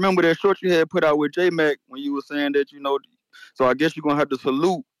 Because I remember that short you had put out with J-Mac when you were saying that, so I guess you're going to have to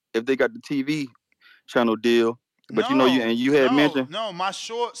salute if they got the TV channel deal. But you had mentioned. No, my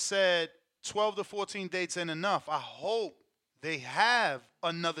short said 12 to 14 dates ain't enough. I hope they have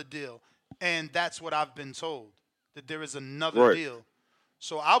another deal. And that's what I've been told, that there is another deal.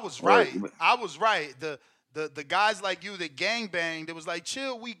 So I was right. I was right. The guys like you that gangbanged, it was like,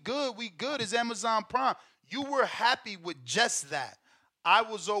 chill, we good. It's Amazon Prime. You were happy with just that. I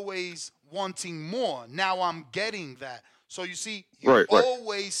was always wanting more. Now I'm getting that. So you see, you Right.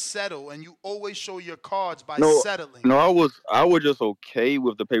 always settle and you always show your cards by No, settling. no, I was just okay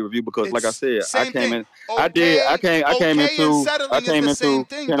with the pay per view because, like I It's said, I same came thing. in, Okay, I came okay, and into, settling is the same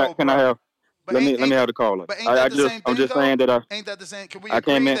thing, though, Can I bro. have? But Let me have the caller. ain't that the same I'm thing, just though? saying that Ain't that the same? Can we I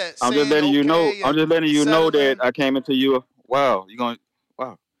came agree in. that I'm just saying letting you know. okay I'm and just letting you know that settling? I came into you. Wow, you going?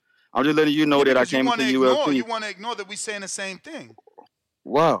 Wow. I'm just letting you know Yeah, that I because you came want into to ignore. You UFC. want to ignore that we saying the same thing.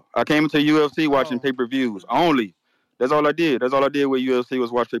 Wow, I came into UFC watching Oh. pay-per-views only. That's all I did. That's all I did with UFC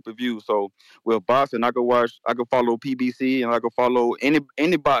was watch pay-per-views. So with boxing, I could follow PBC and I could follow any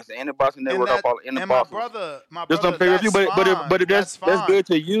boxing And network. I that follow any and my boxers. brother, Just on pay-per-view, that's fine. but That's that's fine. good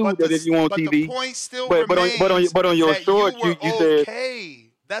to you that if you on But the TV, point still remains but on your that you shorts, were you said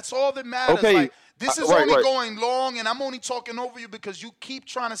okay. That's all that matters. okay, Like this is right, only right. going long, and I'm only talking over you because you keep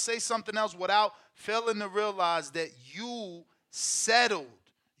trying to say something else without failing to realize that you settled.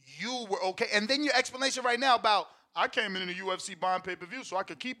 You were okay. And then your explanation right now about I came in the UFC buying pay-per-view so I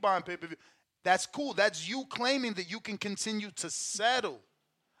could keep buying pay-per-view. That's cool. That's you claiming that you can continue to settle.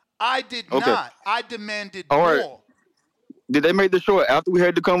 I did Okay, not. I demanded all right. more. Did they make the short after we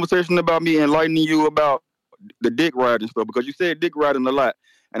had the conversation about me enlightening you about the dick riding stuff? Because you said dick riding a lot,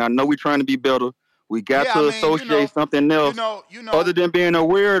 and I know we're trying to be better. We got Yeah, I to mean, associate something else other than being a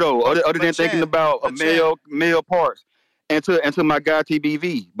weirdo, other than thinking about a male parts. And to my guy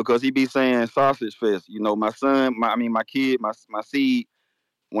TBV, because he be saying sausage fest. You know, my son, my kid, my seed.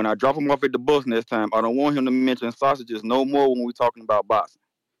 When I drop him off at the bus next time, I don't want him to mention sausages no more when we're talking about boxing.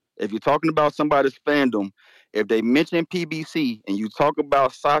 If you're talking about somebody's fandom, if they mention PBC and you talk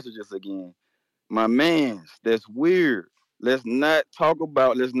about sausages again, my man, that's weird. Let's not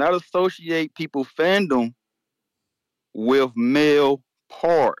associate people's fandom with male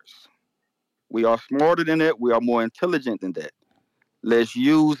parts. We are smarter than that. We are more intelligent than that. Let's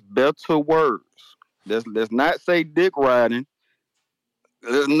use better words. Let's not say dick riding.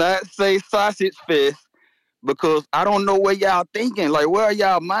 Let's not say sausage fest because I don't know where y'all thinking. Like, where are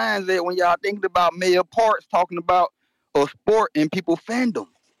y'all minds at when y'all thinking about male parts talking about a sport and people fandom?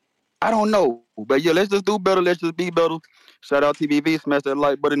 I don't know. But yeah, let's just do better. Let's just be better. Shout out TVV. Smash that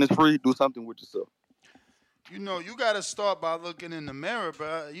like button. It's free. Do something with yourself. You know, you got to start by looking in the mirror,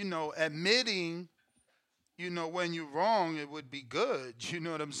 bro. You know, admitting, when you're wrong, it would be good. You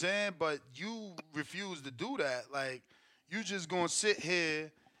know what I'm saying? But you refuse to do that. Like, you just going to sit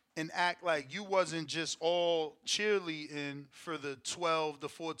here and act like you wasn't just all cheerleading for the 12 to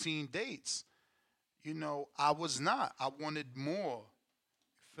 14 dates. I was not. I wanted more.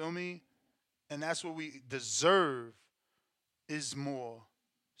 You feel me? And that's what we deserve is more.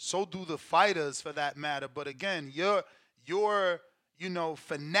 So do the fighters for that matter. But again, your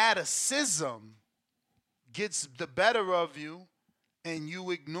fanaticism gets the better of you and you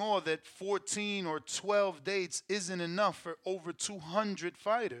ignore that 14 or 12 dates isn't enough for over 200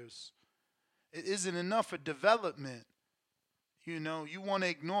 fighters. It isn't enough for development. You want to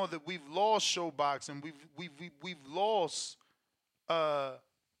ignore that we've lost showboxing. We've lost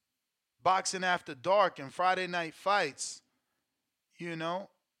boxing after dark and Friday night fights. You know,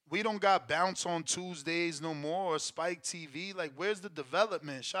 we don't got Bounce on Tuesdays no more or Spike TV. Like, where's the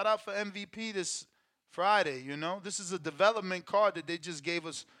development? Shout out for MVP this Friday. This is a development card that they just gave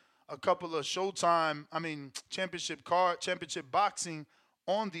us a couple of championship boxing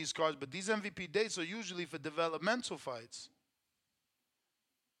on these cards. But these MVP dates are usually for developmental fights.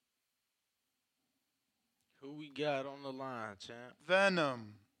 Who we got on the line, champ?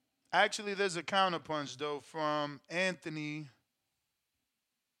 Venom. Actually, there's a counterpunch, though, from Anthony,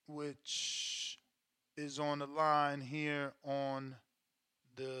 which is on the line here on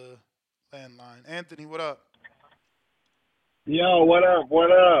the landline. Anthony, what up? Yo, what up?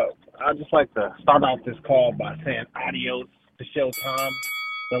 What up? I'd just like to start off this call by saying adios to Showtime.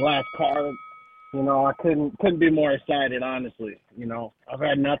 The last card, I couldn't be more excited, honestly. I've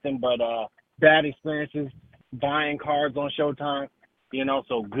had nothing but bad experiences buying cards on Showtime.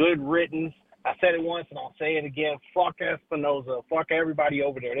 So good riddance. I said it once and I'll say it again. Fuck Espinoza. Fuck everybody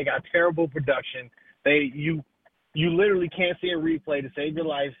over there. They got terrible production. You literally can't see a replay to save your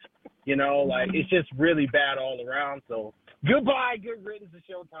life. It's just really bad all around. So goodbye, good riddance to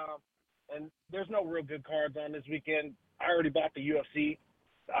Showtime. And there's no real good cards on this weekend. I already bought the UFC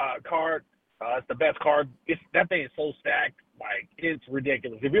card. It's the best card. That thing is so stacked. Like, it's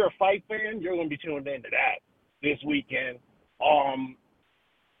ridiculous. If you're a fight fan, you're going to be tuned into that this weekend.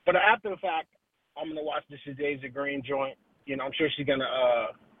 But after the fact, I'm going to watch the Shadeja Green joint. I'm sure she's going to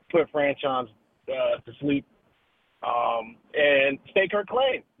put franchise to sleep. And stake her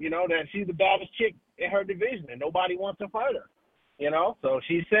claim, that she's the baddest chick in her division and nobody wants to fight her. So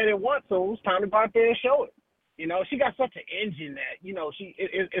she said it once, so it was time to go out there and show it. You know, she got such an engine that, you know,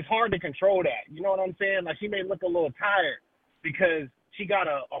 it's hard to control that. You know what I'm saying? Like, she may look a little tired because she got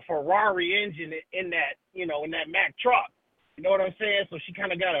a Ferrari engine in that, you know, in that Mack truck. You know what I'm saying? So she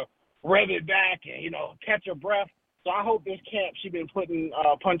kind of got to rev it back and, you know, catch her breath. So I hope this camp she been putting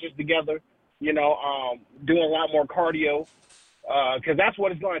punches together, you know, doing a lot more cardio, because that's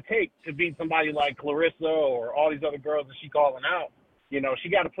what it's going to take to beat somebody like Claressa or all these other girls that she calling out. You know, she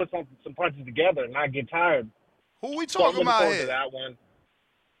got to put some punches together and not get tired. Who we So I'm talking looking about forward here? to that one.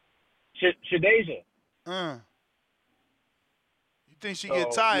 Shadeja. You think she So,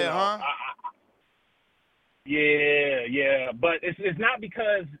 get tired, you know, huh? Yeah. But it's not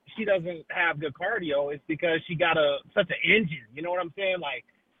because she doesn't have good cardio. It's because she got such an engine. You know what I'm saying? Like,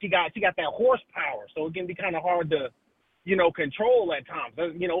 she got that horsepower. So it can be kind of hard to, you know, control at times.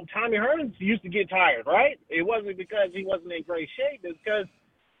 You know, Tommy Hearns used to get tired, right? It wasn't because he wasn't in great shape. It's because,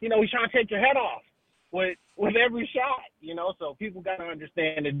 you know, he's trying to take your head off with every shot, you know. So people got to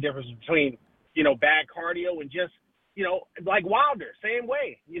understand the difference between, you know, bad cardio and just, you know, like Wilder, same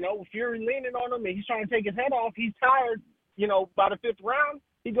way. You know, Fury leaning on him and he's trying to take his head off. He's tired, you know, by the fifth round,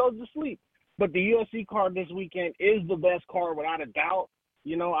 he goes to sleep. But the UFC card this weekend is the best card without a doubt.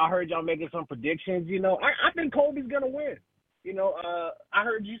 You know, I heard y'all making some predictions. You know, I think Colby's going to win. You know, I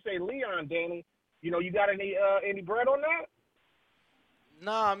heard you say Leon, Danny. You know, you got any bread on that?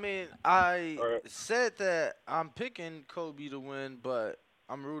 No, I mean, I said that I'm picking Kobe to win, but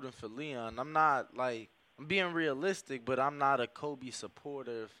I'm rooting for Leon. I'm not, like, I'm being realistic, but I'm not a Kobe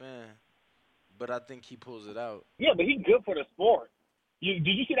supporter fan. But I think he pulls it out. Yeah, but he's good for the sport. Did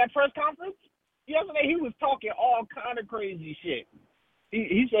you see that press conference? Yesterday he was talking all kind of crazy shit.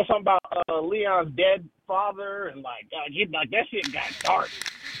 He said something about Leon's dead father and like that shit got dark.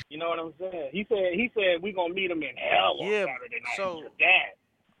 You know what I'm saying? He said we gonna meet him in hell on Saturday night. So, Your dad.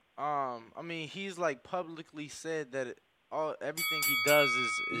 I mean, he's like publicly said that everything he does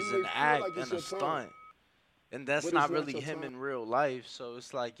is an act and a stunt, and that's not really him in real life. So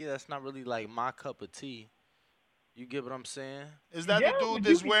it's like, yeah, that's not really like my cup of tea. You get what I'm saying? Is that the dude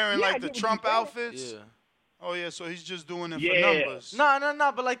that's wearing like the Trump outfits? Yeah. Oh yeah, so he's just doing it for numbers.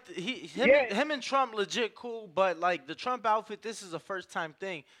 No, but like him and Trump legit cool, but like the Trump outfit, this is a first time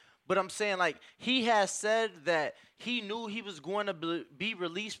thing. But I'm saying, like, he has said that he knew he was going to be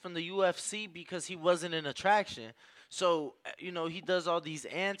released from the UFC because he wasn't an attraction. So, you know, he does all these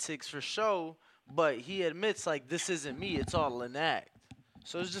antics for show, but he admits, like, this isn't me. It's all an act.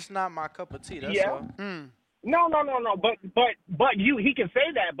 So it's just not my cup of tea. That's all. No. But he can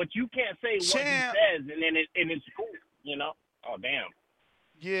say that, but you can't say what he says, and it's cool. You know? Oh damn.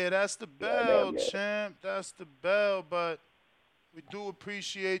 Yeah, that's the bell, champ. That's the bell. But we do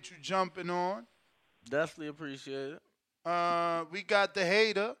appreciate you jumping on. Definitely appreciate it. We got the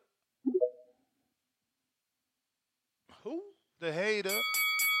hater. Who? The hater.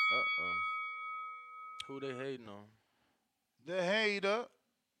 Who they hating on? The hater.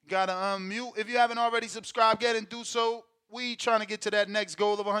 Gotta unmute. If you haven't already subscribed, get and do so. We trying to get to that next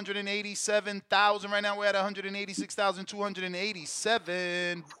goal of 187,000. Right now we're at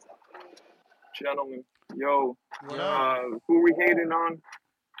 186,287. Gentlemen, yo, who we hating on?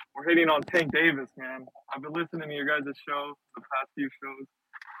 We're hating on Tank Davis, man. I've been listening to your guys' show, the past few shows,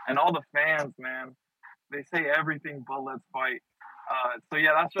 and all the fans, man. They say everything but let's fight. So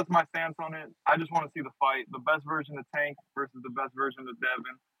yeah, that's just my stance on it. I just want to see the fight, the best version of Tank versus the best version of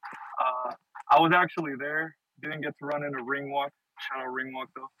Devin. I was actually there. Didn't get to run in a ring walk. Shout out ring walk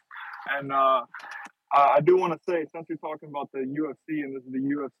though. And I do want to say, since you're talking about the UFC and this is the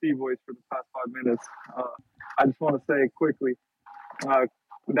UFC voice for the past 5 minutes, I just want to say quickly,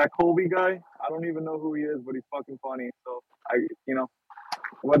 that Colby guy, I don't even know who he is, but he's fucking funny. So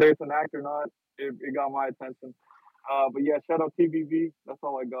whether it's an act or not, it got my attention. But yeah, shout out TBV. That's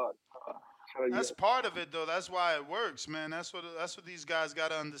all I got. That's part of it, though. That's why it works, man. That's what these guys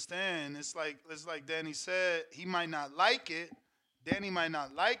got to understand. It's like Danny said. He might not like it. Danny might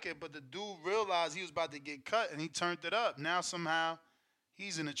not like it, but the dude realized he was about to get cut, and he turned it up. Now somehow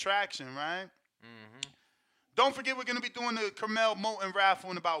he's an attraction, right? Mm-hmm. Don't forget we're going to be doing the Carmel Moulton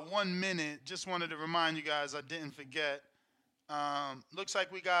raffle in about 1 minute. Just wanted to remind you guys I didn't forget. Looks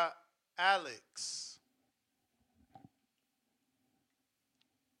like we got Alex.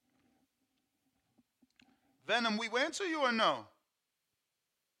 Venom, we went to you or no?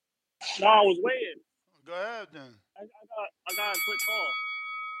 No, I was waiting. Go ahead then. I got a quick call.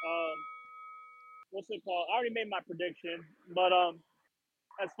 What's it called? I already made my prediction, but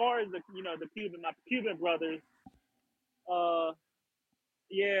as far as my Cuban brothers,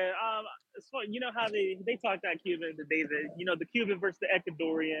 as far, you know how they talk that Cuban, the David, the Cuban versus the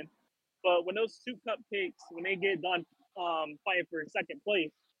Ecuadorian. But when those two cupcakes, when they get done fighting for second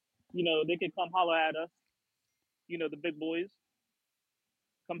place, they can come holler at us. The big boys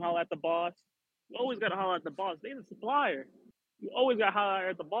come holler at the boss. You always gotta holler at the boss. They the supplier. You always gotta holler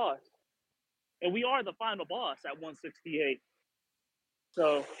at the boss. And we are the final boss at 168.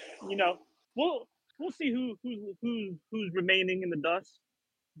 So, we'll we'll see who's remaining in the dust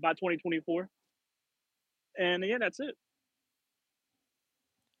by 2024. And yeah, that's it.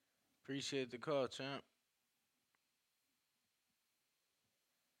 Appreciate the call, champ.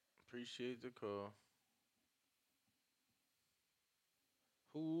 Appreciate the call.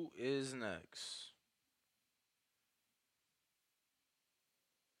 Who is next?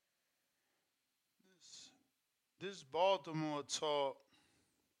 This Baltimore talk.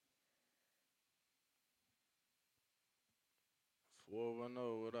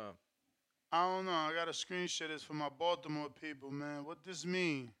 410, what up? I don't know. I gotta screenshot this for my Baltimore people, man. What this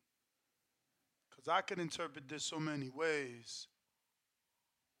mean? Cause I could interpret this so many ways.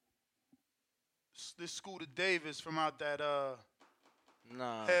 This Scooter Davis from out that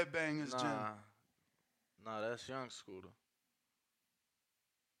Nah. Headbangers gym. Nah, that's Young Scooter.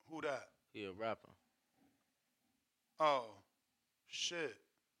 Who that? He a rapper. Oh, shit.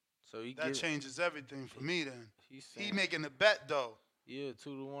 So that changes everything for me then. He making a bet though. Yeah,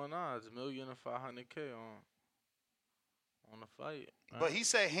 2-1 odds, $1,500,000 on the fight. Right? But he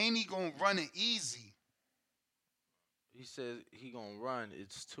said Haney gonna run it easy. He said he gonna run.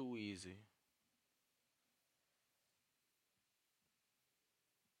 It's too easy.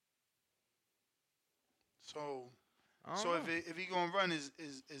 So know. if he gonna run,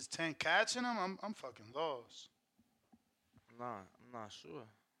 is Tank catching him? I'm fucking lost. Nah, I'm not sure.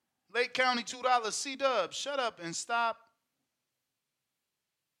 Lake County $2. C-Dub, shut up and stop.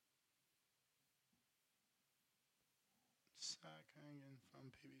 Sack hanging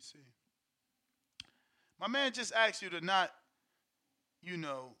from PBC. My man just asked you to not,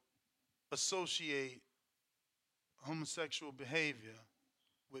 associate homosexual behavior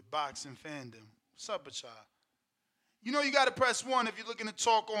with boxing fandom. What's up with y'all? You got to press 1 if you're looking to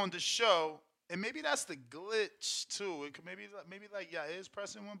talk on the show. And maybe that's the glitch, too. It could maybe it is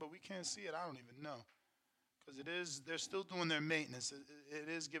pressing 1, but we can't see it. I don't even know. Because they're still doing their maintenance. It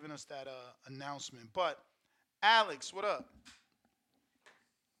is giving us that announcement. But, Alex, what up?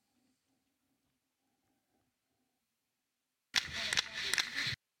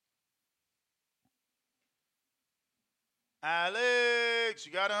 Alex,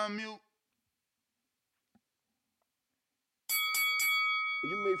 you got to unmute.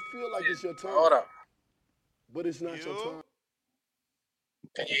 You may feel like it's your time. Hold up. But it's not your time.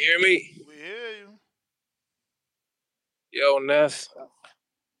 Can you hear me? We hear you. Yo, Ness.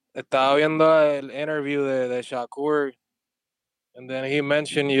 Estaba viendo el interview de Shakur, and then he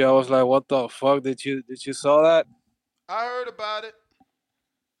mentioned you. I was like, "What the fuck? Did you saw that?" I heard about it.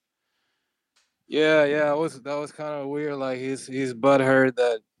 Yeah. That was kind of weird. Like he's butthurt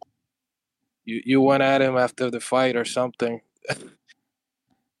that you went at him after the fight or something.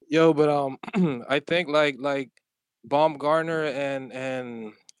 Yo, but I think like Baumgardner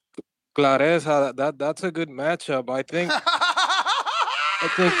and Claressa, that's a good matchup. I think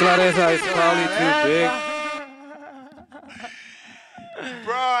Claressa is probably too big.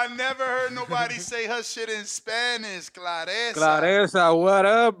 Bro, I never heard nobody say her shit in Spanish. Claressa. Claressa, what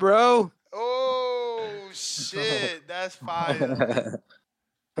up, bro? Oh shit, that's fire.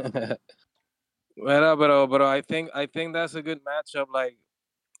 But I think that's a good matchup. Like,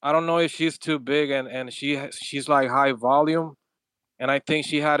 I don't know if she's too big and she's like high volume, and I think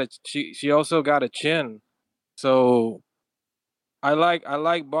she also got a chin. So I like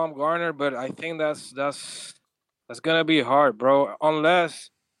Baumgardner, but I think that's gonna be hard, bro.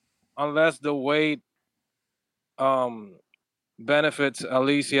 Unless the weight benefits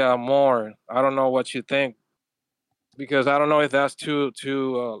Alycia more. I don't know what you think, because I don't know if that's too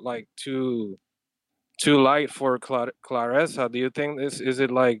light for Claressa. Do you think is it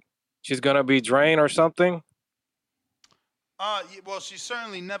like she's gonna be drained or something? Well, she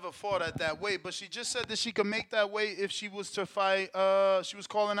certainly never fought at that weight, but she just said that she could make that weight if she was to fight. She was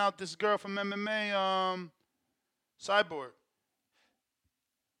calling out this girl from MMA, Cyborg.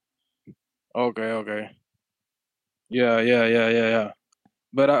 Okay. Yeah.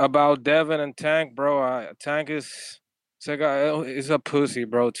 But about Devin and Tank, bro, Tank is a pussy,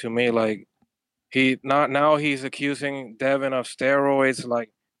 bro. To me, like he's accusing Devin of steroids. Like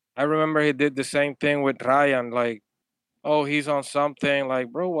I remember he did the same thing with Ryan. Like, oh, he's on something.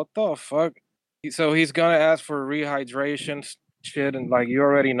 Like, bro, what the fuck? So he's gonna ask for rehydration shit, and like you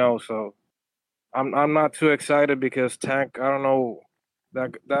already know. So I'm not too excited because Tank. I don't know.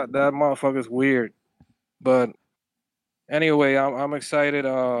 That motherfucker's weird. But anyway, I'm excited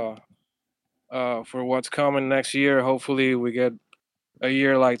for what's coming next year. Hopefully we get a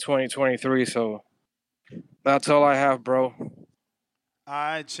year like 2023. So that's all I have, bro. All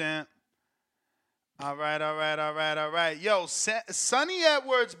right, champ. All right. Yo, Sonny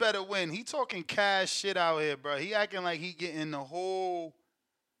Edwards better win. He talking cash shit out here, bro. He acting like he getting the whole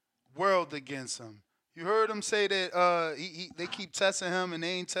world against him. You heard him say that they keep testing him and they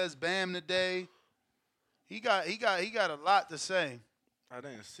ain't test Bam today. He got a lot to say. I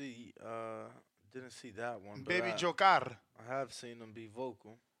didn't see that one, but Baby Joker. I have seen him be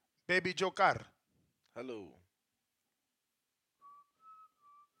vocal. Baby Joker. Hello.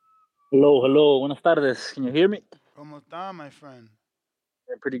 Hello. Buenas tardes. Can you hear me? ¿Cómo está, my friend?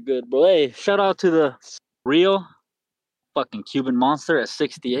 Yeah, pretty good, bro. Hey, shout out to the real fucking Cuban monster at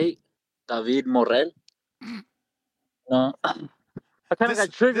 68, David Morel. I kind of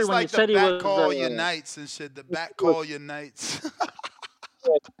got triggered when you said he was. Back call unites and shit. The back call unites.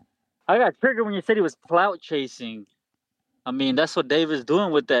 I got triggered when you said he was clout chasing. I mean, that's what David's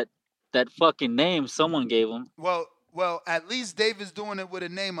doing with that fucking name someone gave him. Well, at least David's doing it with a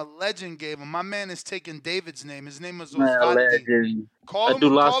name a legend gave him. My man is taking David's name. His name is Osvaldi. Call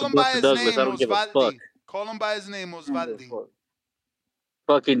him by his name, Osvaldi. Call him by his name, Osvaldi.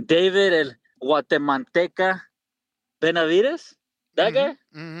 Fucking David el Guatemalteca Benavides? That guy?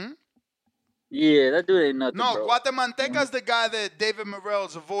 Mm-hmm. Yeah, that dude ain't nothing, No, bro. Guatemalteca's the guy that David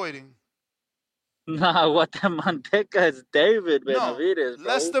Morrell's avoiding. Nah, Guatemalteca is David Benavides, bro.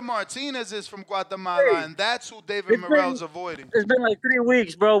 Lester Martinez is from Guatemala, and that's who David Morrell's avoiding. It's been like 3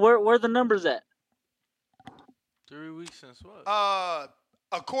 weeks, bro. Where are the numbers at? 3 weeks since what?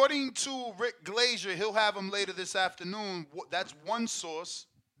 According to Rick Glazier, he'll have him later this afternoon. That's one source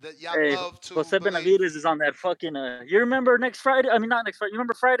that y'all love to Jose believe. Benavides is on that fucking. You remember next Friday? I mean, not next Friday. You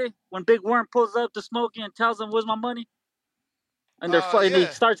remember Friday when Big Worm pulls up to Smokey and tells him, "Where's my money?" And and he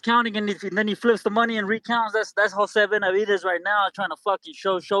starts counting, and then he flips the money and recounts. That's Jose Benavides right now trying to fucking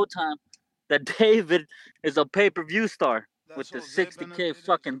show Showtime that David is a pay-per-view star with the 60K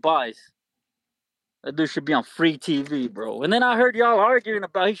fucking buys. That dude should be on free TV, bro. And then I heard y'all arguing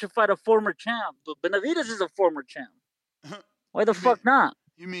about he should fight a former champ. But Benavides is a former champ. Why the fuck not?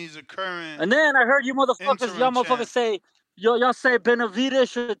 You mean he's a current? And then I heard y'all motherfuckers say, y'all say Benavides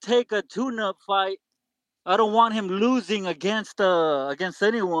should take a tune-up fight. I don't want him losing against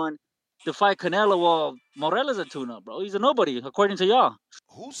anyone to fight Canelo. Well, Morel is a tune-up, bro. He's a nobody, according to y'all.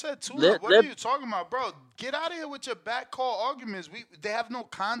 Who said tune-up? What are you talking about, bro? Get out of here with your back call arguments. They have no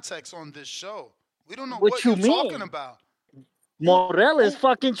context on this show. We don't know what you're talking about. Morel is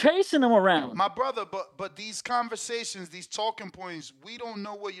fucking chasing him around. My brother, but these conversations, these talking points, we don't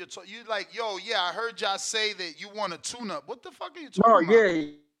know what you're talking. You're like, yo, yeah, I heard y'all say that you want a tune-up. What the fuck are you talking about?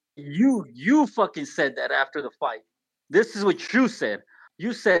 Yeah. You fucking said that after the fight. This is what you said.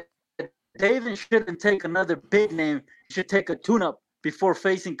 You said David shouldn't take another big name. He should take a tune-up before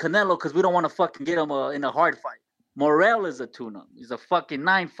facing Canelo because we don't want to fucking get him in a hard fight. Morel is a tune-up. He's a fucking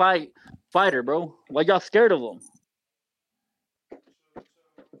 9-fight fighter, bro. Why y'all scared of him?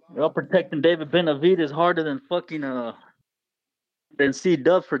 Y'all protecting David Benavides harder than fucking than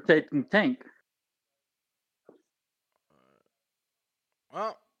C-Dubs protecting Tank.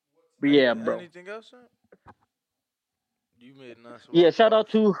 Well, yeah, bro. Anything else, sir? You made nice. Yeah, shout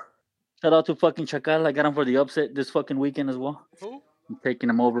out to fucking Chacal. I got him for the upset this fucking weekend as well. Who? I'm taking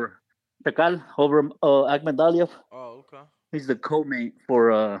him over. Chacal over Ahmed Aliev. Oh, okay. He's the co-mate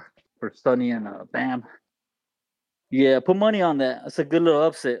for Sonny and Bam. Yeah, put money on that. That's a good little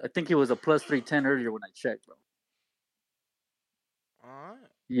upset. I think it was a plus 310 earlier when I checked, bro. All right.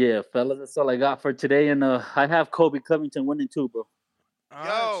 Yeah, fellas, that's all I got for today. And I have Kobe Covington winning too, bro.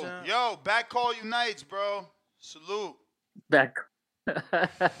 Yo, back call unites, bro. Salute. Back. I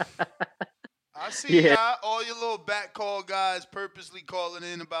see y'all, all your little back call guys purposely calling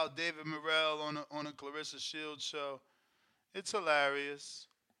in about David Morrell on a Claressa Shields show. It's hilarious.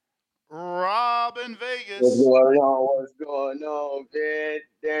 Rob in Vegas. What's going on, man?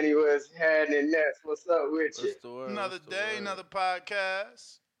 Danny, what's happening next? What's up with you? Another day, another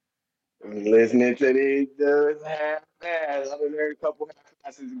podcast. I'm listening to these dudes half-ass. I've been heard a couple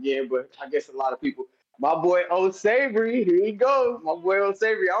half-asses again, but I guess a lot of people. My boy O Savory, here he goes. My boy O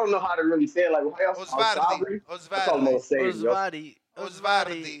Savory. I don't know how to really say it. Like, what else?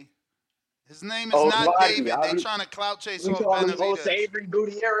 Osvaldi. His name is not David. They trying to clout chase off Benavides. O Savory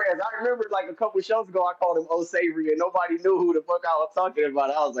Gutierrez. I remember like a couple shows ago I called him O Savory and nobody knew who the fuck I was talking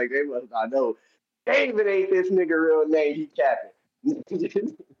about. I was like, they must not know. David ain't this nigga real name. He capping.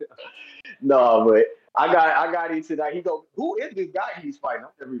 No, but I got into that. He go, who is this guy he's fighting?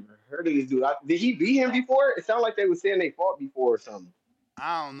 I've never even heard of this dude. Did he beat him before? It sounded like they were saying they fought before or something.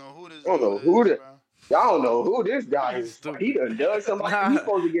 I don't know who this I don't know dude who is, the. bro. I don't know who this guy He's is. He stupid. done done somebody. He's Nah,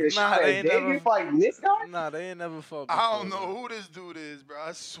 supposed to get a nah, shot they at ain't never. David fighting this guy. Nah, they ain't never fought I before, don't know man. who this dude is, bro.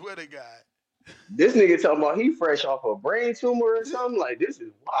 I swear to God. This nigga talking about he fresh off a brain tumor or something. Like, this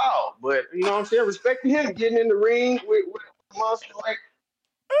is wild. But you know what I'm saying? Respect to him getting in the ring with a monster like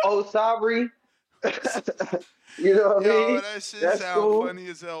Osabri. You know what I Yo, mean? that shit That's sound cool. funny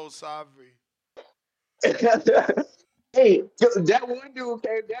as hell, Sabri. Hey, that one dude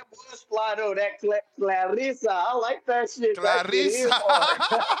came. That was fly though. That Claressa. I like that shit. That shit is Clarissa.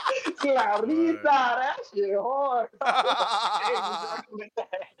 hard. Clarissa, Word. that shit hard.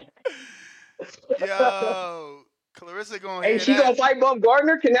 Yo, Clarissa gonna Hey, hear she that. gonna fight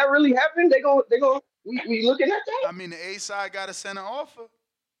Baumgardner? Can that really happen? They gonna. We looking at that? I mean, the A side got to send an offer,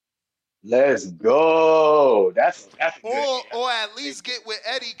 Let's go. That's a good. or at least get with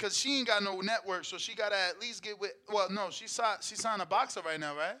Eddie, cause she ain't got no network, so she gotta at least get with. Well, no, she signed a boxer right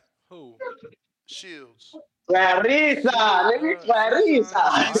now, right? Who? Shields. Clarissa, nigga, Clarissa. She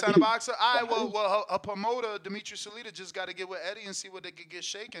ain't signed a boxer. All right, well, her promoter Dimitri Salita just got to get with Eddie and see what they could get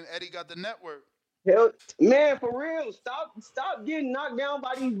shaking. Eddie got the network. Hell, man, for real, stop getting knocked down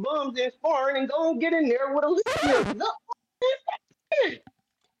by these bums and sparring and go and get in there with Alycia. No,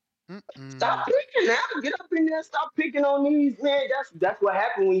 stop picking now. Get up in there. Stop picking on these, man. That's what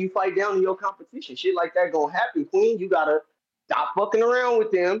happened when you fight down in your competition. Shit like that gonna happen, Queen. You gotta stop fucking around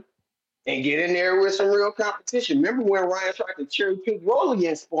with them and get in there with some real competition. Remember when Ryan tried to cherry pick Rolly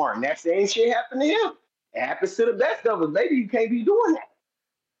in sparring? That same shit happened to him. It happens to the best of us. Maybe you can't be doing that.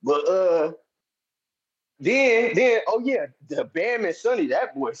 But Then, oh yeah, the Bam and Sonny,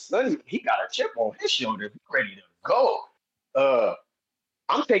 that boy Sonny, he got a chip on his shoulder, he ready to go.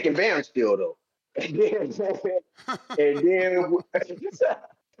 I'm taking Bam still though. And then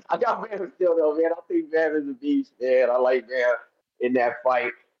I got Bam still though, man. I think Bam is a beast, man. I like Bam in that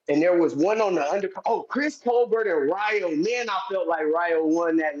fight. And there was one on the undercard. Oh, Chris Colbert and Ryo. Man, I felt like Ryo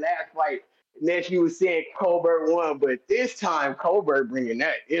won that last fight. And then she was saying Colbert won, but this time Colbert bringing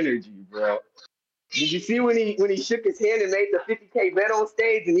that energy, bro. Did you see when he shook his hand and made the 50K bet on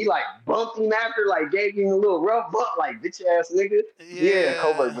stage and he like bumped him after, like gave him a little rough bump, like bitch ass nigga? Yeah,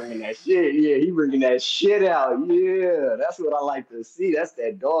 Colbert bringing that shit. Yeah, he bringing that shit out. Yeah, that's what I like to see. That's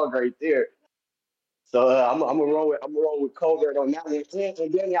that dog right there. So I'm gonna roll with Colbert on that one.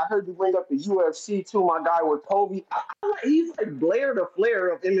 And Danny, I heard you bring up the UFC too. My guy with Kobe. He's like Blair the Flair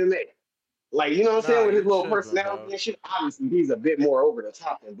of MMA. Like, you know what I'm saying? With his little personality and shit. Obviously, he's a bit more over the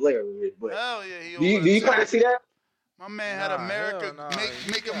top than Blair is. But Hell yeah, he do you kind of see that? My man had America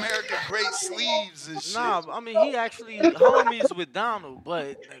make America great sleeves and shit. Nah, I mean he actually homies with Donald,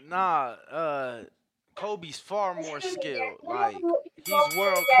 but Kobe's far more skilled. Like he's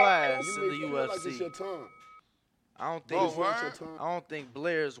world class in the UFC. I don't think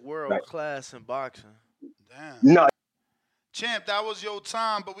Blair's world class in boxing. Damn. No. Champ, that was your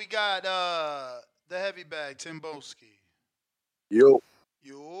time, but we got the heavy bag, Timboski. Yo.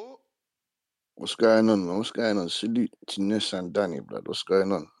 Yo. What's going on, man? What's going on? Salute to Ness and Danny, blood. What's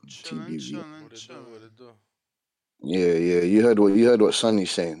going on? TBV. Yeah. You heard what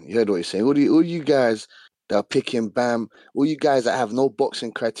Sonny's saying. You heard what he's saying. All you guys that are picking Bam, all you guys that have no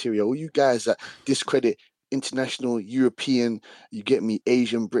boxing criteria, all you guys that discredit international, European, you get me,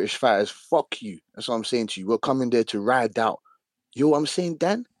 Asian, British fighters, fuck you. That's what I'm saying to you. We're coming there to ride out. You know what I'm saying,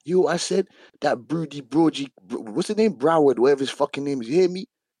 Dan? You know what I said? That broody, what's the name? Broward, whatever his fucking name is. You hear me?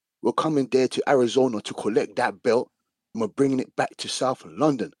 We're coming there to Arizona to collect that belt, and we're bringing it back to South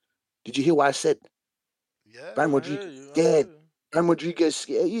London. Did you hear what I said? Yeah. Bam Rodriguez scared. Bam Rodriguez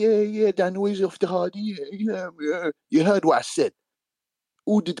scared. Yeah. Dan always off the hard. Yeah. You heard what I said.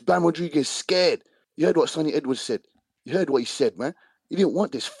 All did Bam Rodriguez scared. You heard what Sonny Edwards said. You heard what he said, man. You didn't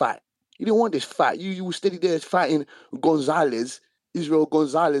want this fight. You were steady there fighting Gonzalez, Israel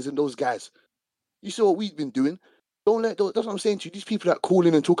Gonzalez, and those guys. You saw what we've been doing. Don't let those. That's what I'm saying to you. These people that call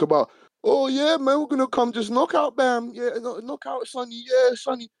in and talk about, oh yeah, man, we're gonna come just knock out Bam, yeah, knock out Sonny, yeah,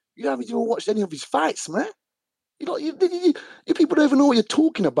 Sonny. You haven't even watched any of his fights, man. You people don't even know what you're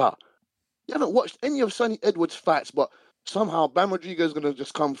talking about. You haven't watched any of Sonny Edwards' fights, but somehow Bam Rodriguez is gonna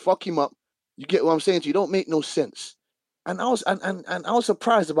just come fuck him up. You get what I'm saying to you? Don't make no sense. And I was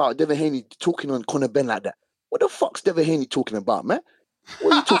surprised about Devin Haney talking on Conor Ben like that. What the fuck's Devin Haney talking about, man?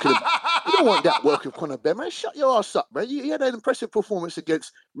 What are you talking about? You don't want that work with Conor Ben, man. Shut your ass up, man. You had an impressive performance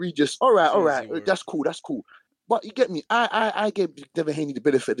against Regis. All right. That's cool. But you get me. I gave Devin Haney the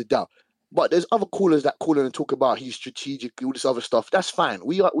benefit of the doubt. But there's other callers that call in and talk about he's strategic, all this other stuff. That's fine.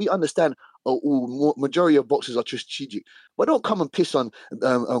 We understand majority of boxers are just strategic. But don't come and piss on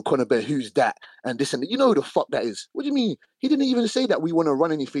Conor Ben, who's that, and this and that. You know who the fuck that is. What do you mean? He didn't even say that we want to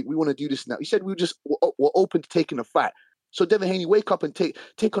run anything, we want to do this and that. He said we're open to taking a fight. So Devin Haney, wake up and take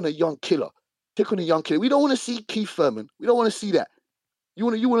on a young killer. Take on a young killer. We don't want to see Keith Thurman. We don't want to see that. You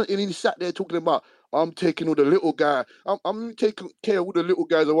want to, and he sat there talking about, I'm taking all the little guy. I'm taking care of all the little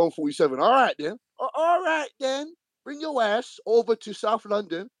guys at 147. All right then. Bring your ass over to South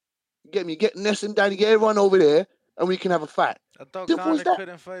London. Get Ness and Danny, get everyone over there, and we can have a fight. I thought Simple as Conor that.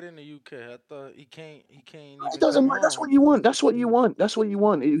 couldn't fight in the UK. I thought he can't even It doesn't come matter. That's home. what you want. That's what you want. That's what you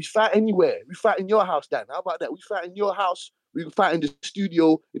want. We fight anywhere. We fight in your house, Dan. How about that? We fight in your house. We can fight in the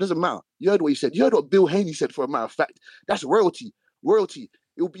studio. It doesn't matter. You heard what he said. You heard what Bill Haney said, for a matter of fact. That's royalty. Royalty.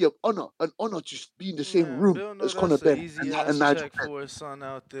 It will be an honor to be in the same room Bill know as Conor that's an Ben easy and ass Nigel check Benn. for his son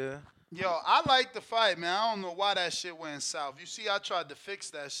out there. Yo, I like the fight, man. I don't know why that shit went south. You see, I tried to fix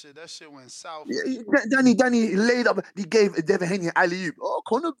that shit. That shit went south. Danny laid up. He gave Devin Haney an alley-oop. Oh,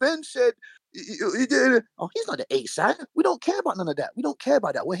 Conor Ben said he did it. Oh, he's not the A side. We don't care about none of that. We don't care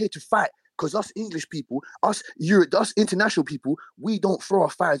about that. We're here to fight. Because us English people, us international people, we don't throw our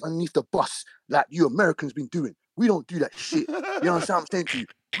fires underneath the bus like you Americans been doing. We don't do that shit. You understand what I'm saying to you?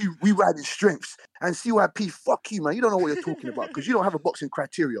 We ride in strengths. And CYP, fuck you, man. You don't know what you're talking about because you don't have a boxing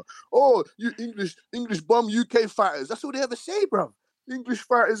criteria. Oh, you English bum UK fighters. That's all they ever say, bro. English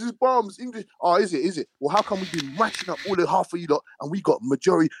fighters is bombs. English. Oh, is it? Well, how come we've been matching up all the half of you lot and we got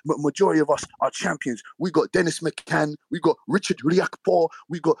majority of us are champions? We got Dennis McCann. We got Richard Riakpo.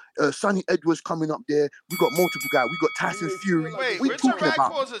 We got Sonny Edwards coming up there. We got multiple guys. We got Tyson Fury. Wait, What are you Richard talking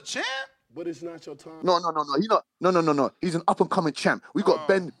about? Rackford's a champ? But it's not your time. No. He's not. No. He's an up and coming champ. We got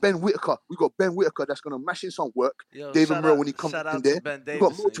Ben Whitaker. We got Ben Whitaker that's gonna mash in some work. Yo, David Murrow when he comes shout in out there. to Ben We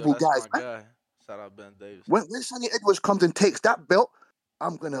got Davison. multiple Yo, that's guys, my man. guy. Shout out Ben Davison. When Sonny Edwards comes and takes that belt,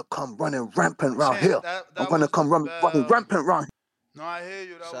 I'm gonna come running rampant round here. I'm gonna come running rampant round here. No, I hear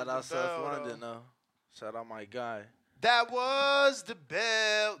you. Shout out South London, though. Shout out my guy. That was the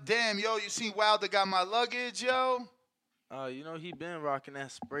bell. Damn, yo, you see Wilder got my luggage, yo? You know he been rocking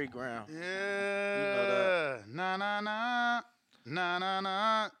that spray ground. Yeah. You know that.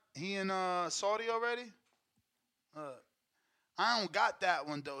 Nah. He in Saudi already? I don't got that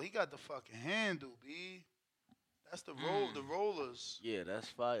one though. He got the fucking handle, B. That's the rollers. Yeah, that's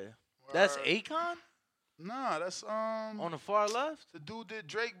fire. Word. That's Akon? Nah, that's on the far left? The dude did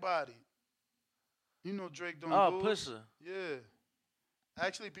Drake body. You know Drake don't do. Oh, Pusha. Yeah.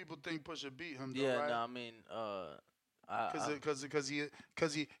 Actually, people think Pusha beat him though, Yeah, right? no, I mean,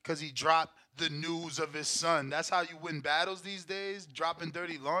 Because he dropped the news of his son. That's how you win battles these days. Dropping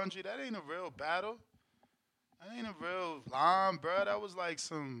dirty laundry. That ain't a real battle. That ain't a real line, bro. That was like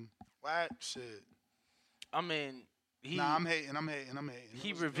some whack shit. I mean, I'm hating.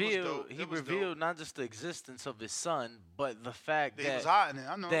 He revealed not just the existence of his son, but the fact that he was hot in it.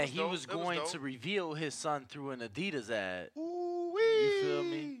 I know, that he was going to reveal his son through an Adidas ad. Ooh-wee. You feel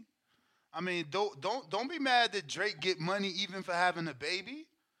me? I mean, don't be mad that Drake get money even for having a baby.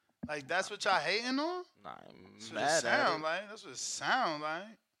 Like that's what y'all hating on? Nah, that's mad what it sound at it. like. That's what it sound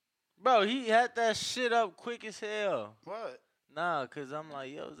like. Bro, he had that shit up quick as hell. What? Nah, cause I'm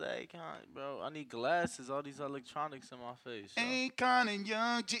like, yo, Zach, bro, I need glasses, all these electronics in my face. Yo. Akon and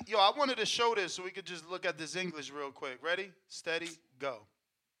Young G. Yo, I wanted to show this so we could just look at this English real quick. Ready? Steady, go.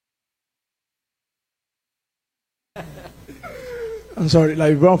 I'm sorry,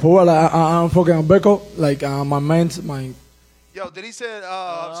 like, bro, for what? I'm fucking Beko. Like, my. Yo, did he say,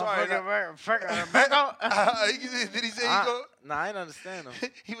 I'm sorry. Did he say he go? Nah, I didn't understand him.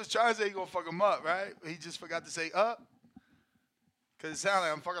 He was trying to say he gonna fuck him up, right? He just forgot to say up. Because it sounded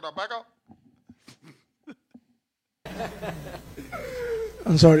like I'm fucking up Beko.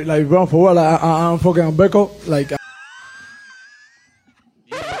 I'm sorry, like, bro, for what? I'm fucking Beko. Like,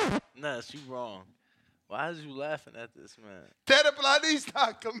 Nuts, you wrong. Why is you laughing at this, man?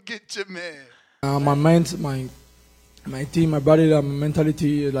 Teraplanista, come get your man. my mind, my team, my body, my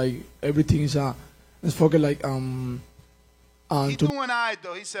mentality, like, everything is fucking like, He doing all right,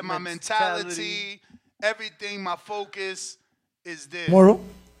 though. He said my mentality, everything, my focus is there. Tomorrow,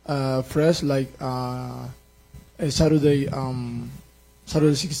 fresh, like, Saturday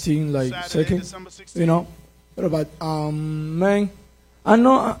 16, like, Saturday, second, December 16. you know, but, man, I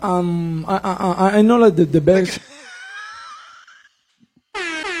know, I know, like, the best.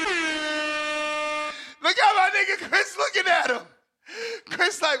 Look at my nigga Chris looking at him.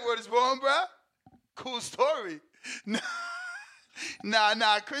 Chris like, word is born, bro. Cool story.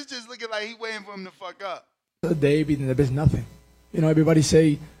 Nah. Chris just looking like he waiting for him to fuck up. David and the best nothing. You know, everybody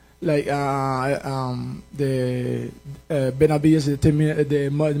say like the Benavides,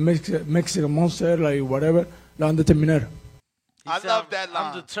 the Mexican monster, like whatever, la van a determinar. I love that line.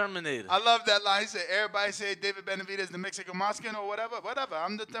 I'm the Terminator. I love that line. He said, everybody say David Benavidez the Mexican Moskin or whatever. Whatever.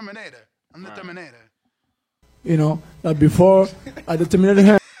 I'm the Terminator. I'm the Terminator. You know, like before I determined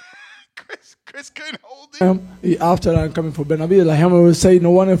him. Chris couldn't hold it. After I'm coming for Benavidez, like him will say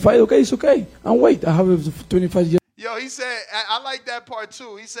no one in fight. Okay, it's okay. And wait, I have 25 years. Yo, he said, I like that part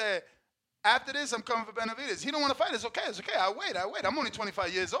too. He said, after this, I'm coming for Benavidez. He don't want to fight. It's okay. It's okay. I wait. I'm only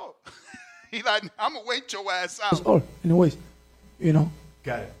 25 years old. He like, I'm going to wait your ass out. All, anyways, you know.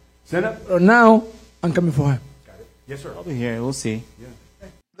 Got it. Senna? Now, I'm coming for him. Got it. Yes, sir. I'll be here. We'll see. Yeah.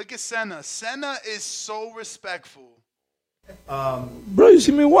 Look at Senna. Senna is so respectful. Bro, you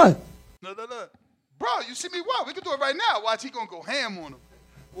see me what? No. Bro, you see me what? We can do it right now. Watch, he going to go ham on him.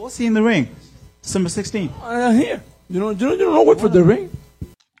 We'll see in the ring. December 16th. I'm here. You don't wait for the ring.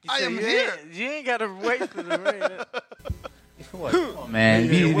 I am here. You ain't got to wait for the ring. What? Oh, man,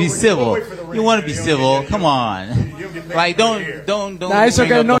 be civil. You want to be civil? Come on. Like don't. Nah, it's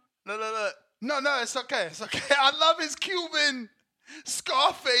okay. No, it's okay. It's okay. I love his Cuban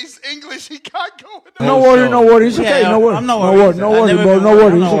Scarface English he got going on. No worry. It's okay. No worry. I'm not worried. No worry, bro. No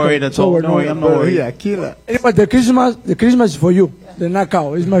worry. I'm not worried at all. No, I'm not worried. Yeah, killer. Anyway, the Christmas is for you. The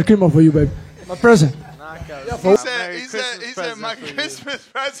knockout is my Christmas for you, baby. My present. He said, my Christmas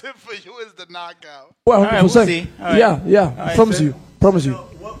present for you is the knockout. Well, all right, we'll see. All right. Yeah. All right, Promise you.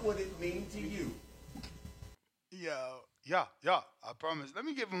 What would it mean to you? Yeah. I promise. Let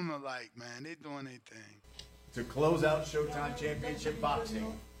me give them a like, man. They doing their thing. To close out Showtime Championship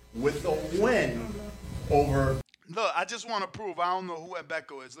Boxing with a win over. Look, I just want to prove. I don't know who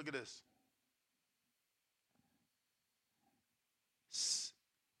Ebeko is. Look at this.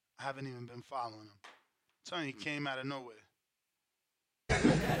 I haven't even been following him. I'm telling you, he came out of nowhere.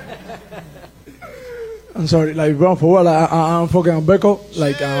 I'm sorry, like bro, for what? I'm fucking on Beko.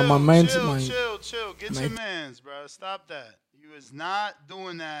 Like my man's chill. Get your mans, bro. Stop that. You is not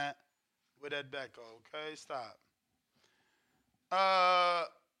doing that with that Beko, okay? Stop.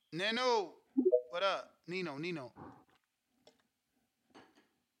 Nino, what up? Nino.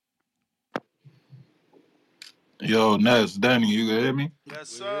 Yo, Ness, Danny, you can hear me? Yes,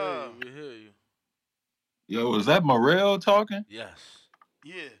 sir. We hear you. Yo, is that Morel talking? Yes.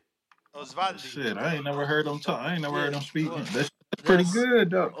 Yeah. Osvaldi. Shit, I ain't never heard him talk. I ain't never heard him speak. That's pretty good,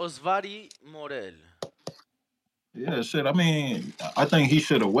 though. Osvaldi Morel. Yeah, shit. I mean, I think he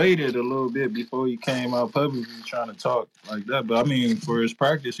should have waited a little bit before he came out publicly trying to talk like that. But I mean, for his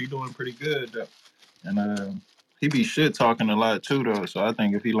practice, he doing pretty good, though. And he be shit talking a lot too, though. So I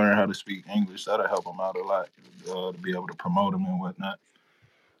think if he learned how to speak English, that'll help him out a lot to be able to promote him and whatnot.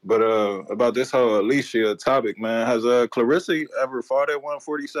 But about this whole Alycia topic, man, has Claressa ever fought at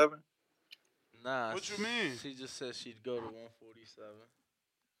 147? Nah. What you mean? She just said she'd go to 147.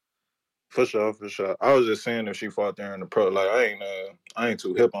 For sure. I was just saying if she fought there in the pro, like I ain't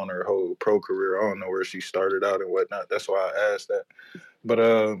too hip on her whole pro career. I don't know where she started out and whatnot. That's why I asked that. But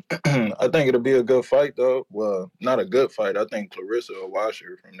I think it'll be a good fight, though. Well, not a good fight. I think Claressa will wash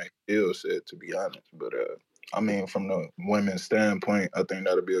her from that skill set, to be honest. But I mean, from the women's standpoint, I think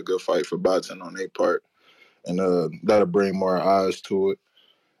that'll be a good fight for boxing on their part, and that'll bring more eyes to it.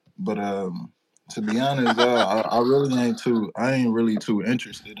 But to be honest, I ain't really too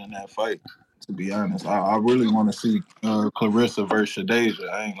interested in that fight. To be honest, I really want to see Claressa versus Shadeja.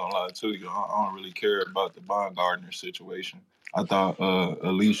 I ain't gonna lie to you. I don't really care about the Baumgardner situation. I thought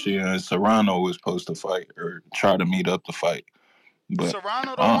Alycia and Serrano was supposed to fight or try to meet up to fight. But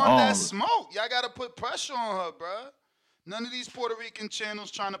Serrano don't want that smoke. Y'all got to put pressure on her, bruh. None of these Puerto Rican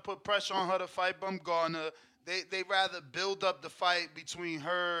channels trying to put pressure on her to fight Baumgardner. They rather build up the fight between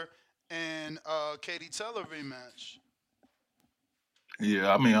her and Katie Taylor rematch.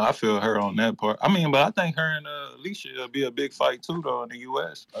 Yeah, I mean, I feel her on that part. I mean, but I think her and Alycia will be a big fight too, though, in the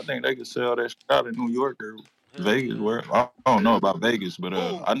U.S. I think they could sell that shit out in New York or Vegas. Where I don't know about Vegas, but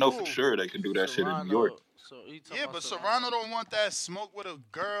I know for sure they can do that shit in New York. Yeah, but Serrano don't want that smoke with a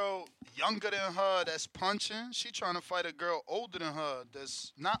girl younger than her that's punching. She trying to fight a girl older than her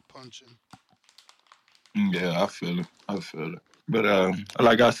that's not punching. Yeah, I feel it. But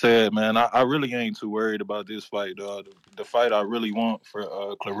like I said, man, I really ain't too worried about this fight, dog. The fight I really want for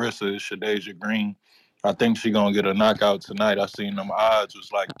Claressa is Shadeja Green. I think she gonna get a knockout tonight. I seen them odds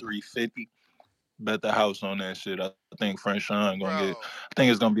was like 350. Bet the house on that shit. I think French Sean gonna get. I think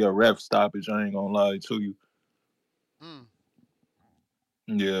it's gonna be a ref stoppage. I ain't gonna lie to you.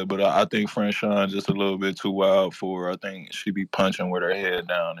 Yeah, but I think Franchon just a little bit too wild for her. I think she be punching with her head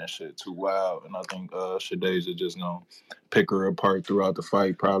down and shit too wild. And I think Shadeja just gonna pick her apart throughout the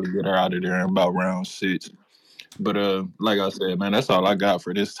fight, probably get her out of there in about round 6. But like I said, man, that's all I got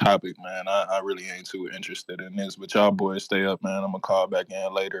for this topic, man. I really ain't too interested in this. But y'all boys stay up, man. I'm gonna call back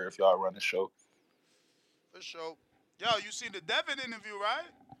in later if y'all run the show. For sure. Yo, you seen the Devin interview, right?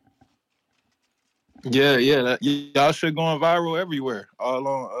 Yeah, y'all shit going viral everywhere, all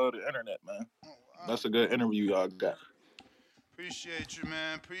on the internet, man. That's a good interview y'all got. Appreciate you,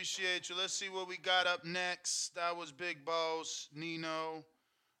 man. Appreciate you. Let's see what we got up next. That was Big Boss, Nino.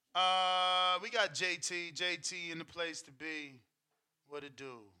 We got JT. JT in the place to be. What it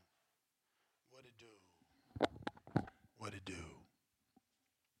do? What it do? What it do?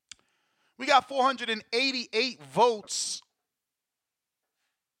 We got 488 votes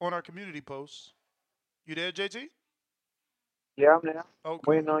on our community post. You there, JT? Yeah, I'm there. Okay.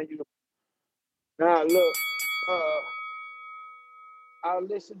 Waiting on you. Now look, I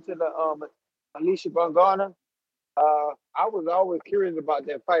listened to the Alycia Baumgardner. I was always curious about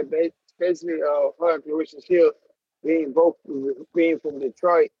that fight, especially her and Claressa Shields being from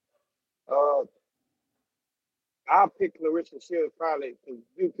Detroit. Uh, I'll pick Claressa Shields probably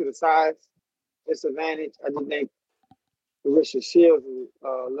due to the size disadvantage. I just think Claressa Shields is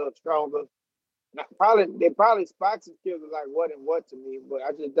a little stronger. Now, probably boxing skills are like what and what to me, but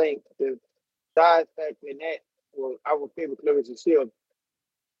I just think the size factor in that, well, I would favor Claressa Shields.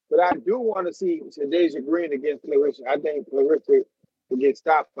 But I do want to see Shadeja Green against Claressa. I think Claressa will get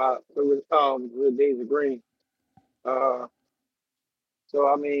stopped by Shadeja Green. So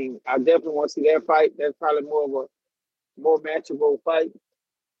I mean, I definitely want to see that fight. That's probably more matchable fight.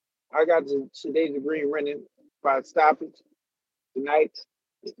 I got Shadeja Green running by stoppage tonight.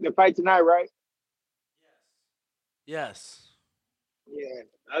 The fight tonight, right? Yes. Yeah,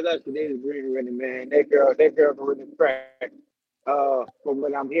 I got Shadeja Green running, man. That girl can really crack. From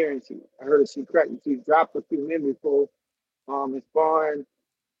what I'm hearing, I heard she cracked. She dropped a few men before. In sparring,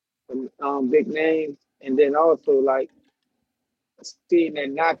 big names, and then also like seeing that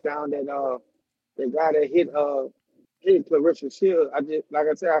knockdown the guy that hit Claressa Shields. I just like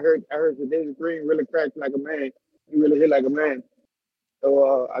I said, I heard the David Green really cracked like a man. He really hit like a man.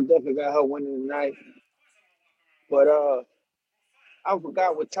 So I definitely got her winning tonight. But I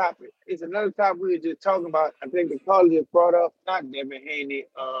forgot what topic. It's another topic we were just talking about. I think the caller just brought up not Devin Haney.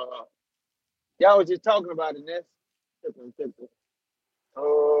 Y'all was just talking about it. That's simple.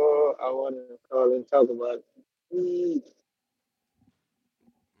 Oh, I want to call and talk about it.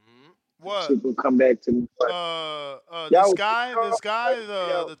 What? People come back to me. This guy,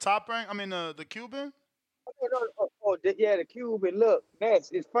 the top rank. I mean, the Cuban. Yeah, the Cuban. Look, Ness,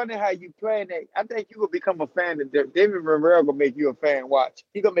 it's funny how you playing that. I think you will become a fan of David Rivera. Gonna make you a fan. Watch,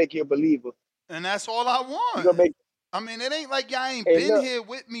 he gonna make you a believer. And that's all I want. I mean, it ain't like y'all ain't been here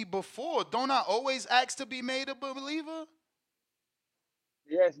with me before. Don't I always ask to be made a believer?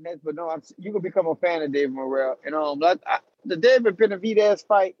 Yes, Ness, but no, you gonna become a fan of David Morrell. And the David Benavidez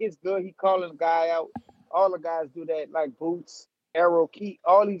fight is good. He calling the guy out. All the guys do that, like Boots, Arrow, Key.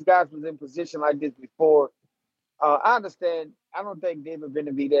 All these guys was in position like this before. I understand. I don't think David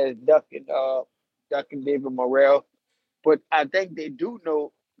Benavidez ducking David Morrell, but I think they do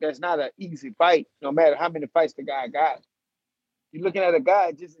know that's not an easy fight, no matter how many fights the guy got. You're looking at a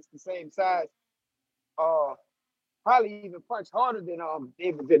guy just it's the same size, probably even punch harder than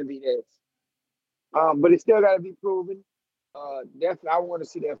David Benavidez. But it still got to be proven. Definitely, I want to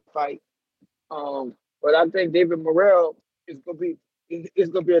see that fight. But I think David Morrell is gonna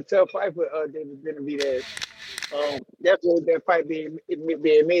be a tough fight for David Benavidez. Definitely that fight being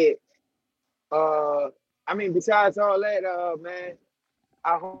made. I mean, besides all that, man,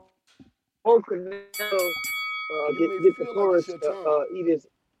 I hope Canelo get the chorus,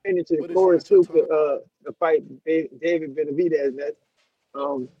 finish the chorus too. The fight David Benavidez.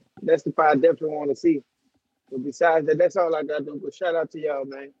 That's the fight I definitely want to see. But besides that, that's all I got to do. But shout out to y'all,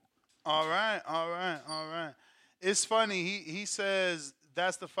 man. All right. It's funny. He says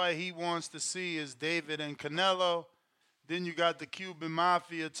that's the fight he wants to see is David and Canelo. Then you got the Cuban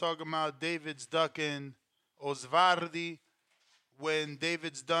Mafia talking about David's ducking Osvaldi when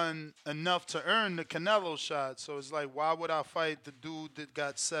David's done enough to earn the Canelo shot. So it's like, why would I fight the dude that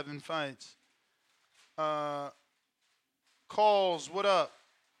got 7 fights? Calls, what up?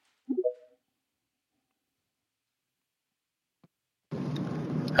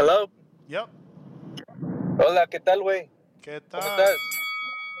 Hello. Yep. Hola, ¿qué tal, güey? ¿Qué ¿Cómo tal? estás?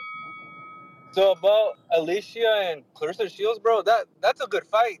 So about Alycia and Claressa Shields, bro, that's a good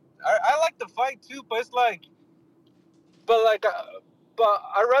fight. I like the fight too, but it's like, But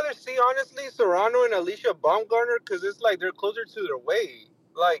I'd rather see, honestly, Serrano and Alycia Baumgardner because it's like they're closer to their weight.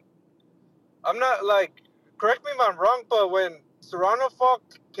 Like, I'm not, like, correct me if I'm wrong, but when Serrano fought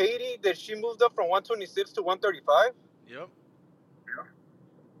Katie, did she moved up from 126 to 135? Yep.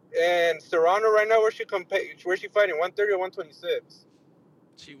 And Serrano right now, where she fighting, 130 or 126?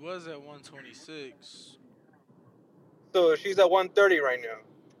 She was at 126. So she's at 130 right now.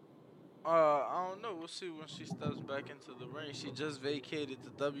 I don't know. We'll see when she steps back into the ring. She just vacated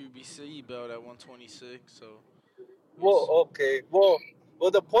the WBC belt at 126, so we'll Well, see. okay.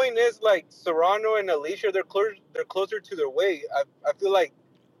 Well, the point is, like, Serrano and Alycia, they're closer to their weight. I feel like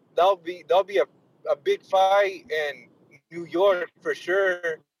that'll be a big fight in New York for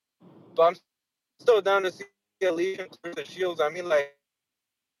sure. But I'm still down to see Alycia and Claressa Shields. I mean, like,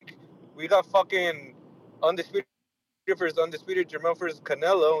 we got fucking undisputed versus undisputed Jermel versus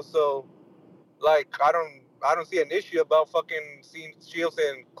Canelo. So, like, I don't see an issue about fucking seeing Shields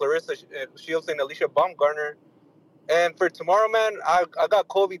and Shields and Alycia Baumgardner. And for tomorrow, man, I got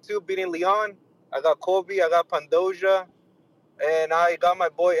Kobe too beating Leon. I got Kobe. I got Pandoja. And I got my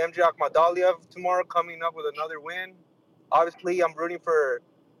boy MJ Akhmadaliev tomorrow coming up with another win. Obviously, I'm rooting for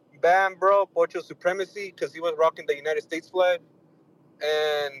Bam, bro, Pocho Supremacy, because he was rocking the United States flag.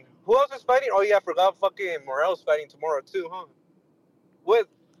 And who else is fighting? Oh, yeah, I forgot fucking Morel's fighting tomorrow, too, huh? With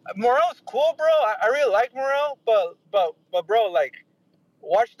Morel's cool, bro. I really like Morel, but bro, like,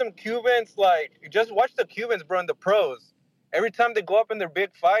 watch them Cubans, like, just watch the Cubans, bro, in the pros. Every time they go up in their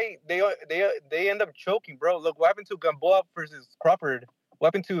big fight, they end up choking, bro. Look what happened to Gamboa versus Crawford. What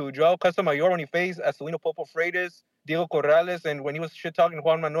happened to Joao Casamayor when he faced Acelino Popo Freitas, Diego Corrales, and when he was shit talking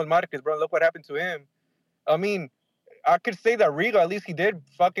Juan Manuel Marquez, bro. Look what happened to him. I mean, I could say that Rigo, at least he did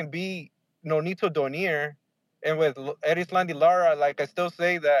fucking beat Nonito Donier. And with Erislandy Lara, like, I still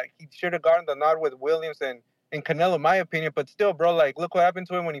say that he should have gotten the nod with Williams and Canelo, in my opinion. But still, bro, like, look what happened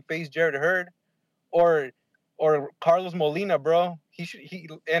to him when he faced Jared Hurd or Carlos Molina, bro.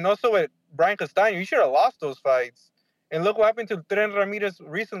 And also with Brian Castaño, he should have lost those fights. And look what happened to Tren Ramirez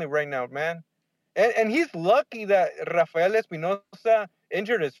recently right now, man. And he's lucky that Rafael Espinosa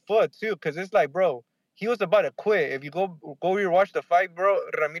injured his foot, too, because it's like, bro, he was about to quit. If you go rewatch the fight, bro,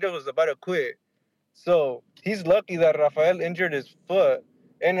 Ramirez was about to quit. So he's lucky that Rafael injured his foot.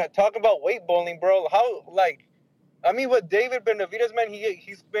 And talk about weight bowling, bro. How, like, I mean, with David Benavidez, man,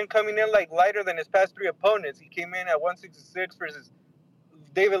 he's been coming in, like, lighter than his past three opponents. He came in at 166 versus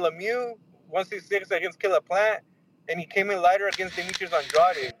David Lemieux, 166 against Killer Plant, and he came in lighter against Demetrius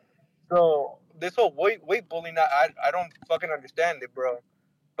Andrade. So this whole weight bullying, I don't fucking understand it, bro.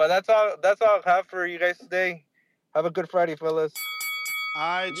 But that's all I have for you guys today. Have a good Friday, fellas. All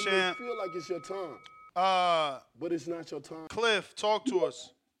right, You may champ. feel like it's your time, but it's not your time. Cliff, talk to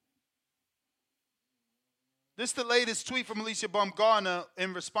us. This is the latest tweet from Alycia Baumgardner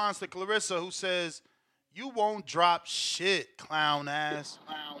in response to Claressa, who says, "You won't drop shit, clown ass."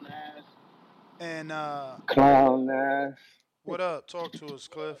 And Clown ass. what up? Talk to us,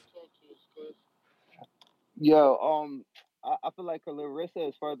 Cliff. Yo, I feel like Claressa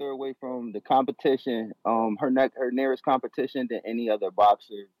is further away from the competition, her nearest competition than any other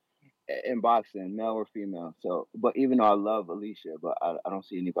boxer in boxing, male or female. So, but even though I love Alycia, but I don't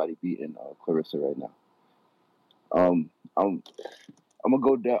see anybody beating Claressa right now. I'm gonna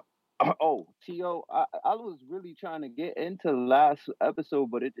go down. Oh, Tio, I was really trying to get into the last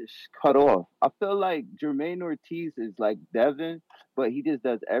episode, but it just cut off. I feel like Jermaine Ortiz is like Devin, but he just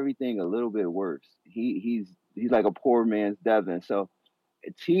does everything a little bit worse. He's like a poor man's Devin. So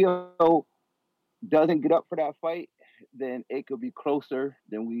Tio doesn't get up for that fight, then it could be closer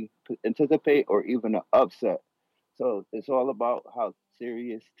than we anticipate, or even an upset. So it's all about how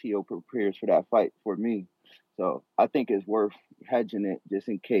serious Tio prepares for that fight for me. So I think it's worth hedging it just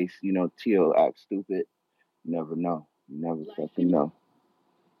in case, Tio acts stupid. You never know. You never fucking know.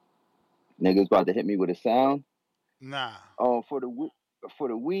 Niggas about to hit me with a sound. Nah. For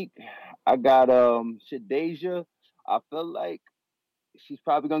the week, I got Shadeja. I feel like she's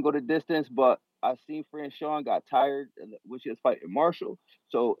probably gonna go the distance, but I seen Fran Sean got tired when she was fighting Marshall.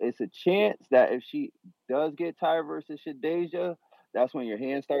 So it's a chance that if she does get tired versus Shadeja, that's when your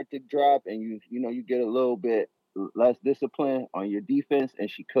hands start to drop and you get a little bit less discipline on your defense,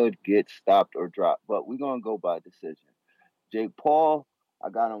 and she could get stopped or dropped. But we're gonna go by decision. Jake Paul, I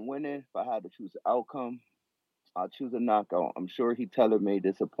got him winning. If I had to choose an outcome, I'll choose a knockout. I'm sure he tailor-made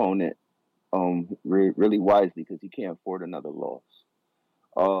this opponent really wisely because he can't afford another loss.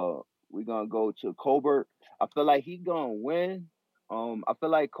 We're gonna go to Colbert. I feel like he's gonna win. I feel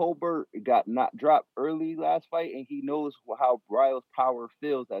like Colbert got not dropped early last fight, and he knows how Bryle's power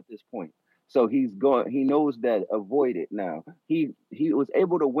feels at this point. So he knows that avoid it now. He was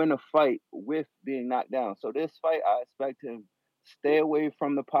able to win a fight with being knocked down. So this fight, I expect him stay away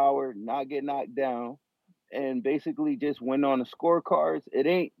from the power, not get knocked down, and basically just win on the scorecards. It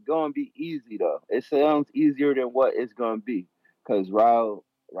ain't gonna be easy though. It sounds easier than what it's gonna be because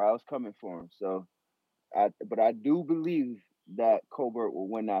Raul's coming for him. So but I do believe that Colbert will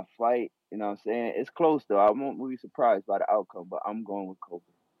win that fight. You know what I'm saying? It's close though. I won't be surprised by the outcome, but I'm going with Colbert.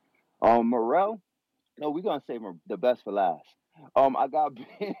 Morrell, no, we're gonna save the best for last. I got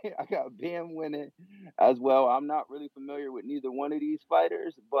I got Bam winning as well. I'm not really familiar with neither one of these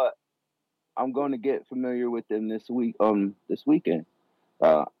fighters, but I'm going to get familiar with them this weekend.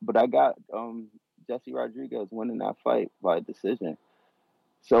 But I got Jesse Rodriguez winning that fight by decision.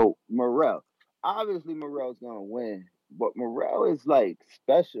 So Morrell, obviously Morrell's gonna win, but Morrell is like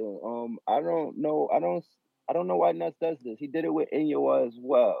special. I don't know why Nuts does this. He did it with Inyoa as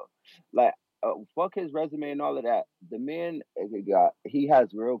well. Like, fuck his resume and all of that. The man, he has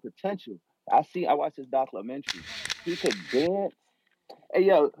real potential. I watched his documentary. He could dance. Hey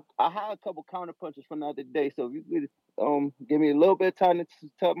yo, I had a couple counter punches from the other day. So if you could give me a little bit of time to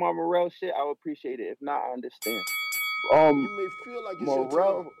tell my Morrell shit, I would appreciate it. If not, I understand. You may feel like it's your time,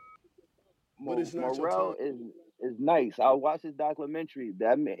 Morrell but it's not your Morrell time. is nice. I watched his documentary.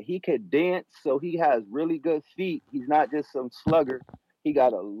 That man, he could dance, so he has really good feet. He's not just some slugger. He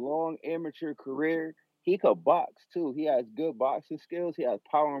got a long amateur career. He could box too. He has good boxing skills. He has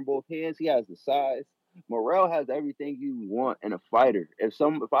power in both hands. He has the size. Morrell has everything you want in a fighter. If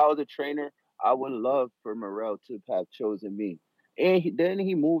I was a trainer, I would love for Morrell to have chosen me. And then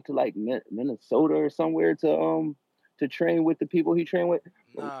he moved to like Minnesota or somewhere to train with the people he trained with.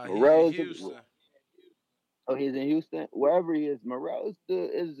 Nah, he in Morrell's Houston. Oh, he's in Houston. Wherever he is, Morrell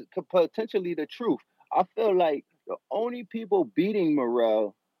is potentially the truth. I feel like the only people beating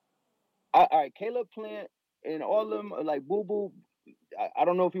Morrell, all right, Caleb Plant and all of them are like Boo Boo. I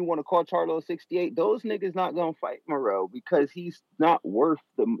don't know if you want to call Charlo 68. Those niggas not gonna fight Morrell because he's not worth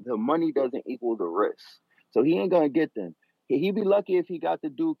the money doesn't equal the risk. So he ain't gonna get them. He'd be lucky if he got the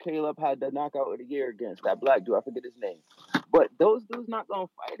dude Caleb had the knockout of the year against that black dude. I forget his name. But those dudes not gonna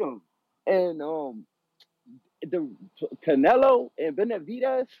fight him. And the Canelo and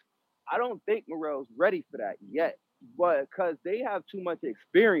Benavidez, I don't think Morrell's ready for that yet, but because they have too much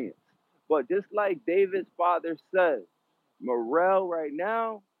experience. But just like David's father said, Morrell right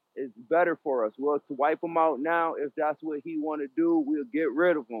now is better for us. Well, to wipe him out now, if that's what he want to do, we'll get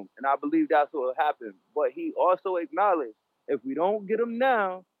rid of him, and I believe that's what will happen. But he also acknowledged if we don't get him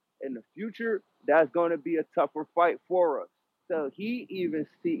now, in the future, that's going to be a tougher fight for us. So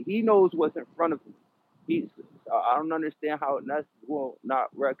he knows what's in front of him. He's I don't understand how Ness will not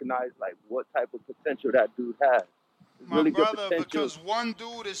recognize like what type of potential that dude has. My Really good brother, potential. because one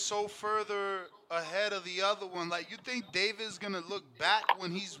dude is so further ahead of the other one. Like, you think David's gonna look back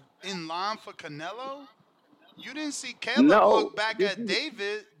when he's in line for Canelo? You didn't see Caleb No, look back at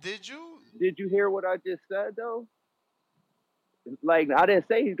David, did you? did you hear what I just said though? Like I didn't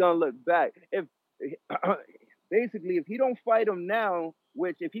say he's gonna look back. If basically if he don't fight him now,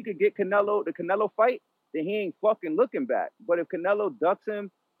 which if he could get the Canelo fight, then he ain't fucking looking back. But if Canelo ducks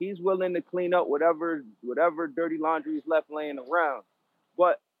him, he's willing to clean up whatever dirty laundry is left laying around.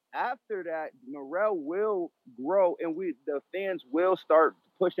 But after that, Morrell will grow, and the fans will start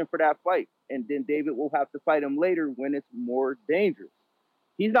pushing for that fight, and then David will have to fight him later when it's more dangerous.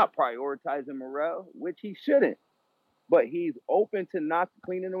 He's not prioritizing Morrell, which he shouldn't. But he's open to not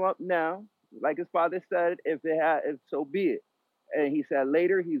cleaning them up now, like his father said. If so be it. And he said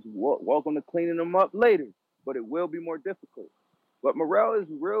later he's welcome to cleaning them up later, but it will be more difficult. But Morrell is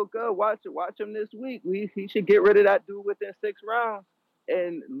real good. Watch him this week. He should get rid of that dude within 6 rounds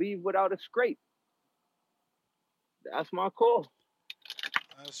and leave without a scrape. That's my call.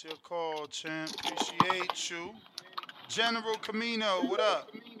 That's your call, champ. Appreciate you. General Camino, what up?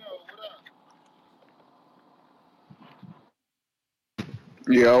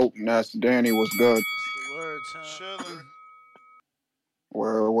 Yo, that's Danny. What's good? What's the word, champ? Chilling.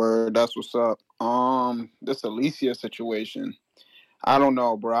 Word. That's what's up. This Alycia situation. I don't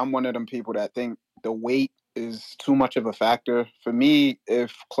know, bro. I'm one of them people that think the weight is too much of a factor. For me,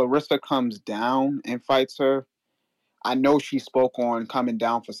 if Claressa comes down and fights her, I know she spoke on coming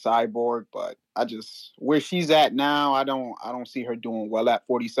down for Cyborg, but I just where she's at now, I don't see her doing well at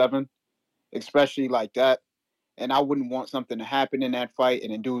 47, especially like that. And I wouldn't want something to happen in that fight.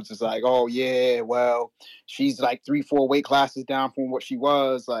 And then dudes is like, oh yeah, well, she's like 3, 4 weight classes down from what she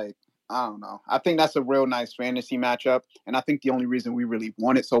was. Like, I don't know. I think that's a real nice fantasy matchup. And I think the only reason we really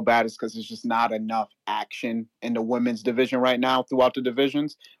want it so bad is because there's just not enough action in the women's division right now throughout the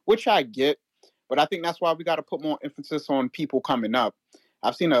divisions, which I get. But I think that's why we got to put more emphasis on people coming up.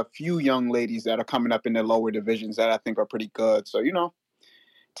 I've seen a few young ladies that are coming up in the lower divisions that I think are pretty good. So,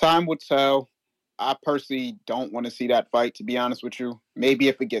 time will tell. I personally don't want to see that fight, to be honest with you. Maybe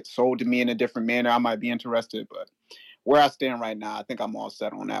if it gets sold to me in a different manner, I might be interested. But where I stand right now, I think I'm all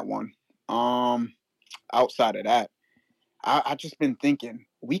set on that one. Outside of that, I just been thinking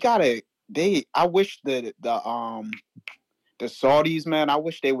I wish the Saudis, man, I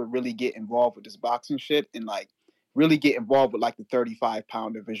wish they would really get involved with this boxing shit and like really get involved with like the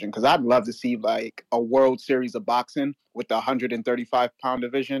 35-pound division, because I'd love to see like a World Series of boxing with the 135-pound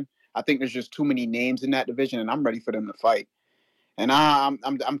division. I think there's just too many names in that division, and I'm ready for them to fight. And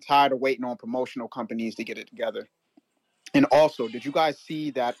I'm tired of waiting on promotional companies to get it together. And also, did you guys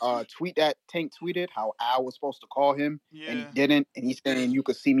see that tweet that Tank tweeted? How Al was supposed to call him and he didn't, and he's saying you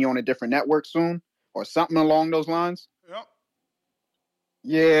could see me on a different network soon, or something along those lines. Yep.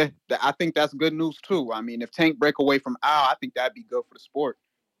 Yeah, I think that's good news too. I mean, if Tank break away from Al, I think that'd be good for the sport.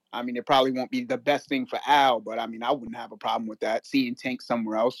 I mean, it probably won't be the best thing for Al, but I mean, I wouldn't have a problem with that. Seeing Tank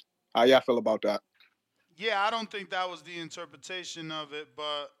somewhere else. How y'all feel about that? Yeah, I don't think that was the interpretation of it,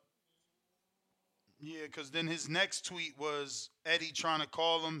 but yeah, because then his next tweet was Eddie trying to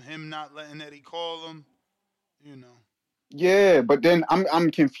call him not letting Eddie call him. You know. Yeah, but then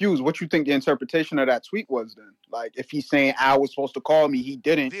I'm confused. What you think the interpretation of that tweet was then? Like, if he's saying Al was supposed to call me, he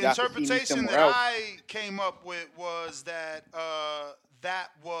didn't. The Y'all could see me interpretation somewhere that else. I came up with was that that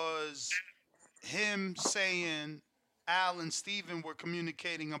was him saying Al and Steven were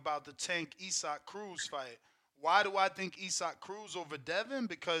communicating about the Tank Isak Cruz fight. Why do I think Isak Cruz over Devin?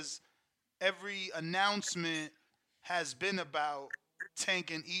 Because every announcement has been about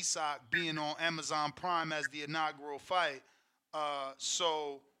Tank and Isak being on Amazon Prime as the inaugural fight.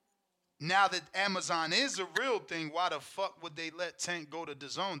 So now that Amazon is a real thing, why the fuck would they let Tank go to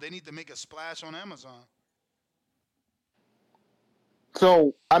DAZN? They need to make a splash on Amazon.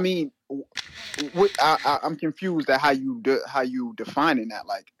 So, I mean, I'm confused at how you defining that.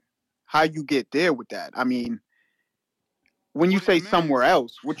 Like, how you get there with that. I mean, when you say somewhere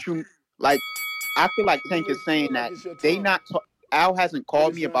else, what you like? I feel like Tank is saying that Al hasn't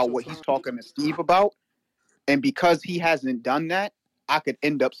called me about what he's talking to Steve about, and because he hasn't done that, I could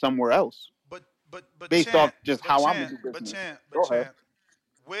end up somewhere else. But based off just how I'm gonna do But business. Champ, Go ahead.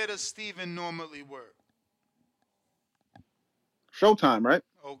 where does Steven normally work? Showtime, right?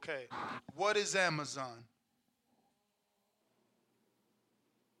 Okay. What is Amazon?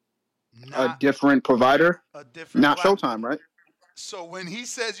 A different provider. A different Not Showtime, right? So when he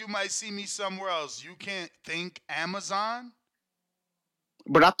says you might see me somewhere else, you can't think Amazon?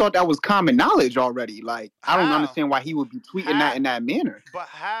 But I thought that was common knowledge already. Like, I don't understand why he would be tweeting that in that manner. But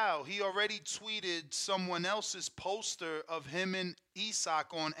how? He already tweeted someone else's poster of him and Isak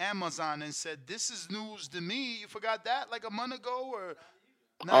on Amazon and said, "This is news to me." You forgot that like a month ago, or?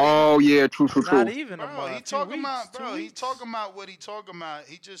 Yeah, true. Not even bro, a month. he talking weeks, about, bro. 2 He weeks. talking about what he talking about.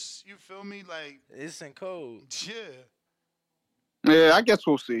 He just, you feel me? Like it's in code. Yeah. Yeah, I guess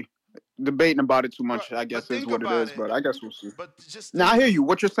we'll see. Debating about it too much, I guess, is what it is. But I guess we'll see. But just now, I hear you.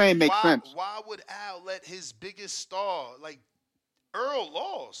 What you're saying makes sense. Why would Al let his biggest star, like Earl,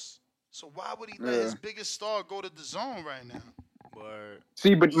 lost? So why would he let his biggest star go to DAZN right now?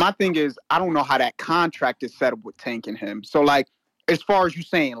 See, but my thing is, I don't know how that contract is set up with Tank and him. So, like, as far as you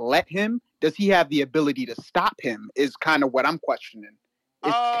saying let him, does he have the ability to stop him is kind of what I'm questioning.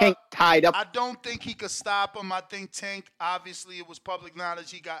 Is Tank tied up? I don't think he could stop him. I think Tank, obviously, it was public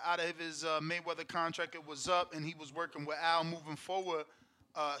knowledge. He got out of his Mayweather contract. It was up, and he was working with Al moving forward.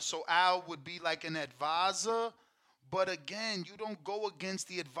 So Al would be like an advisor. But again, you don't go against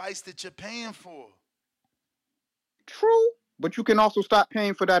the advice that you're paying for. True. But you can also stop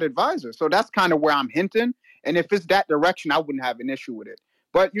paying for that advisor. So that's kind of where I'm hinting. And if it's that direction, I wouldn't have an issue with it.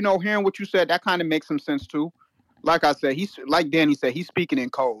 But, hearing what you said, that kind of makes some sense too. Like I said, he's like Danny said, he's speaking in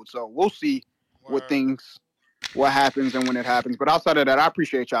code. So we'll see what happens and when it happens. But outside of that, I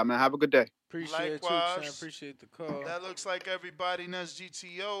appreciate y'all, man. Have a good day. Appreciate it too, Sam. Appreciate the call. That looks like everybody. That's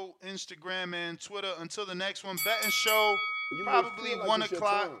GTO, Instagram, and Twitter. Until the next one, betting show, probably 1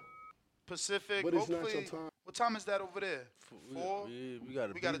 o'clock Pacific. But it's not Hopefully, your time. what time is that over there? 4? We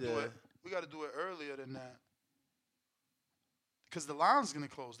gotta do it. We gotta do it earlier than that. Because the line's gonna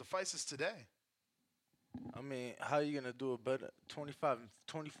close. The fight is today. I mean, how you gonna do it better?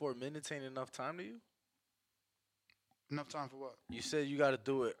 24 minutes ain't enough time to you? Enough time for what? You said you got to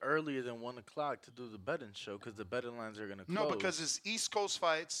do it earlier than 1 o'clock to do the betting show because the betting lines are gonna close. No, because it's East Coast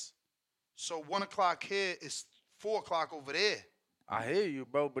fights. So 1 o'clock here is 4 o'clock over there. I hear you,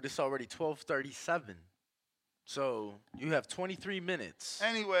 bro, but it's already 12:37. So you have 23 minutes.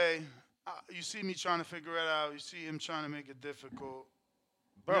 Anyway, you see me trying to figure it out. You see him trying to make it difficult.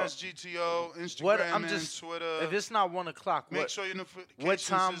 Bro, That's GTO, Instagram, what I'm and just Twitter. if it's not 1 o'clock, Make what, sure your notifications what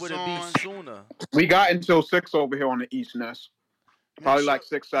time would is it be on. sooner? We got until 6 over here on the East Nest. Probably like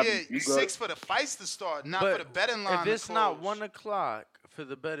 6, 7. Yeah, You good? 6 for the fights to start, not But for the betting line if to it's close. not 1 o'clock for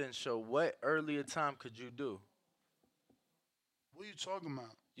the betting show, what earlier time could you do? What are you talking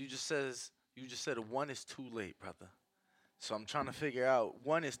about? You just said 1 is too late, brother. So I'm trying to figure out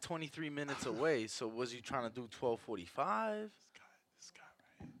 1 is 23 minutes away. So was you trying to do 12:45?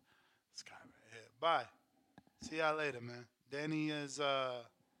 This guy right here. Bye. See y'all later, man. Danny is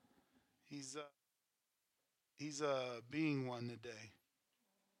he's being one today.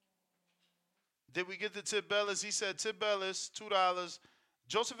 Did we get the Tip Bellis? He said Tip Bellis, $2.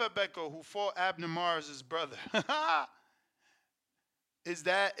 Joseph Ebeko, who fought Abner Mars' brother. Is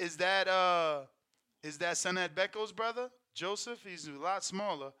that Sanad Beko's brother? Joseph? He's a lot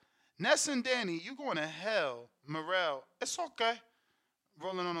smaller. Ness and Danny, you going to hell. Morel, it's okay.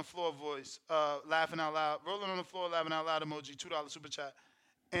 Rolling on the floor voice, laughing out loud. Rolling on the floor, laughing out loud emoji, $2 super chat.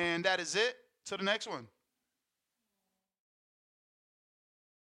 And that is it. To the next one.